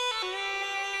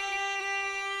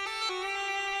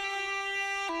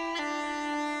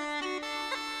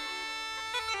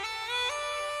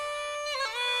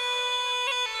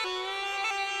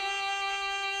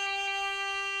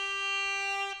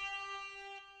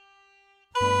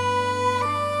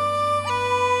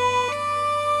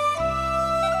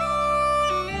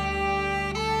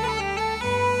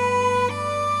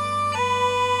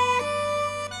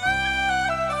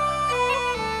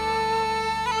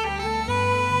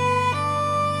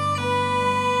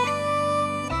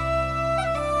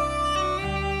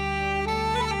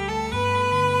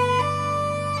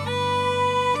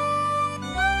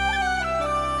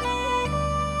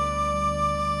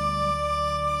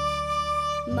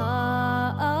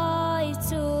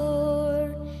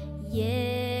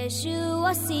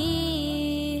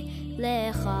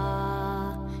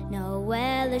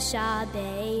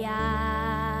 Shabeach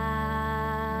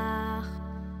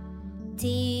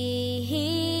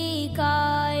Tihi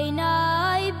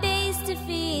kainai beis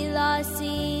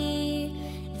tefilasi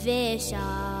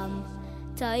Vesham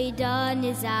Taidan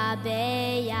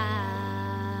Zabeach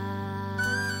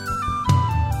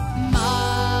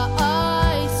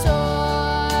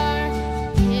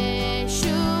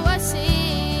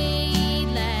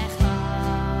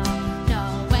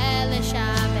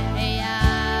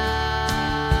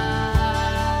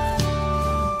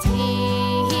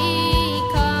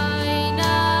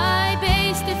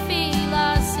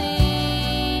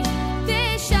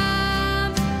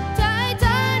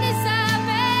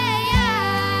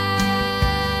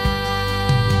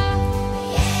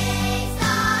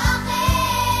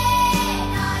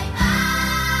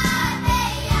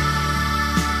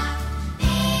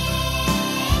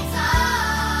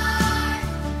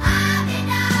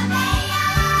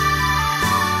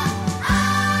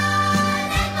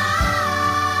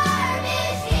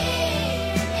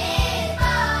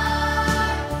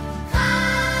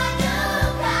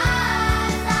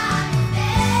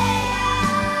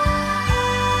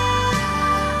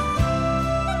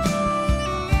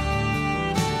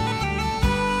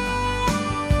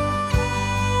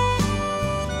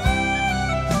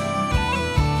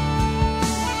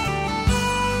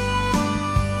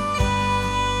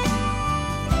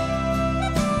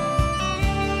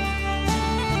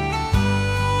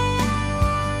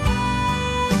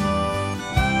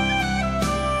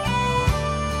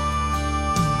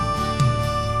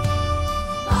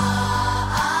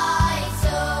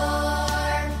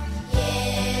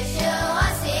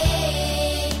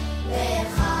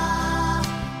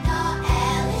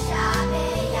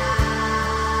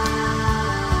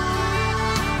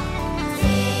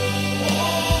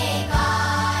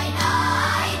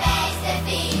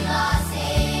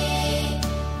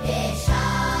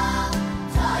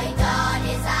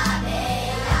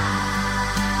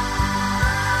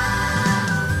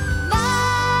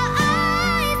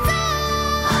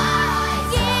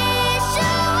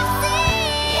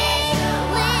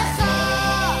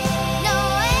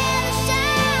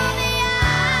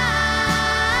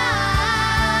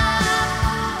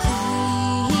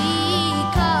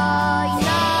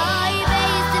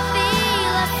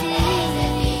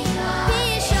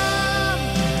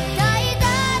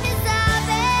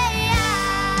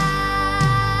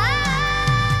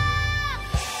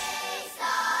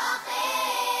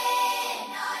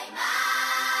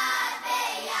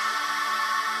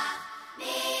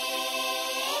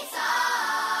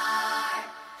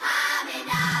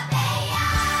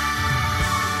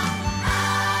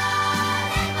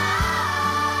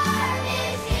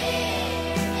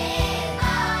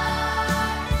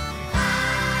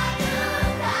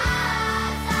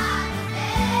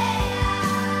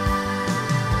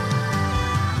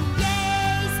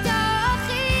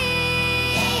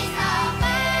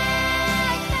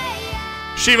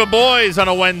Shiva Boys on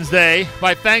a Wednesday.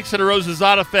 My thanks to the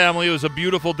Rosazada family. It was a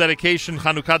beautiful dedication,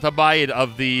 Chanukah Bayit,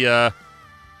 of the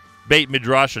Beit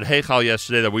Midrash at Heichal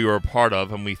yesterday that we were a part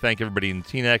of. And we thank everybody in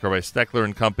Teaneck, Rabbi Steckler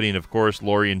and company, and of course,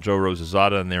 Lori and Joe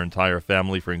Rosazada and their entire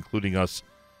family for including us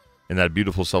in that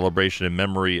beautiful celebration in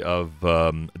memory of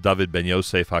Dovid ben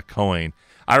Yosef HaKohen.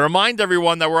 I remind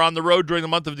everyone that we're on the road during the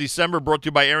month of December, brought to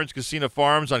you by Aaron's Casino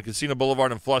Farms on Casino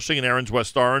Boulevard in Flushing and Aaron's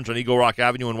West Orange on Eagle Rock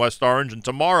Avenue in West Orange. And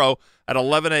tomorrow at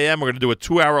 11 a.m., we're going to do a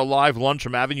 2-hour live lunch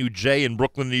from Avenue J in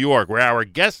Brooklyn, New York, where our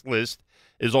guest list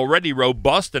is already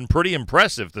robust and pretty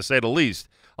impressive, to say the least.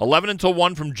 11 until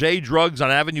 1 from J Drugs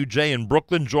on Avenue J in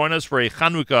Brooklyn. Join us for a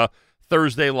Chanukah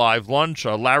Thursday live lunch.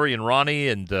 Larry and Ronnie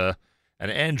and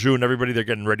Andrew and everybody, they're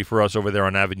getting ready for us over there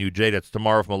on Avenue J. That's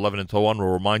tomorrow from 11 until 1. We'll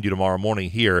remind you tomorrow morning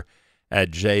here at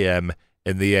JM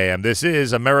in the AM. This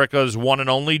is America's one and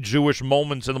only Jewish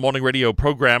Moments in the Morning radio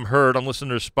program, heard on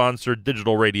listener-sponsored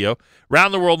digital radio.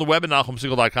 Around the world on the web at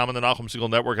NachumSegal.com and the Nachum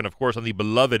Segal Network, and, of course, on the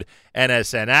beloved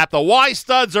NSN app. The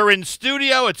Y-Studs are in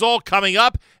studio. It's all coming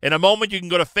up. In a moment, you can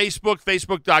go to Facebook,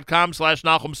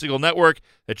 facebook.com/Nachum Segal Network,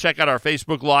 to check out our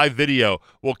Facebook Live video.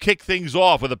 We'll kick things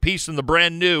off with a piece from the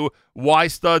brand-new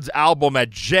Y-Studs album at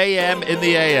JM in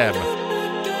the AM.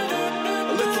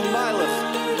 A little Milef.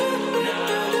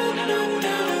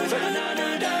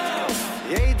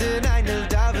 Jeder eine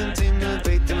davent in der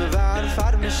Bete me war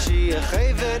Vater Mashiach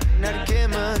Heber nach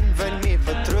kommen wenn mir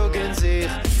vertrogen sich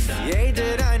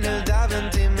Jeder eine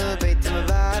davent in der Bete me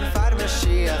war Vater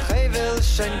Mashiach Heber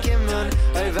schon kommen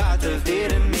oi warte auf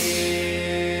dir und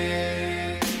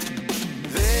mir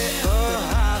We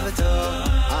have it all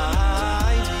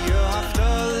you have to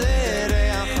let it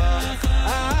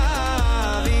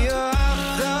you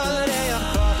have to let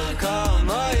it come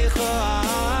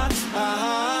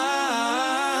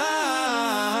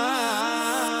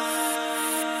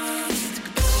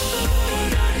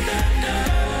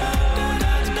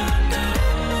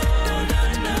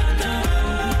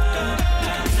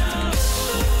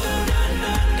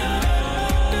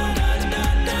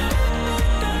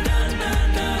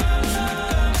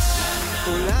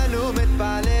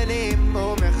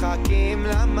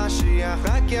למשיח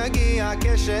רק יגיע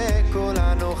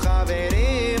כשכולנו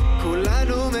חברים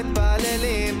כולנו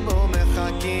מתפללים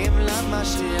ומחכים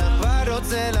למשיח כבר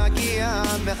רוצה להגיע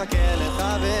מחכה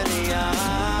לחבריה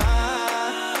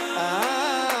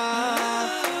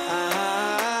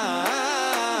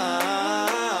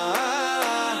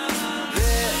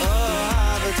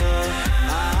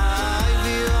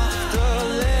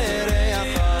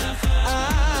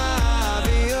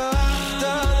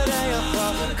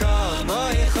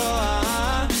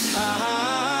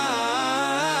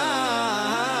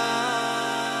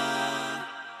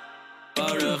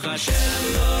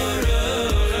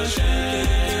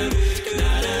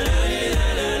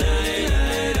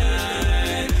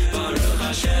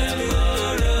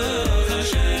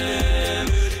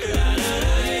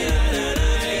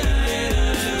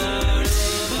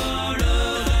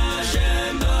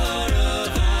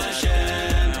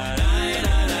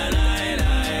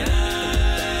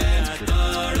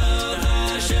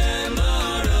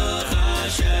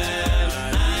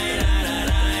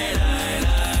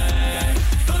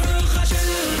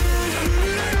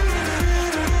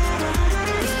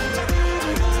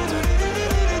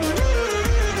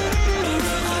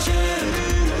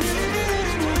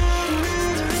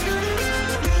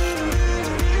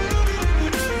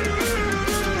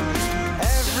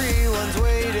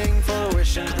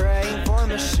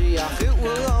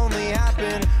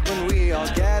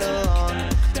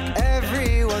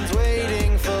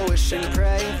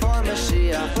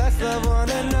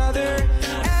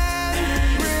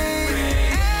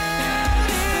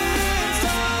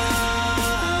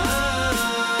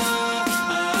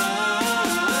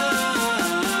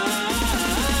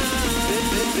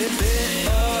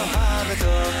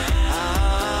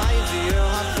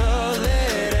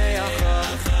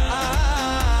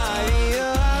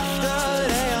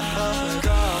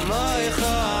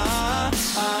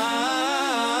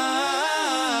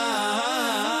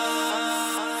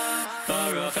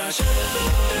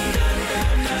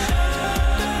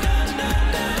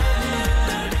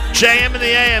JM in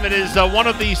the AM. It is one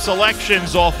of the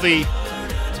selections off the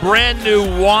brand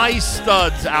new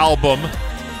Y-Studs album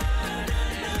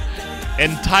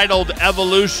entitled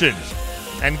Evolution.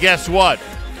 And guess what?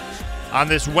 On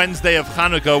this Wednesday of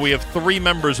Chanukah, we have 3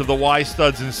 members of the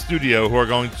Y-Studs in studio who are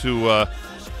going to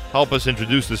help us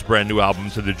introduce this brand new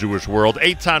album to the Jewish world.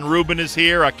 Eitan Rubin is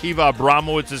here. Akiva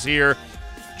Abramowitz is here.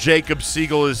 Jacob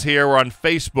Siegel is here. We're on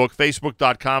Facebook,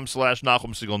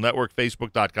 facebook.com/Nachum Segal Network,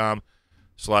 facebook.com/Nachum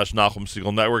Nachum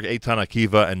Siegel Network. Eitan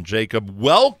Akiva and Jacob.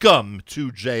 Welcome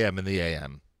to JM in the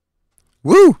AM.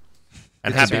 Woo!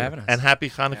 And happy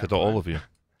Chanukah to all of you.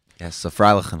 Yes, so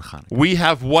Freilichen Chanukah. We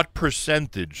have what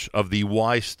percentage of the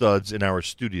Y studs in our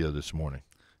studio this morning?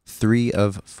 3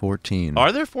 of 14.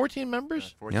 Are there 14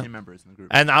 members? 14 members in the group.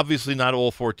 And obviously not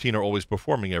all 14 are always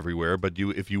performing everywhere, but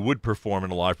if you would perform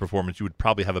in a live performance, you would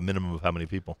probably have a minimum of how many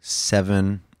people?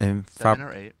 7. 7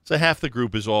 or 8. So half the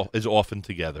group is often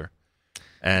together.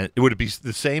 And would it be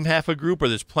the same half a group, or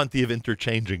there's plenty of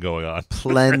interchanging going on?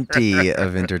 Plenty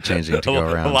of interchanging to go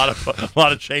around. A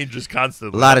lot of changes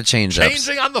constantly. A lot of change-ups.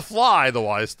 Changing on the fly, the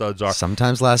Y studs are.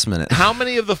 Sometimes last minute. How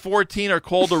many of the 14 are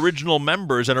called original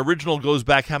members? And original goes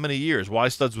back how many years? Y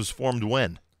studs was formed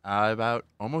when? About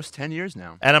almost 10 years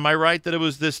now. And am I right that it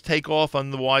was this takeoff on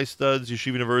the Y studs,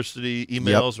 Yeshiva University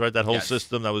emails, right? That whole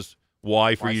system that was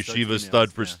Y for Yeshiva,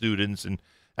 stud for students, and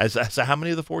so how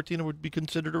many of the 14 would be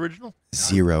considered original?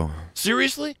 0.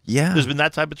 Seriously? Yeah. There's been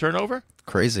that type of turnover?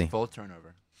 Crazy. Full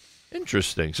turnover.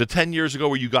 Interesting. So 10 years ago,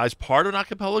 were you guys part of an a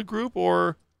cappella group,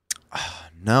 or?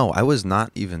 No, I was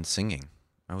not even singing.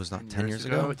 I was not 10 years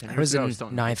ago. I was in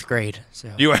 9th grade.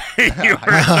 So you were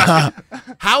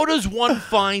How does one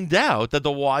find out that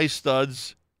the Y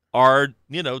studs are,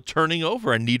 turning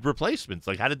over and need replacements?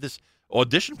 Like, how did this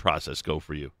audition process go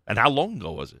for you? And how long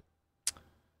ago was it?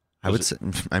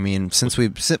 Since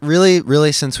we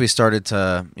really since we started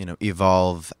to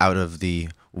evolve out of the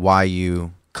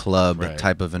YU club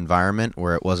type of environment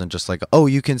where it wasn't just like, oh,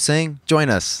 you can sing, join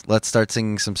us, let's start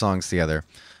singing some songs together.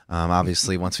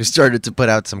 Obviously, once we started to put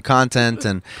out some content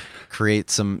and create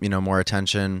some more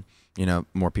attention,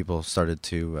 more people started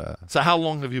to. So how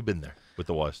long have you been there with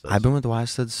the Y studs? I've been with the Y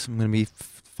studs. I'm going to be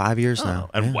 5 years now.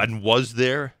 And was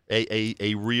there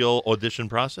a real audition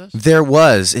process? There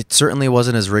was. It certainly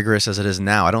wasn't as rigorous as it is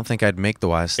now. I don't think I'd make the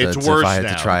Y studs if I had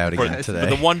now. to try out again today. But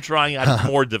the one trying out is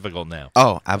more difficult now.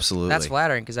 Oh, absolutely. That's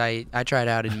flattering because I tried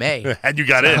out in May. And you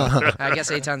got in. I guess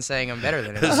Eitan's saying I'm better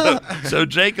than him. So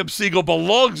Jacob Siegel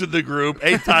belongs in the group.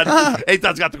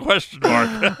 Eitan's got the question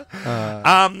mark.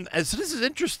 And so this is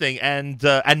interesting. And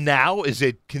now is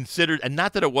it considered, and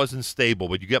not that it wasn't stable,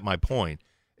 but you get my point.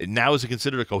 Now is it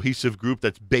considered a cohesive group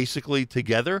that's basically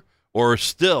together, or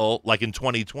still, like in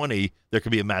 2020, there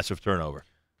could be a massive turnover?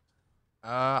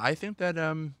 I think that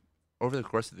over the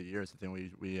course of the years, I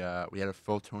think we had a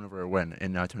full turnover win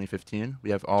in 2015. We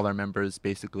have all our members,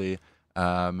 basically,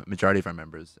 majority of our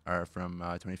members are from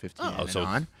 2015 and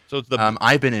on. So it's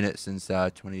I've been in it since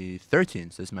 2013,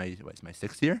 so it's my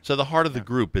 6th year. So the heart of the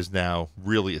group is now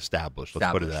really established.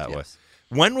 Let's put it that way.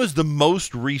 When was the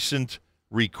most recent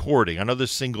recording? I know there's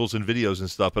singles and videos and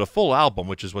stuff, but a full album,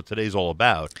 which is what today's all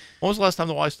about. When was the last time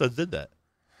the Y studs did that?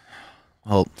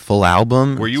 Well, full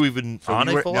album? Were you even on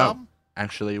a full album?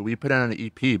 Actually, we put out an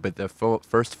EP, but the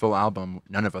first full album,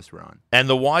 none of us were on. And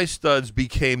the Y studs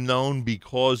became known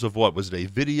because of what? Was it a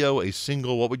video, a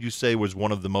single? What would you say was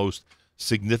one of the most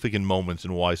significant moments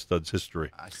in Y studs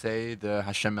history? I say the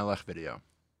Hashem Melech video.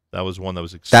 That was one that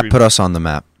was extremely... That put us on the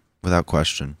map. Without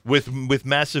question. With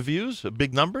massive views,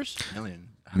 big numbers? Million.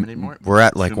 How many more? We're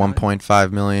at like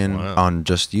 1.5 million on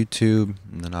just YouTube,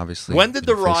 and then obviously. When did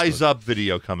the Rise Up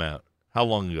video come out? How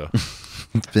long ago?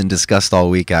 It's been discussed all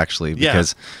week, actually,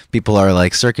 because people are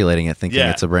like circulating it, thinking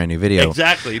it's a brand new video.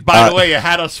 Exactly. By the way, it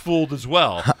had us fooled as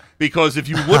well, because if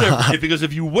you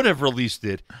would have released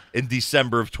it in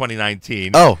December of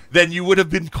 2019, then you would have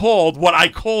been called what I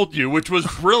called you, which was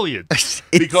brilliant.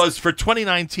 Because for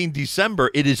 2019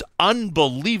 December, it is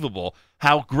unbelievable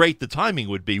how great the timing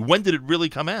would be. When did it really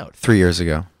come out? 3 years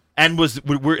ago. And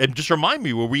and just remind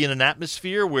me, were we in an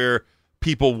atmosphere where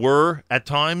people were at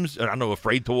times, I don't know,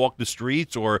 afraid to walk the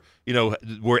streets, or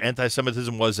where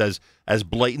anti-Semitism was as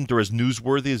blatant or as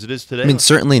newsworthy as it is today? I mean,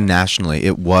 certainly nationally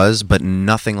it was, but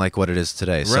nothing like what it is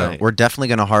today. So we're definitely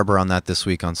going to harbor on that this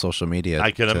week on social media. I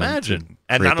can imagine.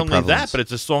 And not only that, but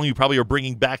it's a song you probably are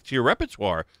bringing back to your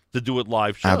repertoire to do it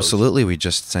live shows. Absolutely. We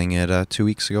just sang it 2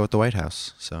 weeks ago at the White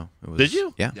House. So it was, Did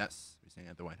you? Yeah. Yes, we sang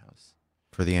at the White House.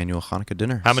 For the annual Hanukkah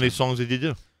dinner. How many songs did you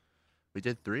do? We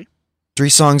did 3. 3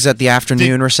 songs at the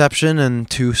afternoon reception and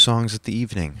 2 songs at the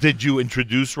evening. Did you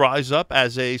introduce Rise Up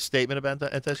as a statement about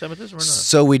anti-Semitism or not?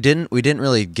 So we didn't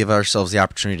really give ourselves the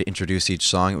opportunity to introduce each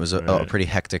song. It was a pretty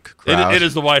hectic crowd. It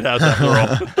is the White House after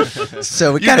all.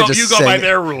 So we kind of just you go by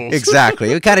their rules.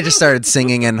 Exactly. We kind of just started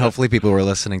singing, and hopefully people were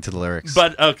listening to the lyrics.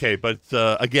 But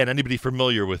again, anybody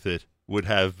familiar with it would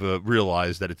have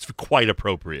realized that it's quite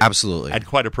appropriate. Absolutely. And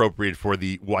quite appropriate for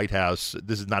the White House.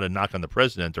 This is not a knock on the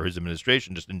president or his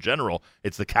administration, just in general.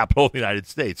 It's the capital of the United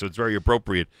States, so it's very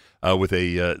appropriate with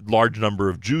a large number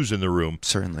of Jews in the room.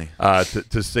 Certainly.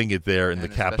 To sing it there in And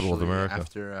the capital of America.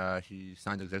 After he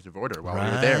signed the executive order while we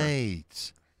were there.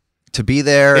 Right. To be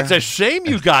there. It's a shame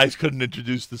you guys couldn't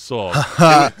introduce the song.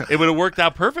 It would have worked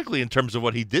out perfectly in terms of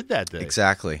what he did that day.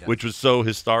 Exactly. Which was so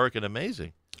historic and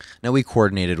amazing. No, we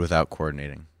coordinated without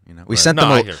coordinating. You know, we Right. sent No,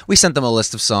 I them. hear. We sent them a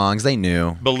list of songs. They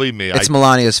knew. Believe me, it's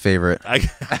Melania's favorite. I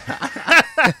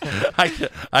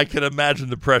can imagine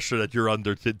the pressure that you're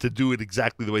under to do it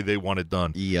exactly the way they want it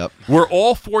done. Yep. Were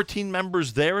all 14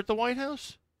 members there at the White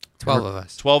House? 12 of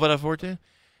us. 12 out of 14.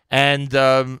 And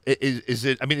is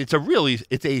it? I mean, it's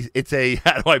a.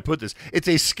 How do I put this? It's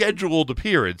a scheduled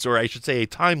appearance, or I should say, a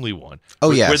timely one. Oh,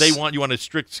 where, yes. Where they want you on a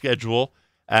strict schedule.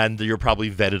 And you're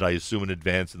probably vetted, I assume, in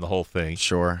advance in the whole thing.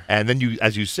 Sure. And then you,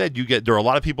 as you said, there are a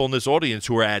lot of people in this audience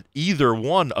who are at either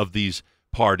one of these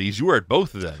parties. You were at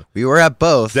both of them. We were at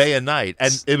both. Day and night.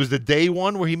 And it was the day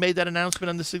one where he made that announcement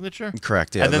on the signature?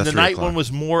 Correct, yeah. And then the 3 night o'clock. one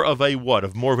was more of a what?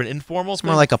 Of more of an informal It's thing?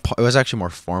 more like it was actually more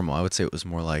formal. I would say it was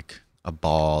more like a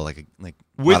ball, like a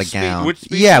With lot of gown. with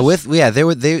speeches? Yeah,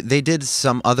 they did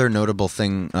some other notable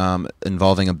thing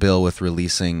involving a bill with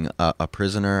releasing a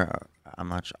prisoner. I'm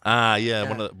not sure. Yeah.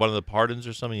 One of the pardons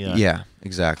or something. Yeah,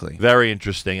 exactly. Very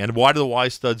interesting. And why do the Y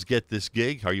Studs get this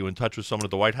gig? Are you in touch with someone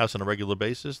at the White House on a regular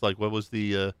basis? Like, what was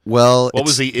the what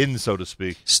was the in, so to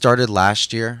speak? Started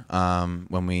last year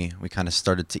when we kind of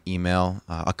started to email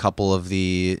a couple of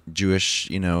the Jewish,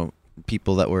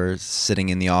 people that were sitting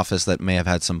in the office that may have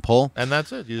had some pull. And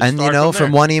that's it. And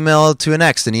from one email to the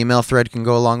next, an email thread can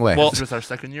go a long way. Well, This was our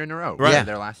second year in a row. Right. We were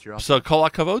there last year also. So kol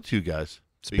hakavod to you guys.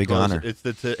 It's a big honor. It's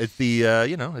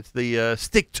the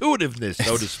stick-to-itiveness,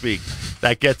 so to speak,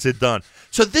 that gets it done.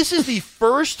 So this is the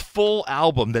first full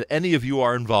album that any of you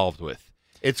are involved with.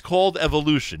 It's called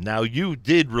Evolution. Now, you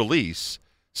did release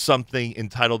something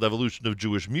entitled Evolution of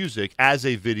Jewish Music as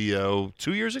a video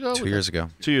 2 years ago? 2 years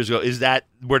ago. 2 years ago. Is that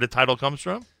where the title comes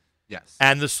from? Yes.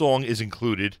 And the song is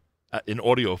included in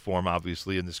audio form,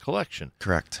 obviously, in this collection.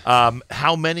 Correct.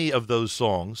 How many of those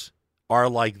songs are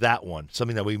like that one,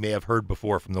 something that we may have heard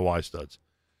before from the Y Studs?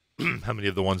 How many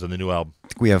of the ones on the new album? I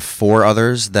think we have 4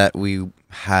 others that we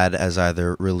had as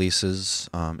either releases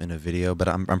in a video, but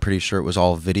I'm pretty sure it was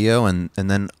all video. And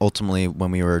then ultimately,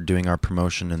 when we were doing our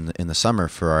promotion in the summer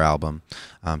for our album,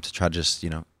 to try to just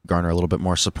garner a little bit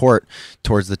more support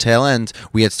towards the tail end,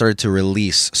 we had started to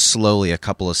release slowly a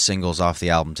couple of singles off the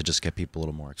album to just get people a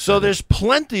little more excited. So there's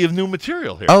plenty of new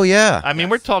material here. Oh, yeah. I mean,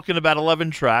 we're talking about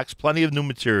 11 tracks, plenty of new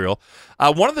material.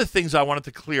 One of the things I wanted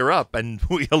to clear up, and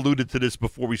we alluded to this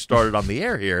before we started on the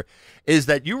air here, is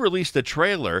that you released a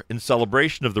trailer in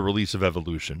celebration of the release of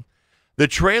Evolution. The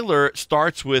trailer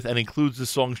starts with and includes the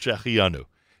song Shechianu.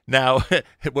 Now,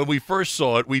 when we first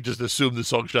saw it, we just assumed the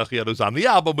song Shechianu was on the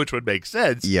album, which would make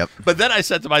sense. Yep. But then I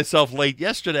said to myself late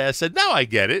yesterday, I said, now I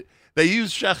get it. They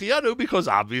use Shechianu because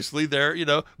obviously they're,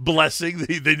 blessing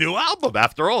the new album.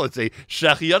 After all, it's a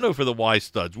Shechianu for the Y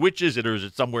Studs. Which is it, or is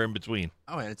it somewhere in between?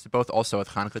 Oh, and it's both also at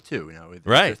Chanukah too.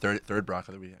 Right. The third bracha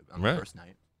that we had on the first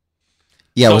night.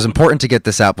 Yeah, it was important to get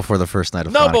this out before the first night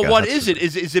of No, Hanukkah. but what is it?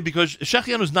 Is it because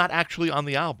Shechianu is not actually on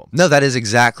the album? No, that is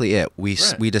exactly it. We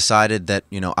Right. decided that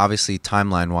obviously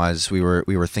timeline wise we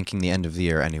were thinking the end of the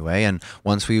year anyway, and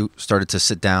once we started to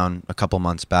sit down a couple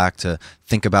months back to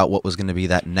think about what was going to be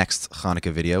that next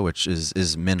Hanukkah video, which is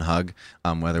Minhag,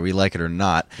 whether we like it or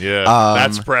not. Yeah,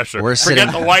 that's pressure. We're Forget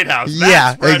sitting, the White House.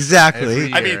 Yeah, That's pressure.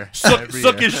 exactly. I mean,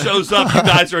 Sukkot shows up. You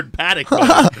guys are in panic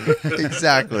mode.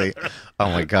 Exactly. Oh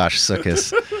my gosh, Sukkot.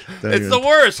 It's the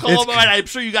worst. Chol Hamoed. I'm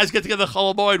sure you guys get together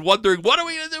Chol Hamoed wondering, what are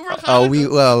we going to do for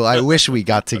Hanukkah? I wish we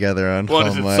got together on What,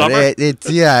 is it Hanukkah.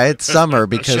 summer? It's summer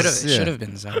because Should have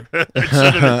been summer. It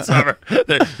should have been summer.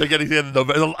 They're getting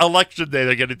together. Election day,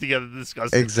 they're getting together to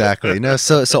discuss it. Exactly. No,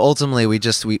 so ultimately we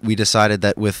decided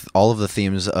that with all of the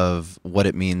themes of what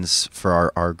it means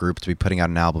for our group to be putting out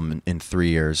an album in 3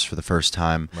 years for the first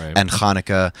time, Right. and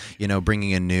Hanukkah,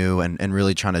 bringing in new and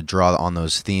really trying to draw on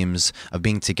those themes of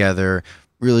being together,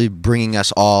 really bringing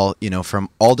us all, from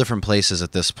all different places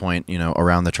at this point,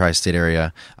 around the tri-state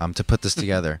area, to put this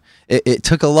together. It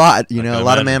took a lot, a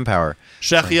lot of manpower.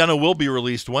 Shechianu will be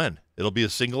released when? It'll be a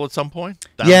single at some point?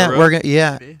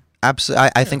 Absolutely.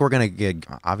 I think we're gonna get.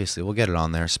 Obviously, we'll get it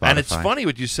on there. Spotify. And it's funny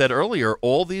what you said earlier.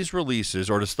 All these releases,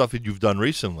 or the stuff that you've done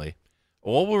recently,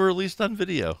 all were released on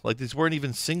video. Like, these weren't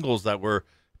even singles that were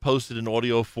posted in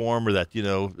audio form, or that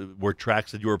were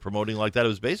tracks that you were promoting like that. It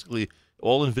was basically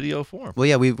all in video form. Well,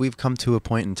 yeah, we've come to a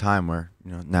point in time where,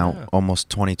 now almost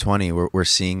 2020, we're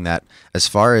seeing that as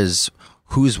far as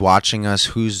who's watching us,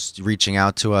 who's reaching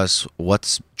out to us,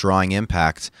 what's drawing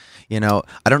impact. I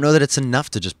don't know that it's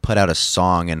enough to just put out a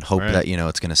song and hope that,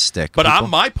 it's going to stick. But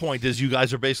my point is you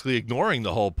guys are basically ignoring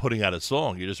the whole putting out a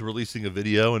song. You're just releasing a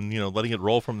video and, letting it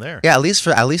roll from there. Yeah, at least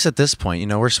at this point,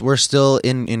 we're still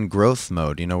in growth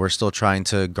mode. We're still trying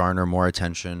to garner more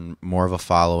attention, more of a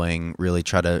following, really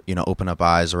try to, open up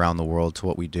eyes around the world to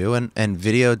what we do. And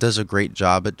video does a great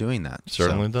job at doing that.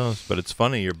 Certainly does. But it's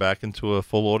funny, you're back into a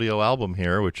full audio album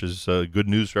here, which is good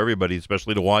news for everybody,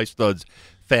 especially the Y Studs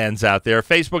fans out there.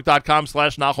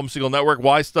 Facebook.com/Nachum Segal Network.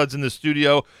 Y Studs in the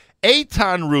studio.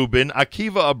 Eitan Rubin,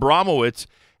 Akiva Abramowitz,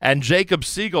 and Jacob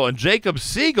Segal. And Jacob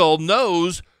Segal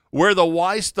knows where the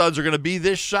Y Studs are going to be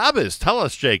this Shabbos. Tell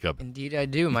us, Jacob. Indeed, I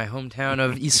do. My hometown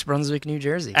of East Brunswick, New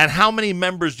Jersey. And how many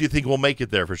members do you think will make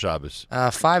it there for Shabbos?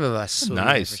 5 of us. Will be there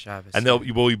Nice. for Shabbos. And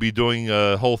will you be doing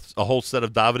a whole set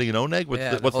of davening and oneg?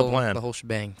 What's the plan? The whole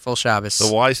shebang. Full Shabbos.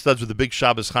 The Y Studs with the big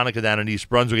Shabbos Hanukkah down in East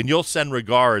Brunswick. And you'll send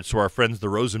regards to our friends, the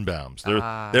Rosenbaums.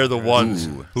 They're the ones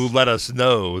who let us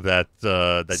know that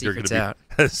you're going to be out.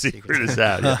 Secret is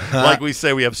out. Yeah. Like we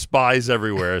say, we have spies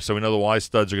everywhere, so we know the Y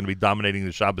Studs are going to be dominating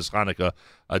the Shabbos Hanukkah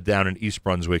down in East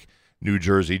Brunswick, New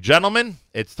Jersey. Gentlemen,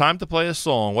 it's time to play a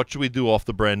song. What should we do off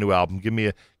the brand new album? Give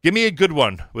me a good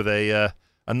one with a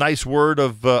nice word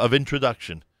of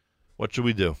introduction. What should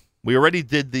we do? We already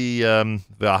did the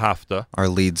Hafta, our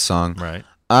lead song, right?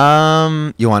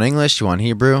 You want English? You want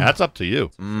Hebrew? That's up to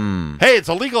you. Hey, it's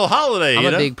a legal holiday.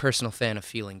 I'm a big personal fan of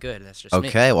feeling good. That's just me.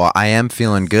 Okay. Well, I am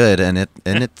feeling good, and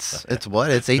it's what?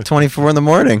 It's 8:24 in the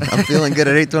morning. I'm feeling good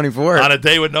at 8:24 on a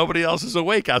day when nobody else is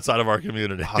awake outside of our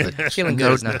community. Feeling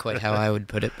good is not quite how I would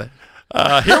put it, but.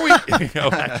 Here we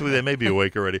actually, they may be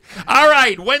awake already. All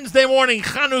right, Wednesday morning,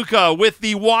 Chanukah with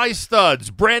the Y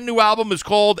Studs. Brand new album is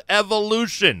called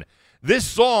Evolution. This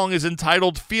song is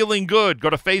entitled Feeling Good.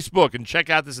 Go to Facebook and check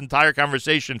out this entire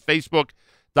conversation. Facebook.com/Nachum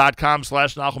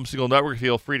Segal Network.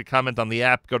 Feel free to comment on the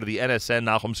app. Go to the NSN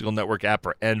Nachum Segal Network app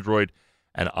for Android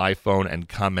and iPhone and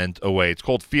comment away. It's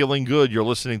called Feeling Good. You're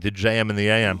listening to JM in the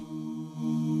AM.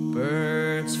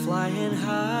 Birds flying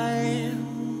high.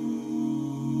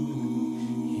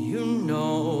 You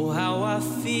know how I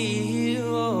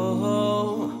feel.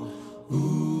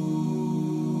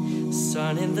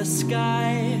 Sun in the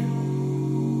sky.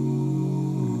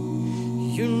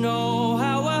 You know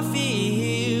how I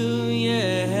feel,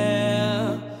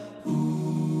 yeah.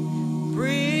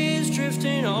 Breeze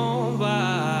drifting on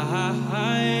by.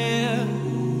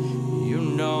 You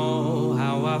know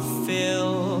how I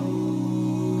feel.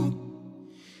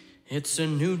 It's a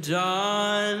new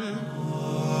dawn.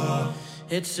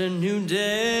 It's a new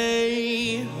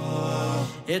day.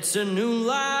 It's a new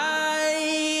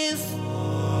life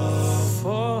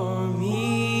for me.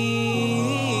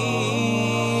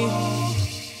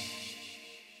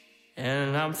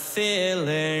 And I'm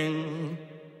feeling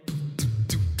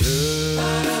good.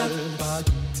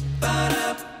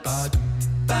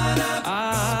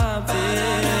 I'm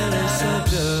feeling so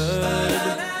good.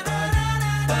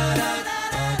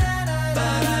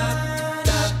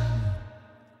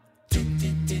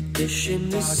 Fish in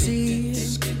the sea,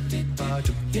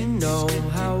 you know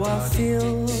how I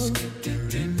feel.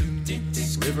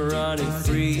 River running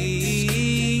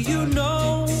free, you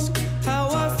know how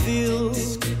I feel.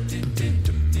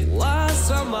 Like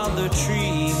some other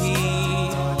tree, you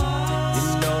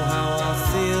know how I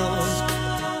feel.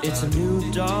 It's a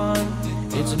new dawn,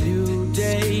 it's a new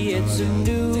day, it's a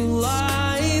new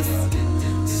life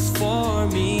for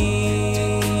me.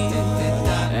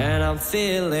 And I'm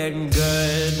feeling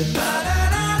good.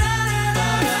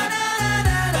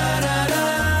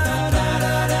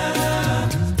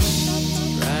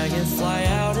 Dragonfly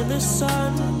out in the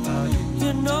sun,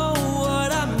 you know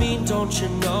what I mean, don't you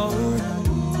know?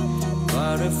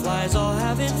 Butterflies all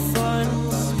having fun,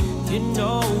 you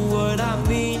know what I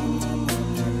mean.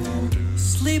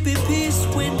 Sleep in peace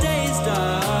when day's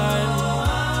done,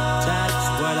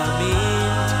 that's what I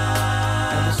mean.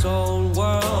 And this whole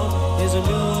world is a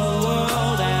new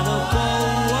world and a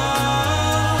bold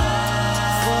world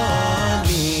for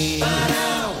me.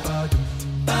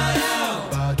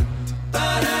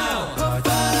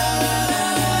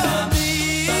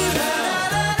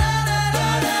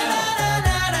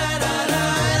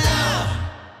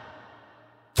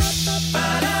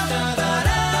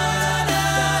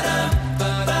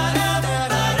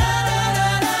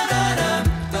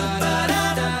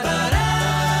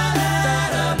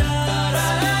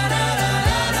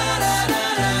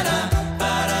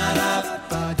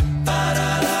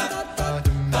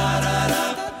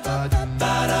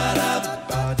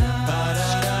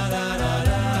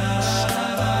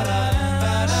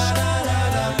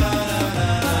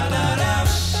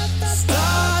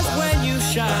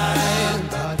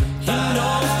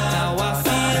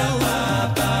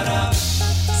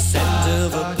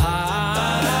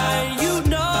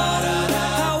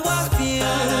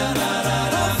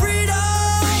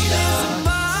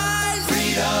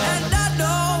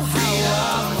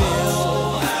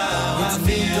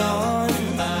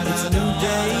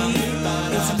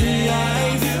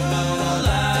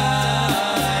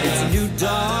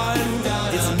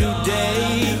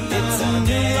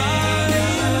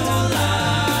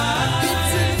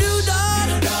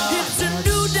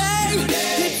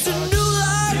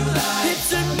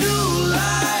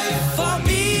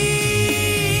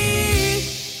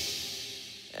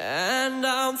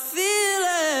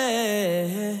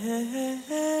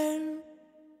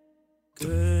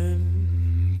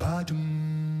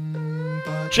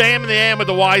 JM in the AM with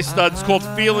the Y Studs called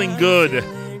Feeling Good.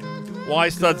 Y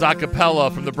Studs a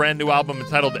cappella from the brand new album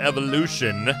entitled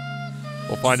Evolution.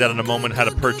 We'll find out in a moment how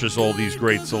to purchase all these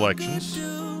great selections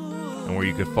and where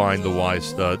you can find the Y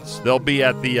Studs. They'll be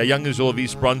at the Young Israel of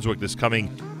East Brunswick this coming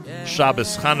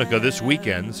Shabbos Chanukah this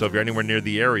weekend. So if you're anywhere near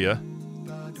the area,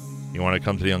 you want to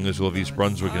come to the Young Israel of East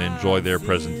Brunswick and enjoy their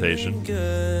presentation.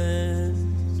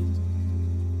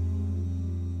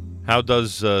 How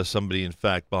does somebody, in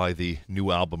fact, buy the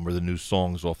new album or the new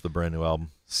songs off the brand new album?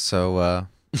 So,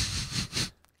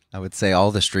 I would say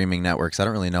all the streaming networks. I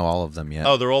don't really know all of them yet.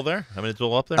 Oh, they're all there? I mean, it's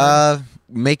all up there?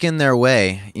 Making their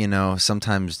way.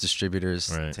 Sometimes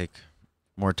distributors take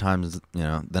more time,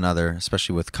 than other,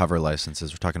 especially with cover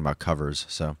licenses. We're talking about covers,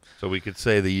 so we could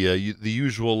say the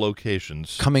usual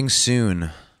locations. Coming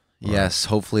soon. Yes,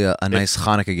 hopefully a nice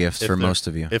Hanukkah gift for most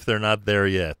of you. If they're not there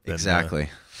yet. Then, exactly.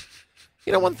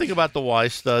 One thing about the Y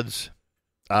Studs,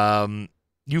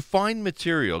 you find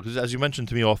material, because as you mentioned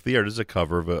to me off the air, this is a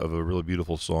cover of a really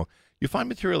beautiful song. You find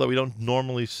material that we don't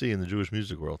normally see in the Jewish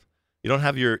music world. You don't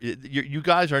have you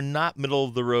guys are not middle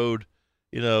of the road.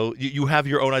 You have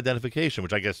your own identification,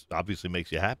 which I guess obviously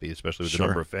makes you happy, especially with the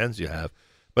number of fans you have.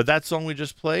 But that song we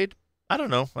just played, I don't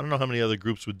know how many other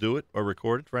groups would do it or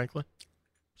record it, frankly.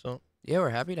 So yeah,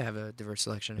 we're happy to have a diverse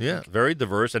selection. I think. Very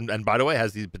diverse, and by the way,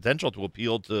 has the potential to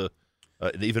appeal to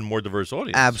an even more diverse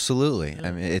audience. Absolutely. Yeah.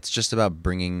 I mean, it's just about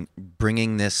bringing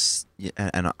this,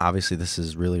 and obviously this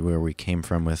is really where we came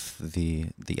from with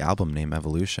the album name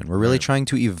Evolution. We're really trying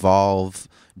to evolve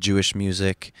Jewish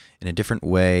music in a different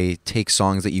way, take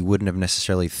songs that you wouldn't have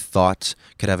necessarily thought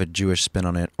could have a Jewish spin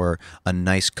on it or a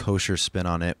nice kosher spin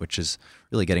on it, which is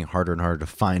really getting harder and harder to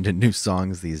find in new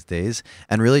songs these days,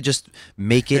 and really just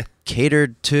make it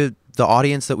catered to the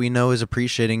audience that we know is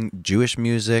appreciating Jewish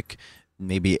music,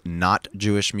 maybe not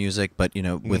Jewish music, but,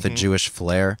 with a Jewish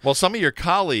flair. Well, some of your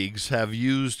colleagues have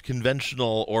used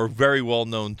conventional or very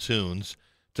well-known tunes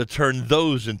to turn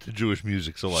those into Jewish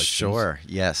music selections. Sure,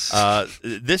 yes.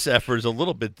 This effort is a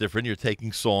little bit different. You're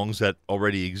taking songs that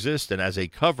already exist, and as a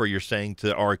cover, you're saying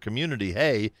to our community,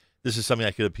 hey, this is something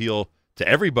that could appeal to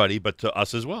everybody, but to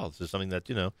us as well. This is something that,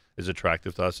 is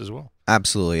attractive to us as well.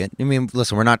 Absolutely. I mean,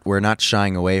 listen, we're not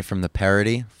shying away from the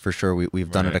parody, for sure.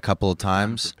 We've done it a couple of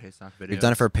times. We've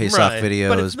done it for Pesach videos.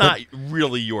 But it's not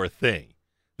really your thing.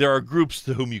 There are groups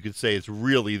to whom you could say it's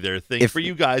really their thing. For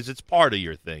you guys, it's part of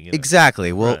your thing.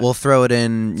 Exactly. We'll throw it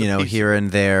in, here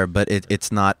and there, but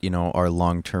it's not, our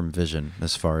long-term vision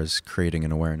as far as creating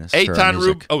an awareness. Eitan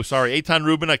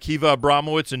Rubin, Akiva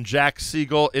Abramowitz, and Jacob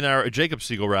Siegel in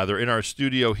our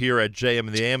studio here at JM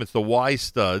in the AM. It's the Y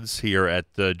Studs here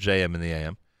at JM in the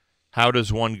AM. How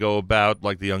does one go about,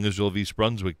 like the Young Israel of East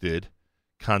Brunswick did,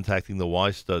 contacting the Y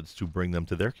Studs to bring them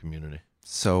to their community?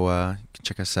 So you can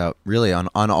check us out really on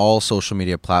all social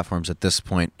media platforms at this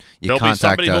point. There'll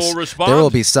contact be somebody us. Who will respond? There will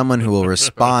be someone who will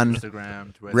respond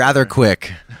Instagram, Twitter. rather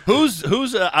quick.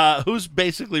 Who's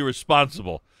basically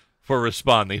responsible for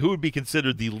responding? Who would be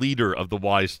considered the leader of the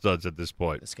Y Studs at this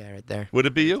point? This guy right there. Would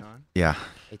it be you? Yeah.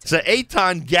 So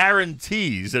Eitan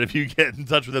guarantees that if you get in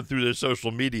touch with them through their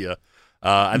social media,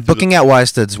 and booking at Y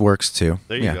Studs works too.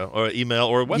 There you go, or email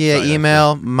or a website. Yeah,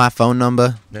 email, my phone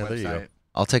number. Yeah, there you go.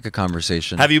 I'll take a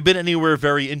conversation. Have you been anywhere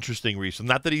very interesting recently?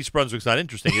 Not that East Brunswick's not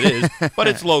interesting. It is, but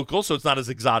it's local, so it's not as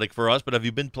exotic for us. But have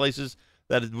you been places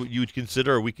that you would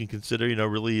consider, or we can consider,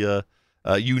 really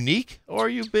unique? Or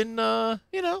you've been,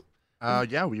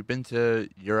 Yeah, we've been to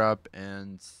Europe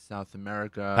and South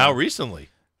America. How recently?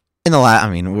 In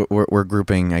the we're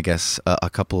grouping, I guess, a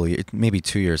couple, maybe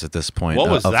 2 years at this point. What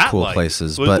was of that cool like?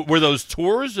 places. Were those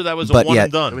tours, or that was a one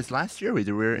and done? It was last year.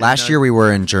 Last year we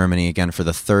were in Germany again for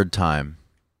the third time.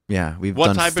 Yeah, we've what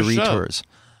done type 3 of show? tours.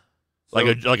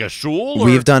 Like a shul? Or?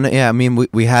 We've done, I mean,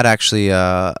 we had actually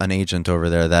an agent over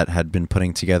there that had been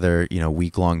putting together,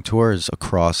 week-long tours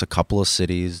across a couple of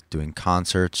cities, doing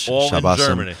concerts, all Shabbosim, in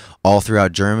Germany, all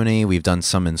throughout Germany. We've done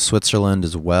some in Switzerland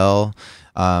as well.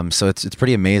 So it's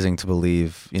pretty amazing to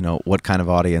believe, what kind of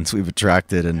audience we've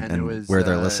attracted and was, where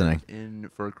they're listening.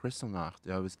 For Kristallnacht,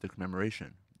 that was the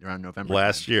commemoration around November.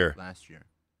 Last year.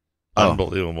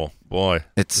 Unbelievable, boy!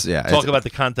 Talk about the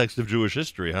context of Jewish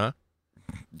history, huh?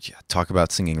 Yeah, talk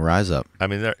about singing "Rise Up." I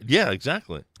mean,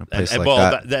 exactly. A place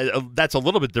like that's a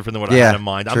little bit different than what I had in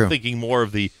mind. True. I'm thinking more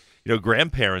of the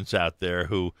grandparents out there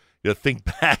who think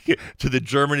back to the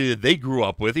Germany that they grew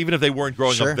up with, even if they weren't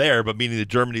growing up there, but meaning the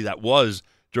Germany that was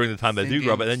during the time that they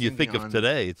grew up. And then you think of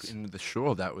today, it's in the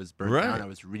shul that was burned down, that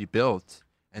was rebuilt,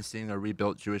 and seeing a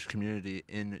rebuilt Jewish community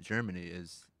in Germany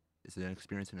is an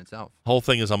experience in itself. Whole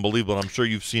thing is unbelievable. I'm sure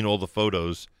you've seen all the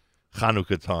photos,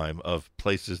 Chanukah time, of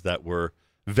places that were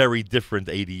very different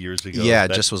 80 years ago. Yeah,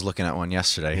 just was looking at one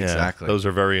yesterday. Yeah, exactly. Those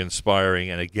are very inspiring.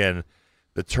 And again,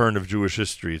 the turn of Jewish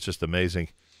history, it's just amazing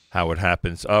how it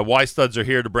happens. Y Studs are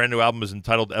here. The brand new album is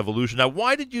entitled Evolution. Now,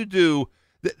 why did you do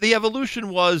the Evolution?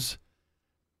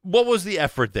 What was the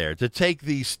effort there? To take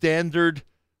the standard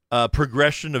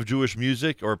progression of Jewish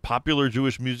music or popular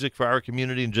Jewish music for our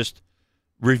community and just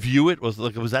review it? Was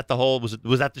that the whole?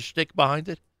 Was that the shtick behind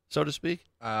it, so to speak?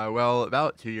 Well,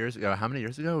 about 2 years ago. How many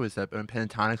years ago was that when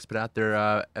Pentatonics put out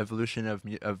their evolution of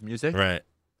music? Right.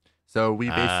 So we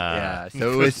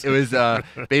So it was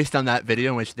based on that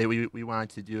video in which we wanted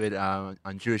to do it on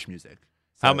Jewish music.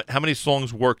 So How many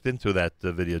songs worked into that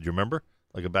video? Do you remember?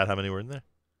 Like about how many were in there?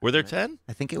 Were there 10?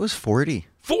 I think it was 40.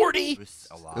 40? It was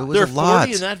a lot. It was There a are lot.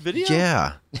 40 in that video?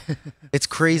 Yeah. It's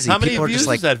crazy. How many People are views just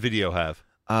like, does that video have?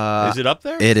 Is it up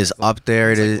there? It is up there.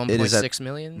 It's It like is at 1.6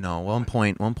 million? No,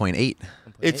 1.8.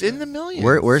 It's in the millions.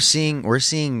 We're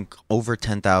seeing over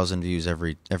 10,000 views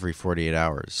every 48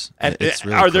 hours. And It's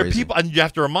really are there crazy. people? And you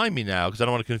have to remind me now because I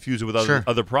don't want to confuse it with Sure.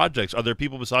 other projects. Are there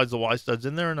people besides the Y Studs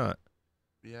in there or not?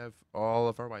 we have all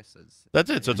of our Y Studs. That's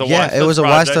it. So it's a Yeah, Y it Studs was a Y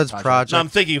project. Studs project. No, I'm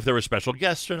thinking if there were special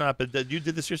guests or not, but you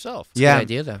did this yourself. Yeah, Good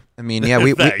idea, though. I mean, yeah,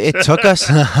 we Thanks. it took us.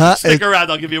 Stick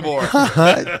around, I'll give you more.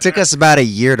 It took us about a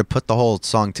year to put the whole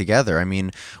song together. I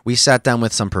mean, we sat down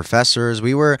with some professors.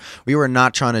 We were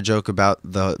not trying to joke about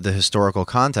the historical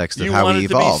context of You how wanted we to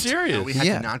be evolved. serious. We had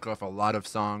Yeah. to knock off a lot of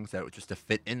songs that would just to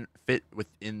fit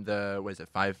within the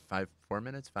 4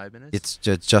 minutes, 5 minutes. It's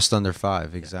just under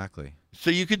 5, exactly. So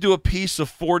you could do a piece of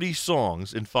 40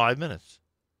 songs in 5 minutes.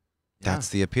 That's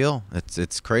the appeal.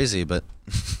 It's crazy, but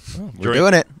we're During-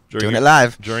 doing it. Doing it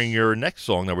live. During your next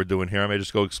song that we're doing here, I may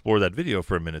just go explore that video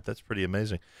for a minute. That's pretty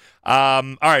amazing. All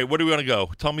right, where do we want to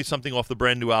go? Tell me something off the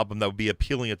brand new album that would be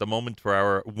appealing at the moment for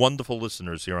our wonderful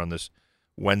listeners here on this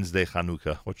Wednesday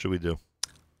Chanukah. What should we do?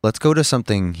 Let's go to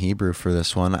something Hebrew for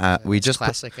this one. We just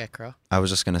classic Ekra. I was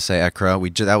just going to say Ekra.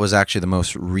 That was actually the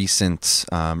most recent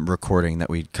recording that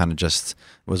we kind of just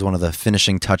was one of the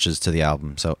finishing touches to the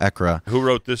album. So Ekra. Who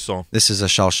wrote this song? This is a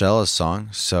Shalshela's song,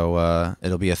 so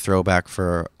it'll be a throwback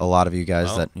for a lot of you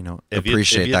guys that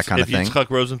appreciate that kind of thing. If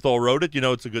Yitzchak Rosenthal wrote it,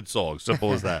 it's a good song.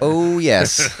 Simple as that. Oh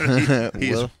yes,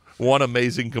 He's one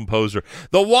amazing composer.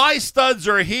 The Y Studs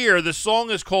are here. The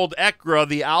song is called Ekra.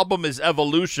 The album is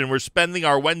Evolution. We're spending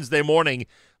our Wednesday morning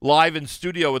live in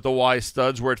studio with the Y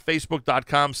Studs. We're at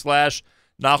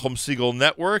Facebook.com/Nachum Siegel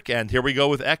Network. And here we go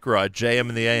with Ekra at JM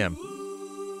in the AM.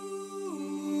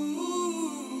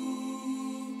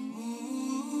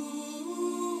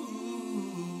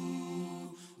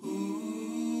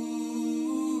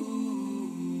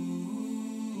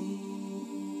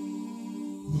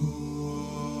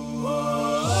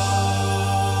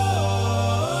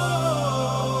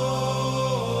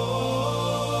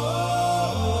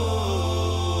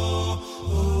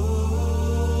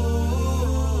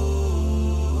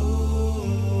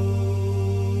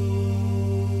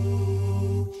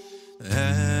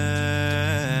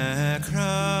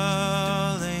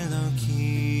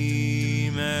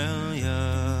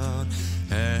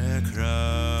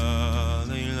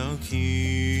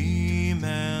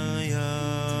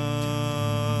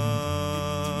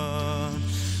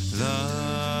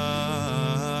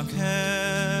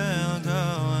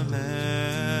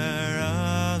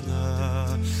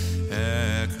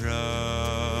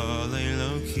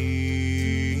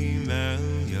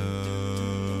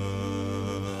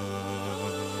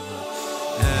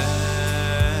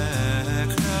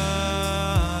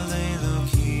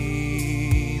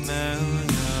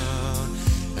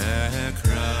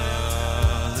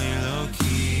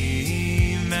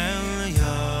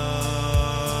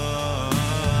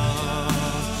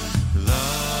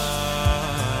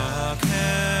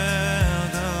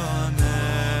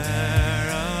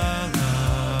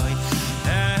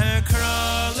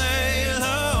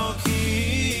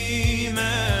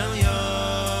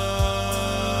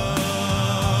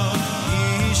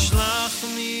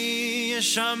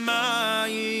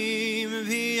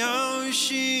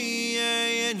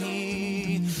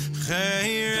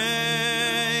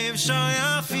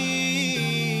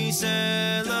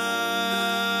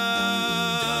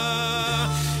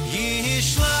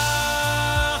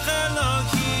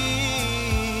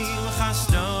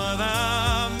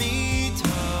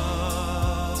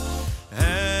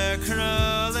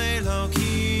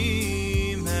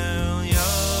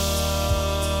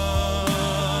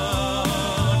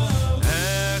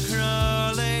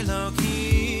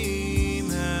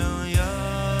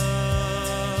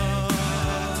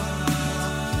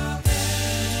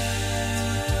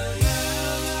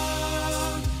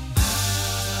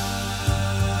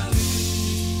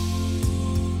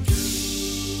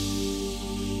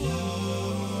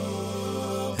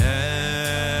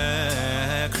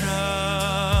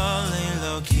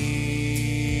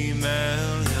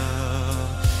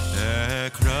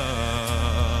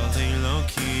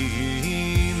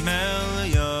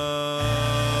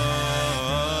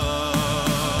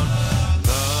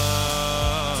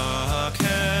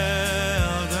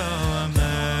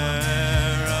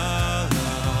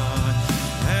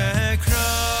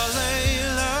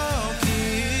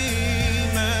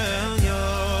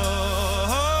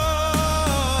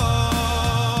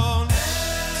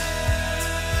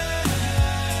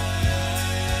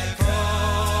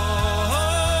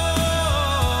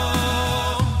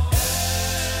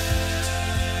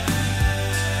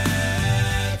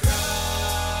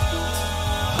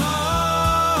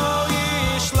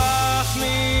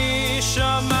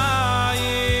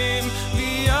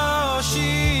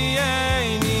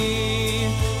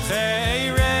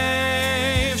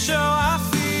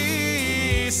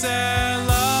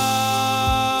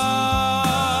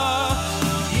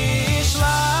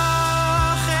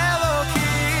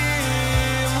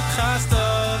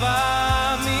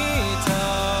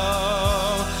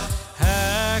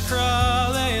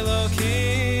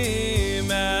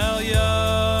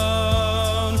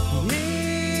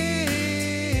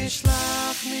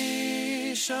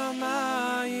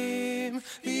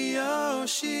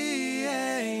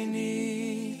 תושיעני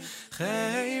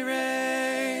חרב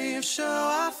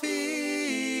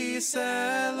שואפי סלע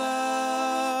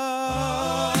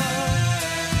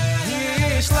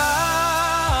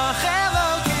ישלח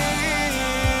אלוקים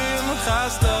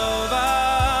חסדו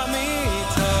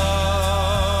ואמיתו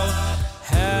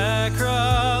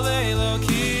הקרא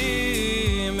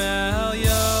לאלוקים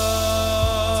עליון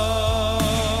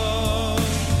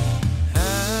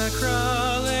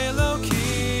הקרא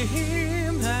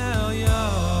לאלוקים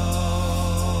עליון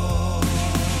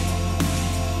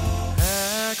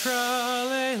הקרא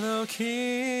לאלוקים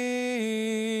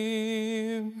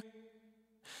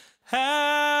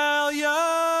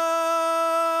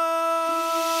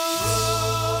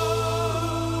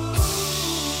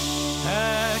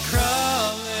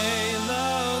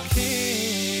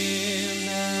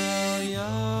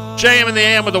JM in the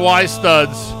AM with the Y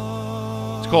Studs.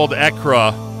 It's called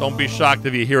Ekra. Don't be shocked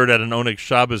if you hear it at an Onyx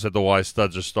Shabbos that the Y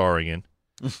Studs are starring in.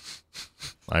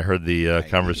 I heard the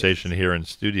conversation here in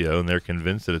studio, and they're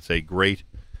convinced that it's a great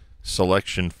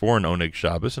selection for an Onyx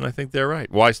Shabbos, and I think they're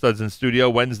right. Y Studs in studio,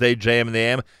 Wednesday, JM in the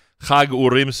AM. Chag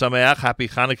Urim Sameach. Happy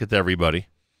Hanukkah to everybody.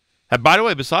 And by the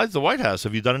way, besides the White House,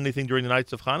 have you done anything during the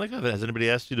nights of Hanukkah? Has anybody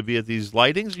asked you to be at these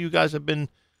lightings? You guys have been,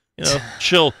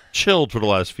 chilled for the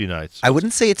last few nights. I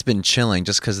wouldn't say it's been chilling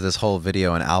just because this whole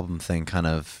video and album thing kind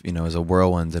of, is a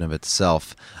whirlwind in of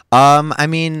itself. I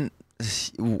mean,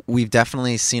 we've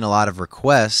definitely seen a lot of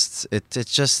requests. It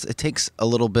takes a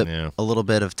little bit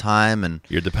of time, and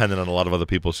you're dependent on a lot of other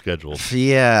people's schedules.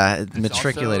 Yeah,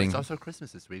 matriculating. It's also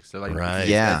Christmas this week, so right.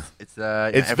 It's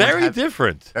very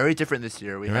different. Very different this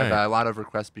year. We have a lot of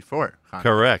requests before Hanukkah.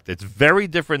 Correct. It's very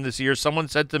different this year. Someone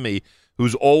said to me,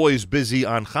 who's always busy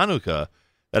on Chanukah,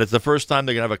 that it's the first time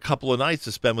they're going to have a couple of nights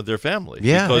to spend with their family.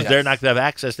 Yeah. Because they're not going to have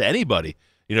access to anybody,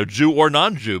 Jew or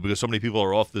non-Jew, because so many people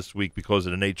are off this week because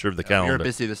of the nature of the calendar. We were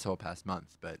busy this whole past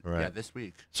month, but this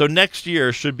week. So next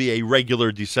year should be a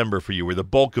regular December for you, where the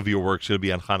bulk of your work is going to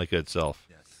be on Hanukkah itself.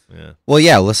 Yes. Yeah. Well,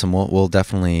 yeah. Listen, we'll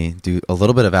definitely do a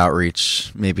little bit of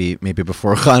outreach, maybe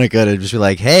before Hanukkah, to just be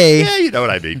like, hey, yeah, you know what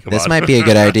I mean. Come this on. might be a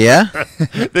good idea.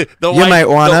 You might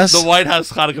want us. The White House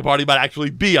Hanukkah party might actually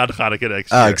be on Hanukkah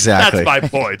next year. Oh, exactly. That's my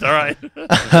point. All right.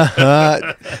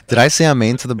 Did I say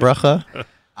amen to the bracha?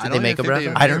 Did they make a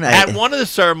bracha? I don't know. At one of the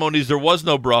ceremonies, there was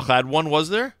no bracha. At one, was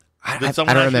there? I don't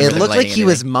remember. It looked like he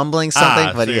was mumbling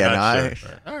something, but so yeah,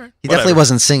 sure. All right. He definitely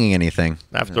wasn't singing anything.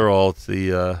 After all, it's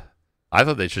the. I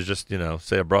thought they should just, say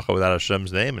a bracha without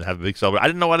Hashem's name and have a big celebration. I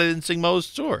didn't know why they didn't sing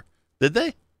Moses' Tzur. Did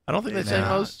they? I don't think they sang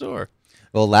Moses' Tzur.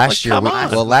 Well, last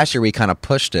year we kind of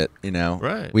pushed it.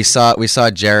 Right. We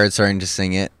saw Jared starting to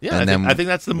sing it. Yeah, and I think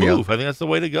that's the move. I think that's the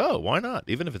way to go. Why not?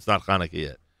 Even if it's not Hanukkah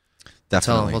yet.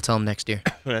 Definitely. We'll tell him next year.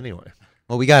 Anyway.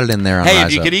 Well, we got it in there on Hey, Rise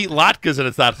if you Up. could eat latkes and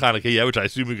it's not Hanukkah yet, which I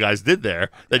assume you guys did there,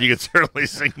 then you could certainly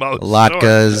sing Moses'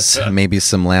 Latkes, maybe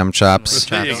some lamb chops,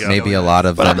 There you go. maybe a lot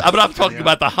of them. I'm talking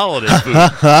about the holiday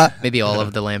food. Maybe all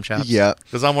of the lamb chops. Yeah.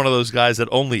 Because I'm one of those guys that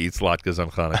only eats latkes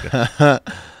on Hanukkah.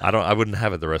 I wouldn't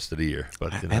have it the rest of the year.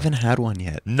 But I haven't had one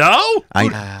yet. No?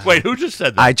 Wait, who just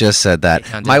said that? I just said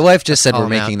that. My wife just said we're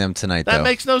making them tonight, That though.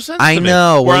 makes no sense I to me.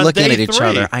 know. We're We're on looking day at each 3.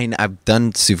 other. I've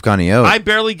done sufganiyot. I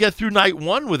barely get through night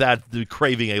 1 without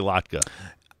craving a latke.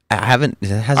 I haven't. It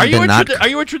hasn't Are you been are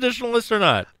you a traditionalist or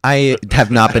not? I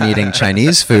have not been eating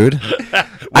Chinese food.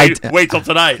 Wait till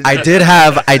tonight. I did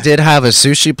have a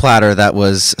sushi platter that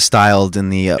was styled in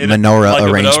the menorah like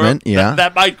a arrangement. menorah? Yeah,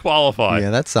 that might qualify.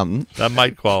 Yeah, that's something. That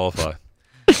might qualify.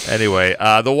 Anyway,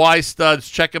 the Y Studs,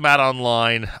 check them out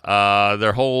online.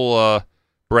 Their whole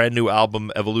brand new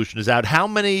album, Evolution, is out. How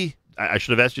many? I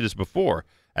should have asked you this before,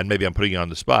 and maybe I'm putting you on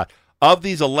the spot. Of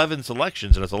these 11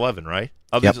 selections, and it's 11, right?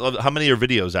 Of these 11, how many are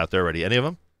videos out there already? Any of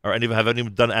them? Or have any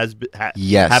done as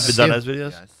yes. have been done as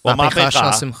videos? Yes. Well,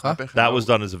 Mapecha, that was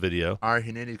done as a video. Our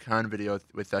Hineni Khan video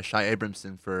with Shai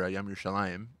Abramson for Yom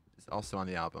Yerushalayim is also on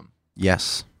the album.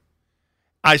 Yes.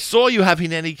 I saw you have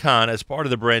Hineni Khan as part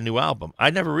of the brand new album. I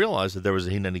never realized that there was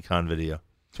a Hineni Khan video.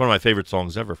 It's one of my favorite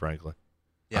songs ever, frankly.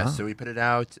 Yeah, so we put it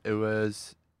out. It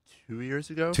was 2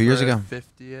 years ago. 2 years ago.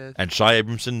 50th. And Shai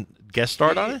Abramson guest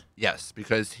starred on it? Yes,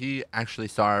 because he actually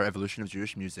saw our evolution of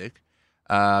Jewish music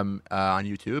on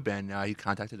YouTube, and he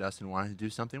contacted us and wanted to do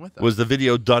something with us. Was the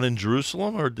video done in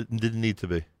Jerusalem, or didn't need to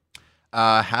be?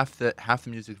 Half the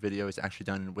music video is actually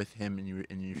done with him in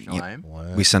Yerushalayim.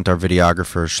 Wow. We sent our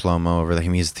videographer Shlomo over there.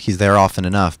 He's there often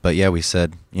enough, but yeah, we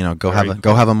said go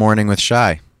have a morning with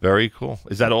Shai. Very cool.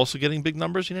 Is that also getting big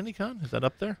numbers in Hineni? Is that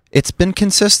up there? It's been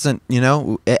consistent,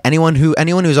 Anyone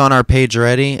who's on our page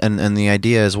already, and the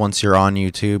idea is once you're on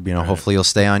YouTube, hopefully you'll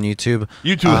stay on YouTube.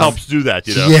 YouTube helps do that,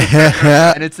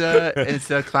 Yeah. And it's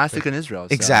a classic in Israel.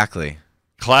 So. Exactly.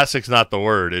 Classic's not the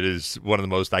word. It is one of the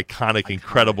most iconic,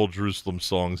 incredible Jerusalem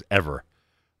songs ever.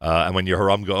 And when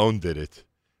Yehoram Gaon did it,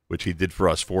 which he did for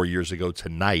us 4 years ago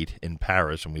tonight in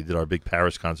Paris, and we did our big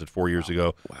Paris concert 4 years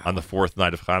ago on the fourth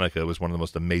night of Hanukkah. It was one of the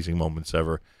most amazing moments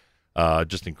ever.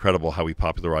 Just incredible how he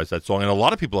popularized that song. And a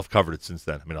lot of people have covered it since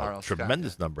then. I mean, a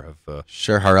tremendous number have.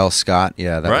 Sure, Harrell Scott.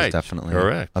 Yeah, that was definitely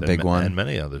correct. a big one. And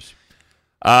many others.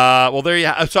 Well, there you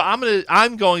have. So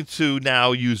I'm going to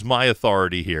now use my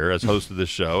authority here as host of this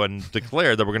show and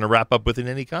declare that we're going to wrap up with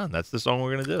Hineni Khan. That's the song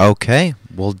we're going to do. Okay,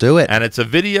 we'll do it. And it's a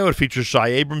video. It features Shai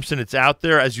Abramson. It's out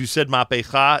there. As you said,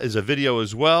 Mapecha is a video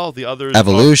as well. The others.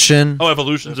 Evolution.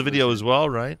 Evolution's a video as well,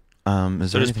 right?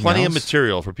 So there's plenty of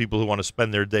material for people who want to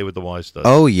spend their day with the Y Studs.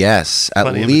 Oh yes,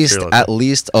 at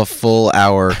least a full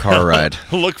hour car ride.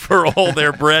 Look for all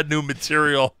their brand new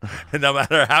material, and no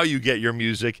matter how you get your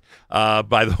music,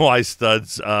 by the Y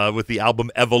Studs with the album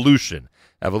Evolution.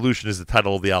 Evolution is the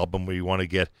title of the album where you want to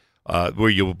get, where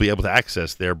you will be able to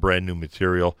access their brand new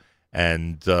material.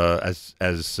 And as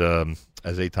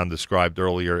Eitan described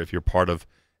earlier, if you're part of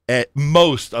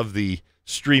most of the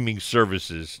streaming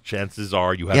services, chances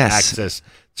are you have access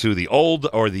to the old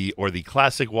or the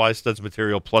classic Y Studs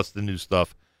material plus the new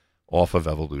stuff off of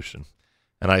Evolution.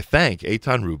 And I thank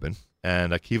Eitan Rubin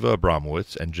and Akiva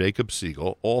Abramowitz and Jacob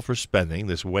Siegel all for spending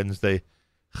this Wednesday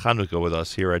Chanukah with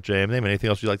us here at JM Name. Anything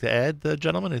else you'd like to add,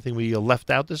 gentlemen? Anything we left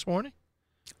out this morning?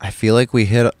 I feel like we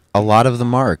hit a lot of the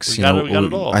marks. We got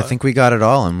it all. I think we got it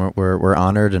all, and we're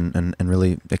honored and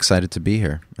really excited to be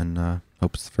here, and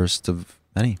hope it's the first of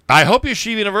many. I hope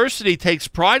Yeshiva University takes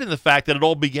pride in the fact that it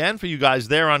all began for you guys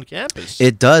there on campus.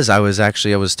 It does. I was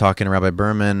talking to Rabbi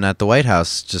Berman at the White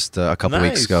House just a couple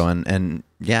weeks ago, and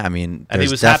yeah, I mean, and he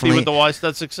was happy with the Y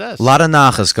Stud success. A lot of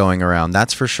nachas going around,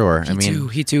 that's for sure.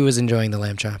 He too was enjoying the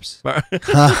lamb chops.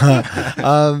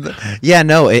 Yeah,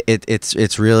 no,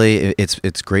 it's really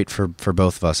it's great for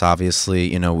both of us.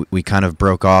 Obviously, we kind of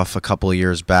broke off a couple of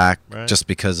years back just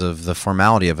because of the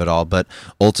formality of it all. But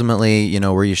ultimately,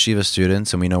 we're yeshiva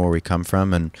students and we know where we come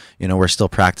from, and we're still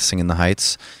practicing in the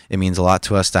Heights. It means a lot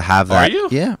to us to have that. Are you?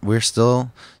 Yeah, we're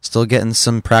still getting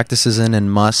some practices in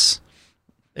Muss.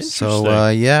 So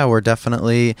yeah, we're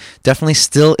definitely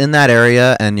still in that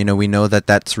area, and we know that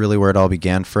that's really where it all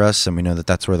began for us, and we know that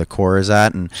that's where the core is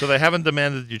at. And so they haven't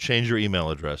demanded that you change your email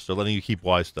address. They're letting you keep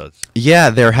Y Studs. Yeah,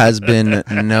 there has been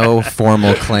no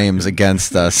formal claims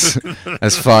against us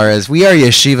as far as we are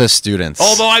yeshiva students.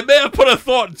 Although I may have put a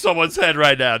thought in someone's head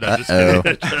right now. No, just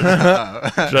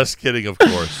kidding. Just kidding, of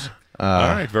course. All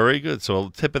right, very good. So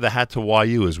tip of the hat to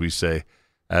YU, as we say,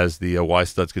 as the Y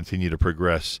Studs continue to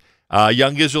progress.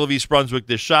 Young Israel of East Brunswick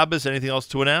this Shabbos. Anything else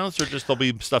to announce, or just there'll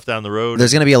be stuff down the road?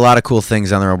 There's going to be a lot of cool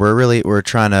things down the road. We're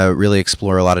trying to really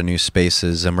explore a lot of new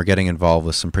spaces, and we're getting involved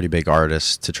with some pretty big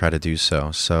artists to try to do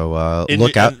so. So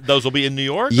look out. And those will be in New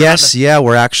York? Yes, yeah.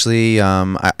 We're actually,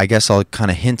 I guess I'll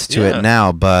kind of hint to it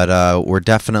now, but we're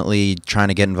definitely trying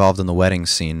to get involved in the wedding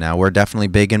scene now. We're definitely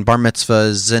big in bar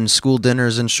mitzvahs and school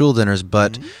dinners and shul dinners,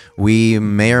 but we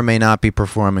may or may not be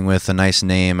performing with a nice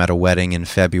name at a wedding in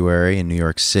February in New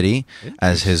York City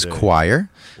as his choir.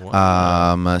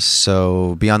 Wow.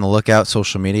 So be on the lookout.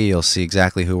 Social media, you'll see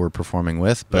exactly who we're performing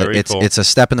with. But it's a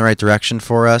step in the right direction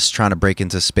for us, trying to break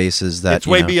into spaces that it's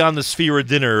way beyond the Sphera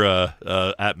dinner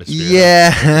atmosphere.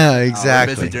 Yeah,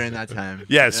 exactly. Busy during that time.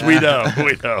 Yes, we know.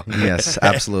 We know. Yes,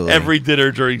 absolutely. Every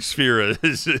dinner during Sphera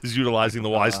is utilizing the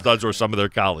Y Studs or some of their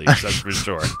colleagues. That's for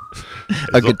sure.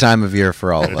 A good time of year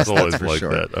for all of us. It's always that's for like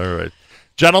sure. that. All right,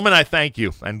 gentlemen, I thank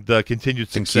you and continued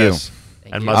success. Thank you.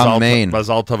 And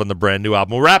Mazal Tov on the brand new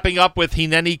album. We're wrapping up with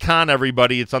Hineni Khan,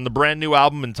 everybody. It's on the brand new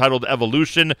album entitled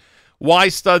Evolution. Y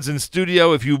Studs in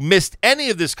studio. If you missed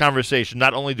any of this conversation,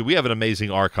 not only do we have an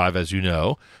amazing archive, as you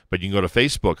know, but you can go to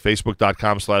Facebook,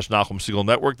 facebook.com/Nachum Segal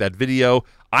Network. That video,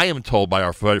 I am told by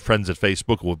our friends at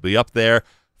Facebook, will be up there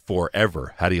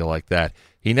forever. How do you like that?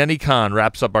 Hineni Khan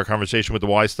wraps up our conversation with the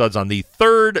Y Studs on the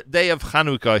third day of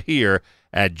Chanukah here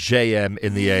at JM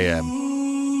in the AM.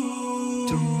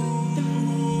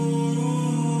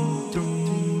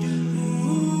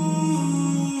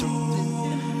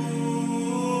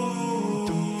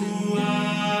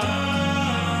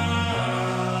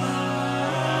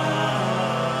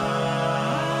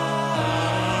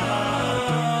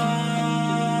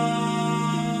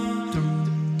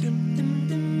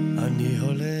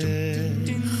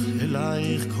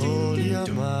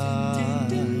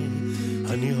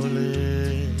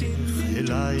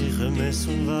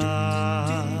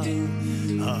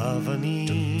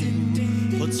 האבנים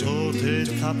פוצעות את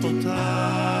כפותיי,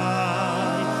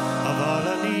 אבל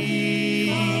אני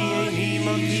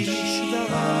מרגיש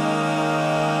דבר.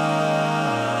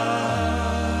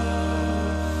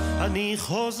 אני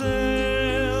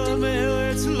חוזר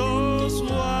מארץ לא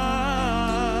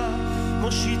זרועה,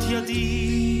 מושיט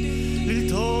ידי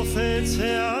ללטוף את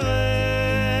שערך,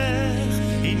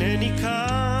 הנני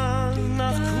כאן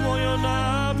אך כמו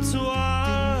יונה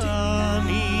פצועה,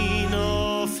 אני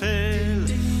נופל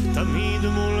תמיד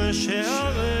מול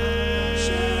שערך,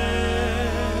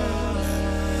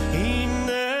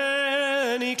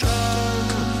 הנני כאן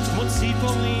כמו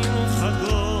ציפורים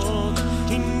חגות,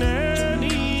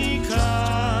 הנני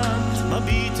כאן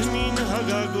מביט מן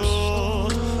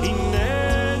הגגות,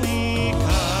 הנני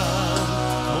כאן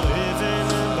כמו אבן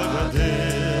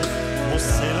בגדר, כמו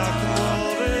סלע כמו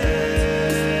אבן,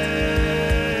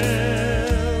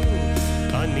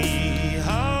 אני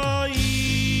האיש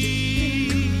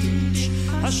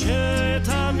אשר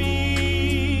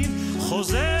תמיד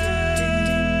חוזר,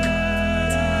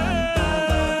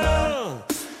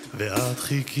 ואת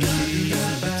חיכית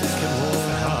כמו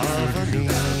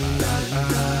האבנים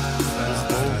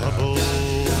לכתוב הבוא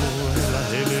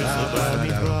להלך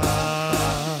במדבר,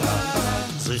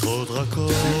 זריחות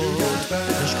רכות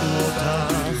השקועות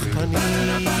לך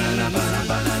פנים,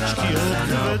 שקיעות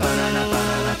כבדות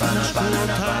נשקועות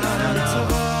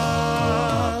הצבא,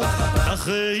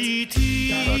 אחרי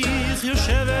איתך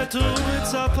יושבת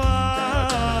ומצפה,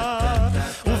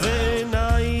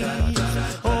 ובעינייך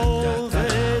אור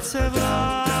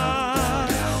וצבע,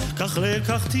 כך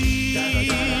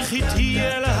לקחתיך איתי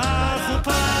אל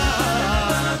החופה,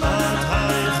 את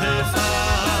היחפה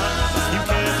עם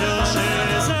כתר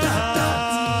של זהב,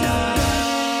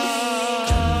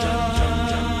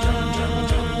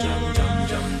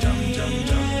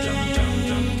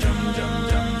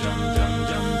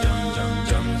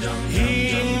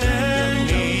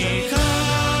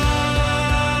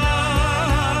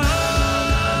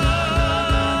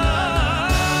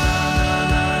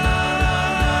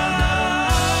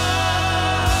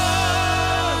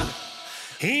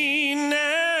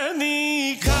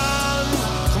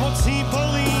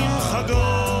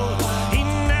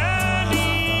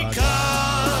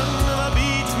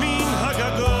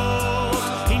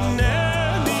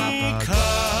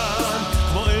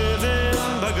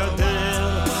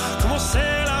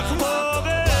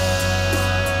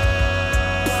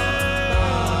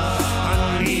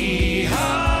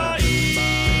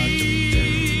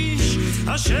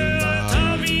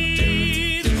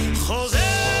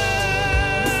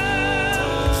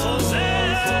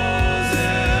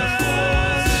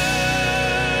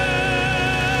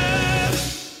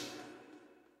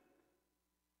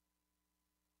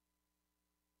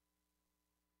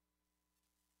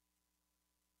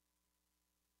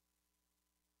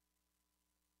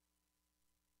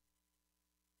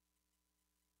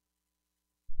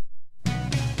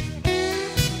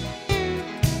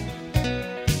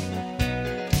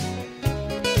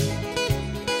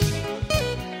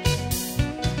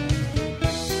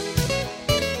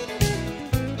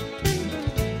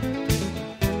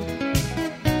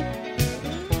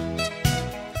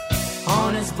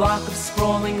 block of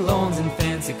sprawling lawns and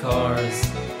fancy cars.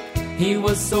 He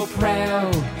was so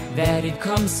proud that he'd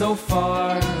come so far.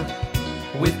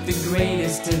 With the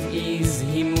greatest of ease,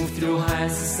 he moved through high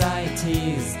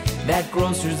societies, that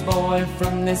grocer's boy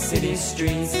from the city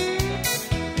streets.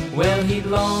 Well, he'd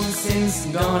long since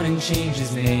gone and changed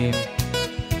his name.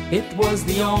 It was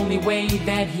the only way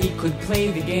that he could play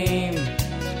the game.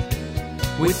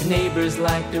 With neighbors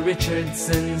like the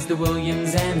Richardsons, the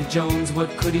Williams and the Jones, what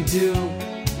could he do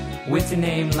with a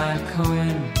name like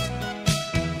Cohen?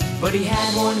 But he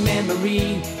had one memory,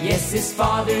 yes, his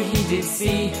father he did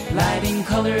see, lighting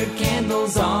colored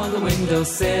candles on the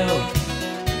windowsill.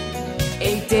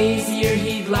 8 days a year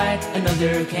he'd light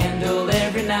another candle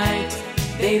every night.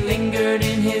 They lingered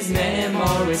in his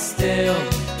memory still.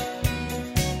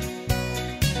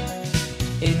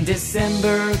 In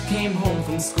December, came home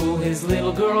from school his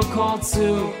little girl called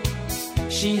Sue.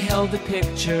 She held a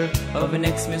picture of an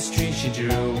Xmas tree she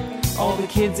drew. All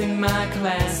the kids in my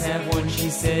class have one, she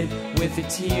said, with a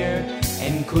tear.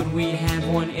 And could we have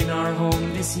one in our home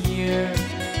this year?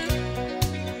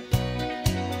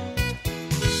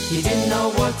 He didn't know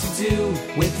what to do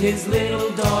with his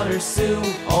little daughter Sue,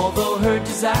 although her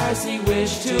desires he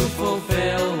wished to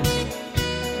fulfill.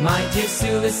 My dear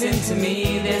Sue, listen to me,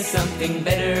 there's something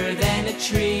better than a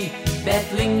tree that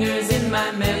lingers in my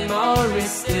memory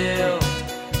still.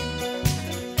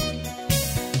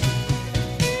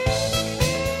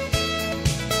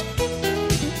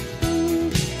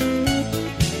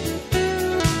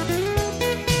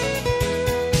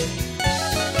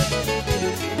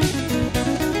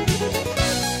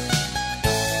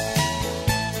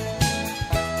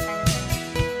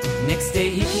 Next day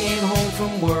he came home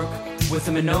from work with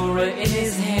a menorah in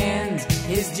his hand.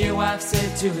 His dear wife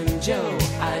said to him, Joe,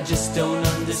 I just don't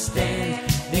understand.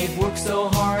 They've worked so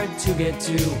hard to get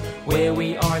to where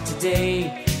we are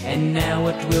today, and now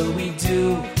what will we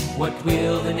do? What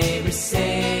will the neighbors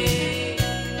say?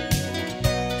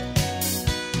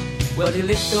 Well, he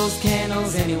lit those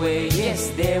candles anyway. Yes,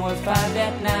 there were 5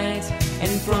 that night,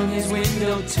 and from his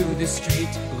window to the street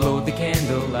glowed the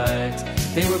candlelight.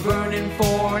 They were burning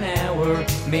for an hour,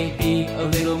 maybe a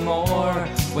little more,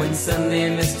 when suddenly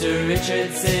Mr.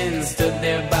 Richardson stood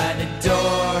there by the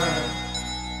door.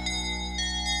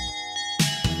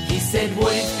 He said,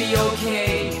 would it be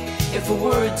okay if a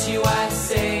word to you I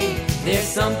say? There's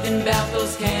something about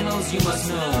those candles you must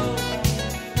know.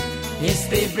 Yes,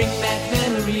 they bring back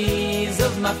memories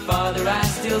of my father I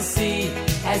still see,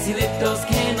 as he lit those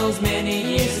candles many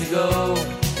years ago.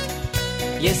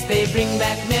 Yes, they bring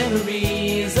back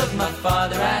memories of my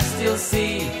father I still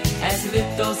see, as he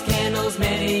lit those candles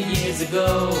many years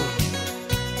ago.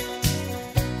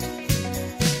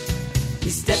 He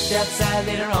stepped outside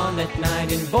later on that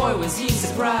night, and boy was he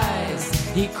surprised.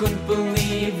 He couldn't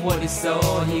believe what he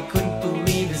saw, he couldn't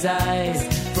believe his eyes.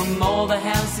 From all the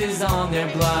houses on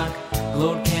their block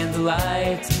glowed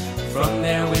candlelight, from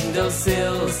their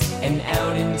windowsills and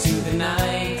out into the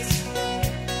night.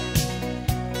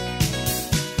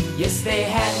 Yes, they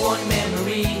had one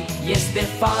memory, yes,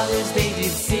 their fathers they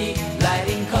did see,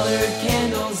 lighting colored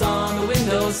candles on the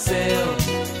windowsill.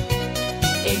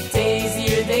 8 days a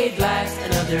year they'd light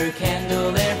another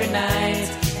candle every night.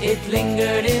 It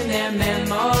lingered in their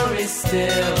memories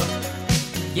still.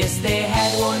 Yes, they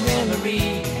had one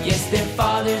memory, yes, their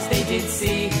fathers they did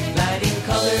see, lighting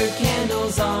colored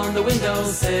candles on the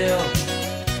windowsill.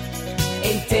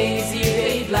 8 days a year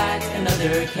they'd light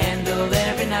another candle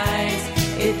every night.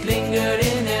 It lingered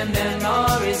in their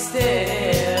memories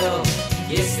still.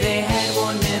 Yes, they had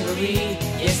one memory,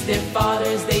 yes, their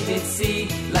fathers they did see,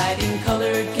 lighting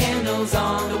colored candles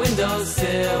on the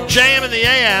windowsill. JM in the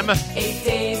AM. 8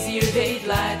 days a year they'd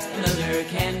light another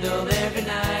candle every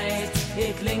night.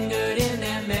 It lingered in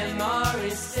their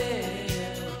memories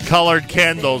still. Colored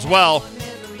candles. Well,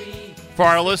 for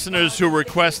our listeners who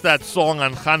request that song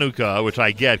on Chanukah, which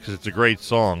I get because it's a great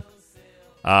song,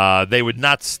 they would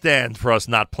not stand for us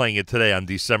not playing it today on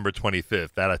December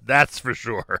 25th. That's for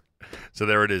sure. So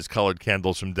there it is, Colored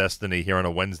Candles from Destiny here on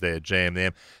a Wednesday at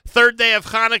JMM. Third day of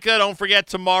Hanukkah. Don't forget,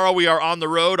 tomorrow we are on the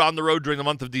road during the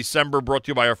month of December, brought to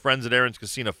you by our friends at Aaron's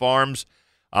Casino Farms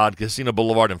on Casino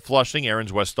Boulevard in Flushing,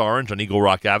 Aaron's West Orange on Eagle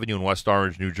Rock Avenue in West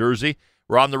Orange, New Jersey.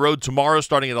 We're on the road tomorrow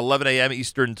starting at 11 a.m.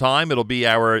 Eastern Time. It'll be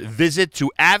our visit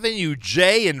to Avenue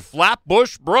J in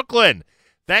Flatbush, Brooklyn.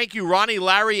 Thank you, Ronnie,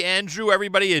 Larry, Andrew,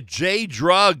 everybody at J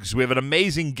Drugs. We have an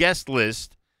amazing guest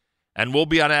list, and we'll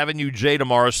be on Avenue J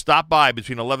tomorrow. Stop by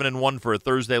between 11 and 1 for a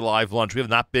Thursday live lunch. We have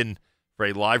not been for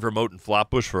a live remote in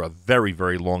Flatbush for a very,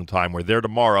 very long time. We're there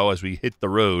tomorrow as we hit the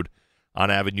road on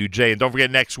Avenue J. And don't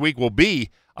forget, next week we'll be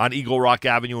on Eagle Rock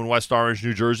Avenue in West Orange,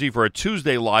 New Jersey for a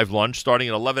Tuesday live lunch starting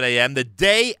at 11 a.m. the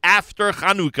day after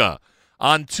Chanukah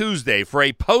on Tuesday for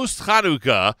a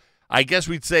post-Chanukah, I guess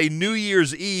we'd say New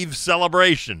Year's Eve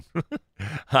celebration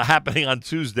happening on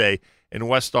Tuesday in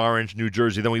West Orange, New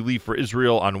Jersey. Then we leave for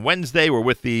Israel on Wednesday. We're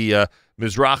with the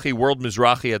Mizrahi, World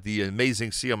Mizrahi at the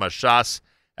amazing Siyam HaShas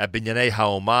at Binyanei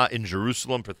HaOmah in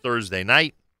Jerusalem for Thursday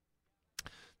night.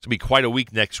 It's going to be quite a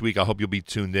week next week. I hope you'll be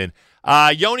tuned in.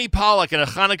 Yoni Pollack and a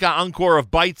Hanukkah encore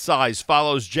of Bite Size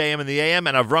follows JM in the AM,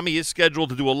 and Avrami is scheduled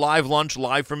to do a live lunch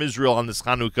live from Israel on this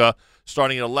Hanukkah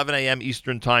starting at 11 a.m.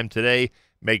 Eastern Time today.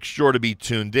 Make sure to be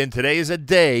tuned in. Today is a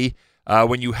day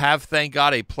when you have, thank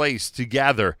God, a place to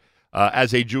gather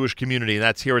as a Jewish community, and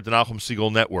that's here at the Nachum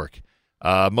Segal Network.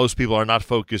 Most people are not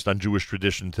focused on Jewish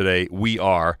tradition today. We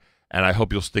are, and I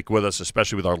hope you'll stick with us,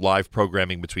 especially with our live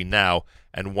programming between now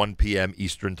and 1 p.m.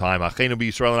 Eastern Time. Achenu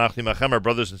b'Yisrael and Achim Achem, our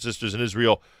brothers and sisters in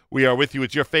Israel, we are with you.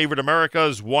 It's your favorite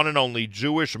America's one and only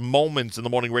Jewish Moments in the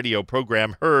Morning radio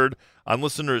program, heard on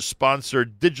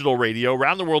listeners-sponsored digital radio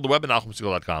around the world, the web at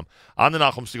NachumSegal.com, on the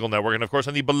Nachum Segal Network, and, of course,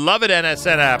 on the beloved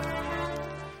NSN app.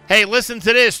 Hey, listen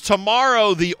to this.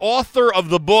 Tomorrow, the author of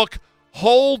the book,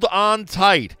 Hold On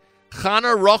Tight,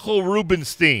 Chana Rachel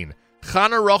Rubenstein.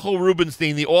 Chana Rachel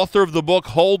Rubenstein, the author of the book,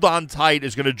 Hold On Tight,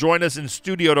 is going to join us in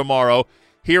studio tomorrow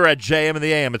here at JM in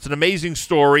the AM. It's an amazing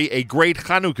story, a great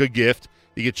Chanukah gift.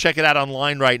 You can check it out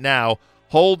online right now.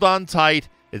 Hold On Tight.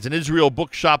 It's an Israel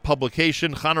Bookshop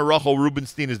publication. Chana Rachel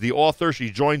Rubenstein is the author. She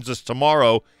joins us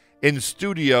tomorrow in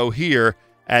studio here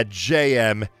at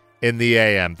JM in the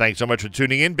AM. Thanks so much for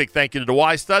tuning in. Big thank you to the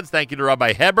Y-Studs. Thank you to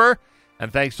Rabbi Heber.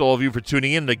 And thanks to all of you for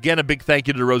tuning in. And again, a big thank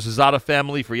you to the Rosazada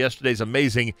family for yesterday's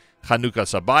amazing Chanukah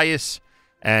Sabayis.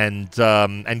 And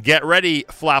get ready,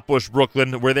 Flatbush,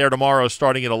 Brooklyn. We're there tomorrow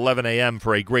starting at 11 a.m.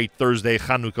 for a great Thursday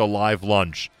Chanukah live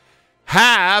lunch.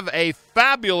 Have a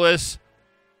fabulous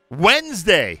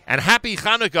Wednesday, and happy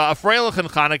Chanukah, a freilichen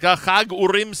Chanukah, Chag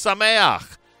Urim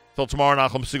Sameach. Till tomorrow,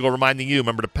 Nachum Segal reminding you,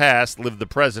 remember the past, live the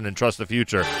present, and trust the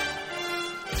future.